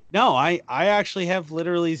high. No, I actually have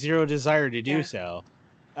literally zero desire to do so.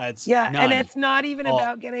 It's none. And it's not even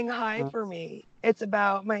about getting high for me. It's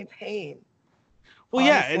about my pain. Well,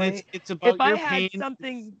 honestly. And it's about your pain. If I had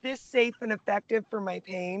something this safe and effective for my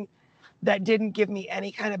pain that didn't give me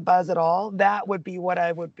any kind of buzz at all, that would be what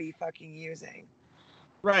I would be fucking using.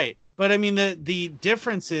 Right. But I mean, the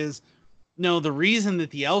difference is, the reason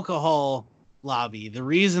that the alcohol lobby, the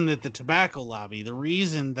reason that the tobacco lobby, the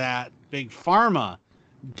reason that big pharma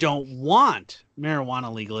don't want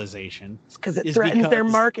marijuana legalization is because it threatens their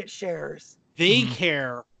market shares. They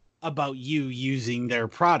care about you using their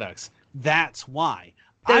products. That's why.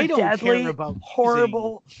 I don't care about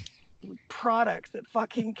horrible products that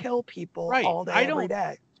fucking kill people all day, every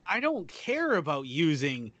day. I don't care about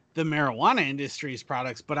using the marijuana industry's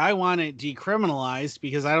products, but I want it decriminalized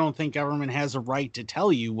because I don't think government has a right to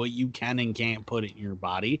tell you what you can and can't put in your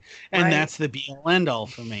body. And that's the be all end all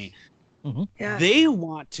for me. Mm-hmm. Yeah. They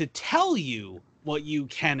want to tell you what you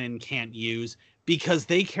can and can't use because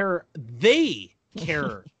they care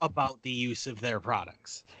about the use of their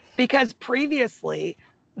products. Because previously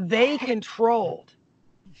they controlled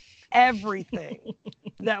everything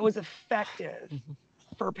that was effective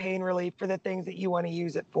for pain relief, for the things that you want to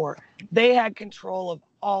use it for. They had control of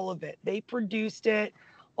all of it. They produced it.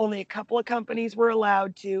 Only a couple of companies were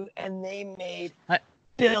allowed to, and they made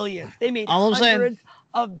billions. They made hundreds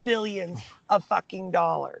of billions of fucking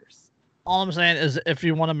dollars. All I'm saying is, if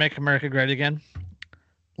you want to make America great again,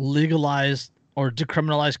 legalize or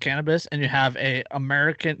decriminalize cannabis, and you have a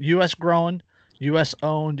American, U.S. grown, U.S.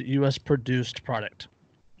 owned, U.S. produced product.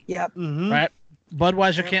 Yep. Mm-hmm. Right.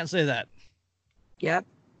 Budweiser can't say that. Yep.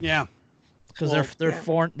 Yeah. Because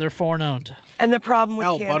they're foreign owned. And the problem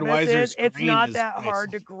with cannabis is it's not that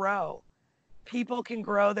hard to grow. People can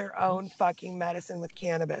grow their own fucking medicine with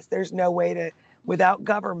cannabis. There's no way to, without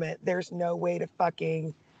government, there's no way to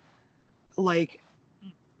fucking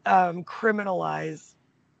criminalize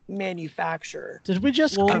manufacture. Did we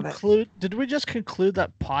just conclude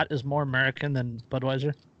that pot is more American than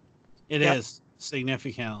Budweiser? It is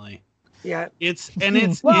significantly. Yeah. It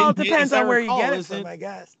depends on where you get it from, I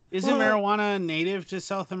guess. Isn't marijuana native to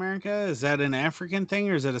South America? Is that an African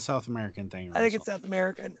thing or is it a South American thing? I think it's South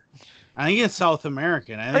American. I think it's South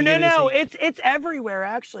American. It's everywhere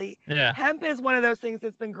actually. Yeah. Hemp is one of those things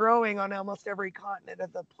that's been growing on almost every continent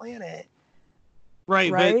of the planet.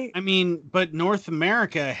 Right? But North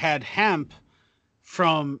America had hemp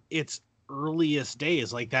from its earliest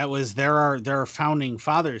days. Like that was there are founding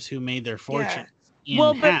fathers who made their fortune.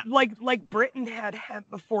 Yeah. But like Britain had hemp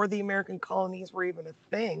before the American colonies were even a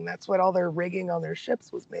thing. That's what all their rigging on their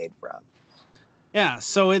ships was made from. Yeah,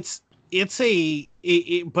 so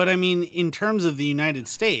but I mean, in terms of the United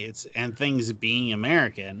States and things being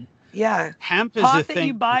American, hemp is a thing that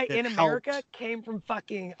you buy in America came from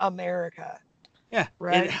fucking America. Yeah,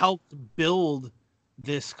 right. It helped build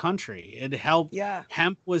this country. It helped. Yeah.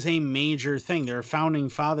 Hemp was a major thing. There are founding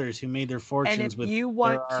fathers who made their fortunes with. And if you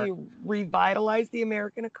want to revitalize the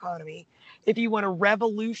American economy, if you want to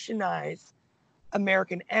revolutionize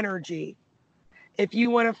American energy, if you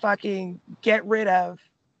want to fucking get rid of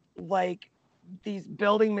these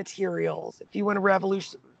building materials, if you want to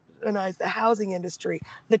revolutionize the housing industry,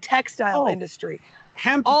 the textile industry,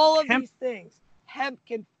 all of these things. Hemp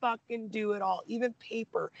can fucking do it all, even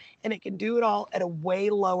paper, and it can do it all at a way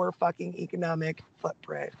lower fucking economic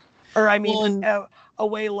footprint, or a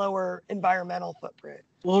way lower environmental footprint.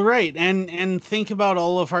 Well, right, and think about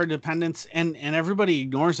all of our dependence, and everybody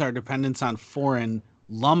ignores our dependence on foreign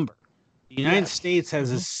lumber. The United States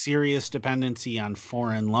has a serious dependency on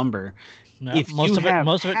foreign lumber. No, most of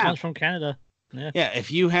it comes from Canada. Yeah,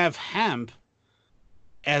 if you have hemp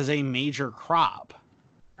as a major crop.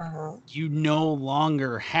 You no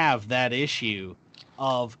longer have that issue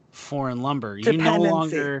of foreign lumber.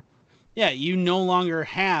 Dependency. You no longer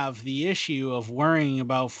have the issue of worrying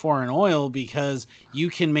about foreign oil because you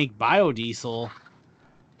can make biodiesel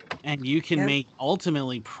and you can make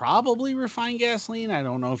ultimately probably refined gasoline. I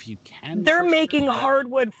don't know if you can. They're making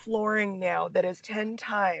hardwood flooring now that is 10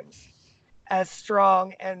 times as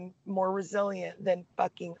strong and more resilient than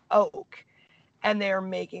fucking oak. And they're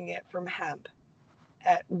making it from hemp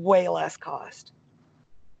at way less cost.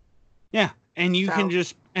 Yeah. And you can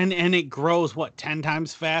just, and it grows 10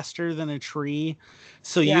 times faster than a tree.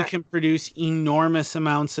 So you can produce enormous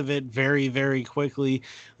amounts of it very, very quickly.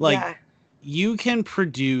 You can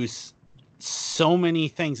produce so many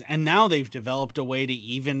things. And now they've developed a way to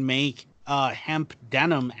even make hemp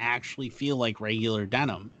denim actually feel like regular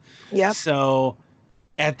denim. Yeah. So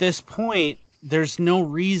at this point, there's no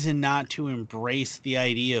reason not to embrace the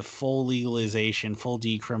idea of full legalization, full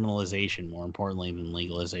decriminalization, more importantly than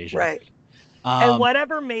legalization. Right. And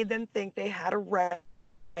whatever made them think they had a right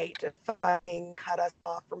to fucking cut us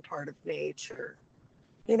off from part of nature.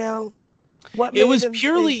 You know? It was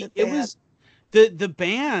purely, the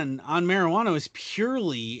ban on marijuana was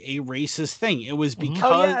purely a racist thing. It was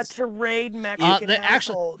because to raid Mexican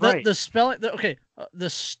households. The spelling.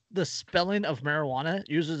 The spelling of marijuana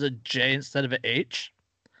uses a J instead of an H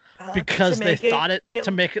because they thought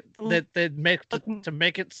to make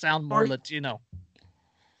it sound more Latino.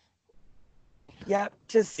 Yep,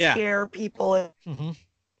 to scare people.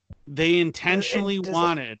 They intentionally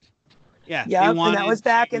wanted. Yeah, and that was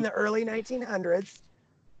back in the early 1900s.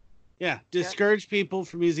 Yeah, discourage people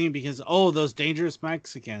from using it because, those dangerous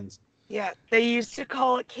Mexicans. Yeah, they used to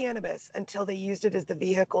call it cannabis until they used it as the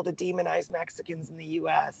vehicle to demonize Mexicans in the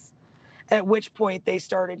U.S., at which point they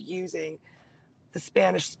started using the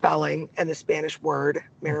Spanish spelling and the Spanish word,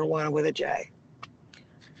 marijuana with a J.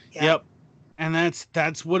 Yep. And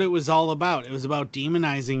that's what it was all about. It was about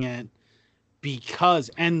demonizing it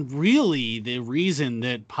because, and really the reason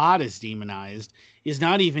that pot is demonized is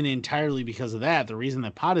not even entirely because of that. The reason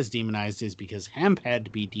that pot is demonized is because hemp had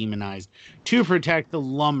to be demonized to protect the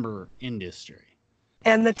lumber industry.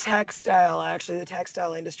 And the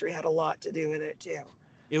textile industry had a lot to do with it too.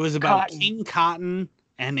 It was about king cotton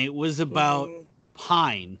and it was about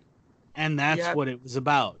pine. And that's what it was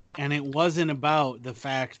about. And it wasn't about the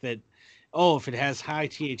fact that, if it has high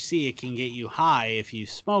THC, it can get you high if you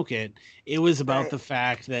smoke it. It was about the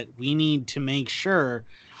fact that we need to make sure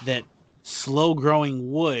that slow growing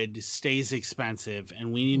wood stays expensive,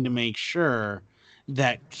 and we need to make sure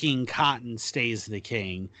that king cotton stays the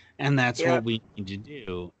king, and that's what we need to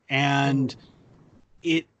do. And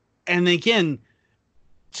and again,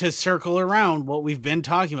 to circle around what we've been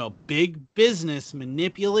talking about, big business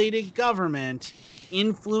manipulated government,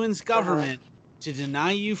 influenced government to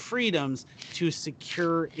deny you freedoms to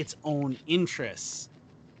secure its own interests.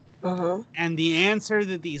 And the answer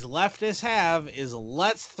that these leftists have is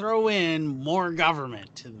let's throw in more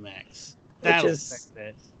government to the mix. That is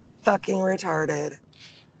fucking retarded.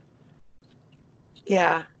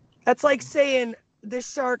 Yeah. That's like saying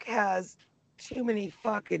this shark has too many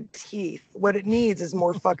fucking teeth. What it needs is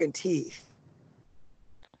more fucking teeth.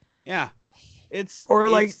 Yeah. Or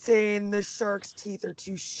like saying the shark's teeth are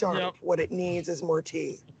too sharp. Yep. What it needs is more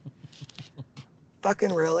teeth.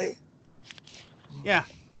 Fucking really? Yeah.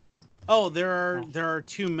 There are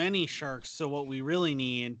too many sharks, so what we really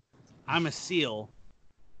need, I'm a seal.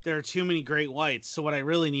 There are too many great whites, so what I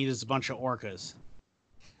really need is a bunch of orcas.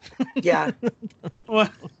 Yeah.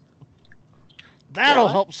 What? That'll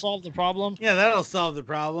help solve the problem. Yeah, that'll solve the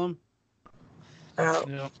problem. Oh.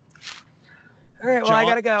 Yeah. All right, well, I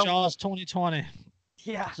gotta go. Jaws 2020.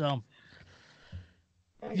 Yeah. So.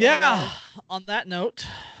 On that note.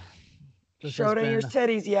 Schrodinger's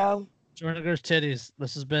titties, yo. Schrodinger's titties.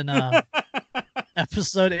 This has been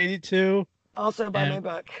episode 82. Also buy my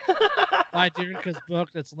book. Buy Derica's book.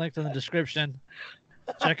 That's linked in the description.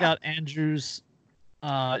 Check out Andrew's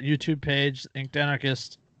YouTube page, Inked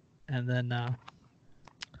Anarchist. And then,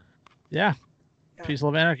 peace,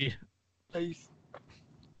 love, anarchy. Peace.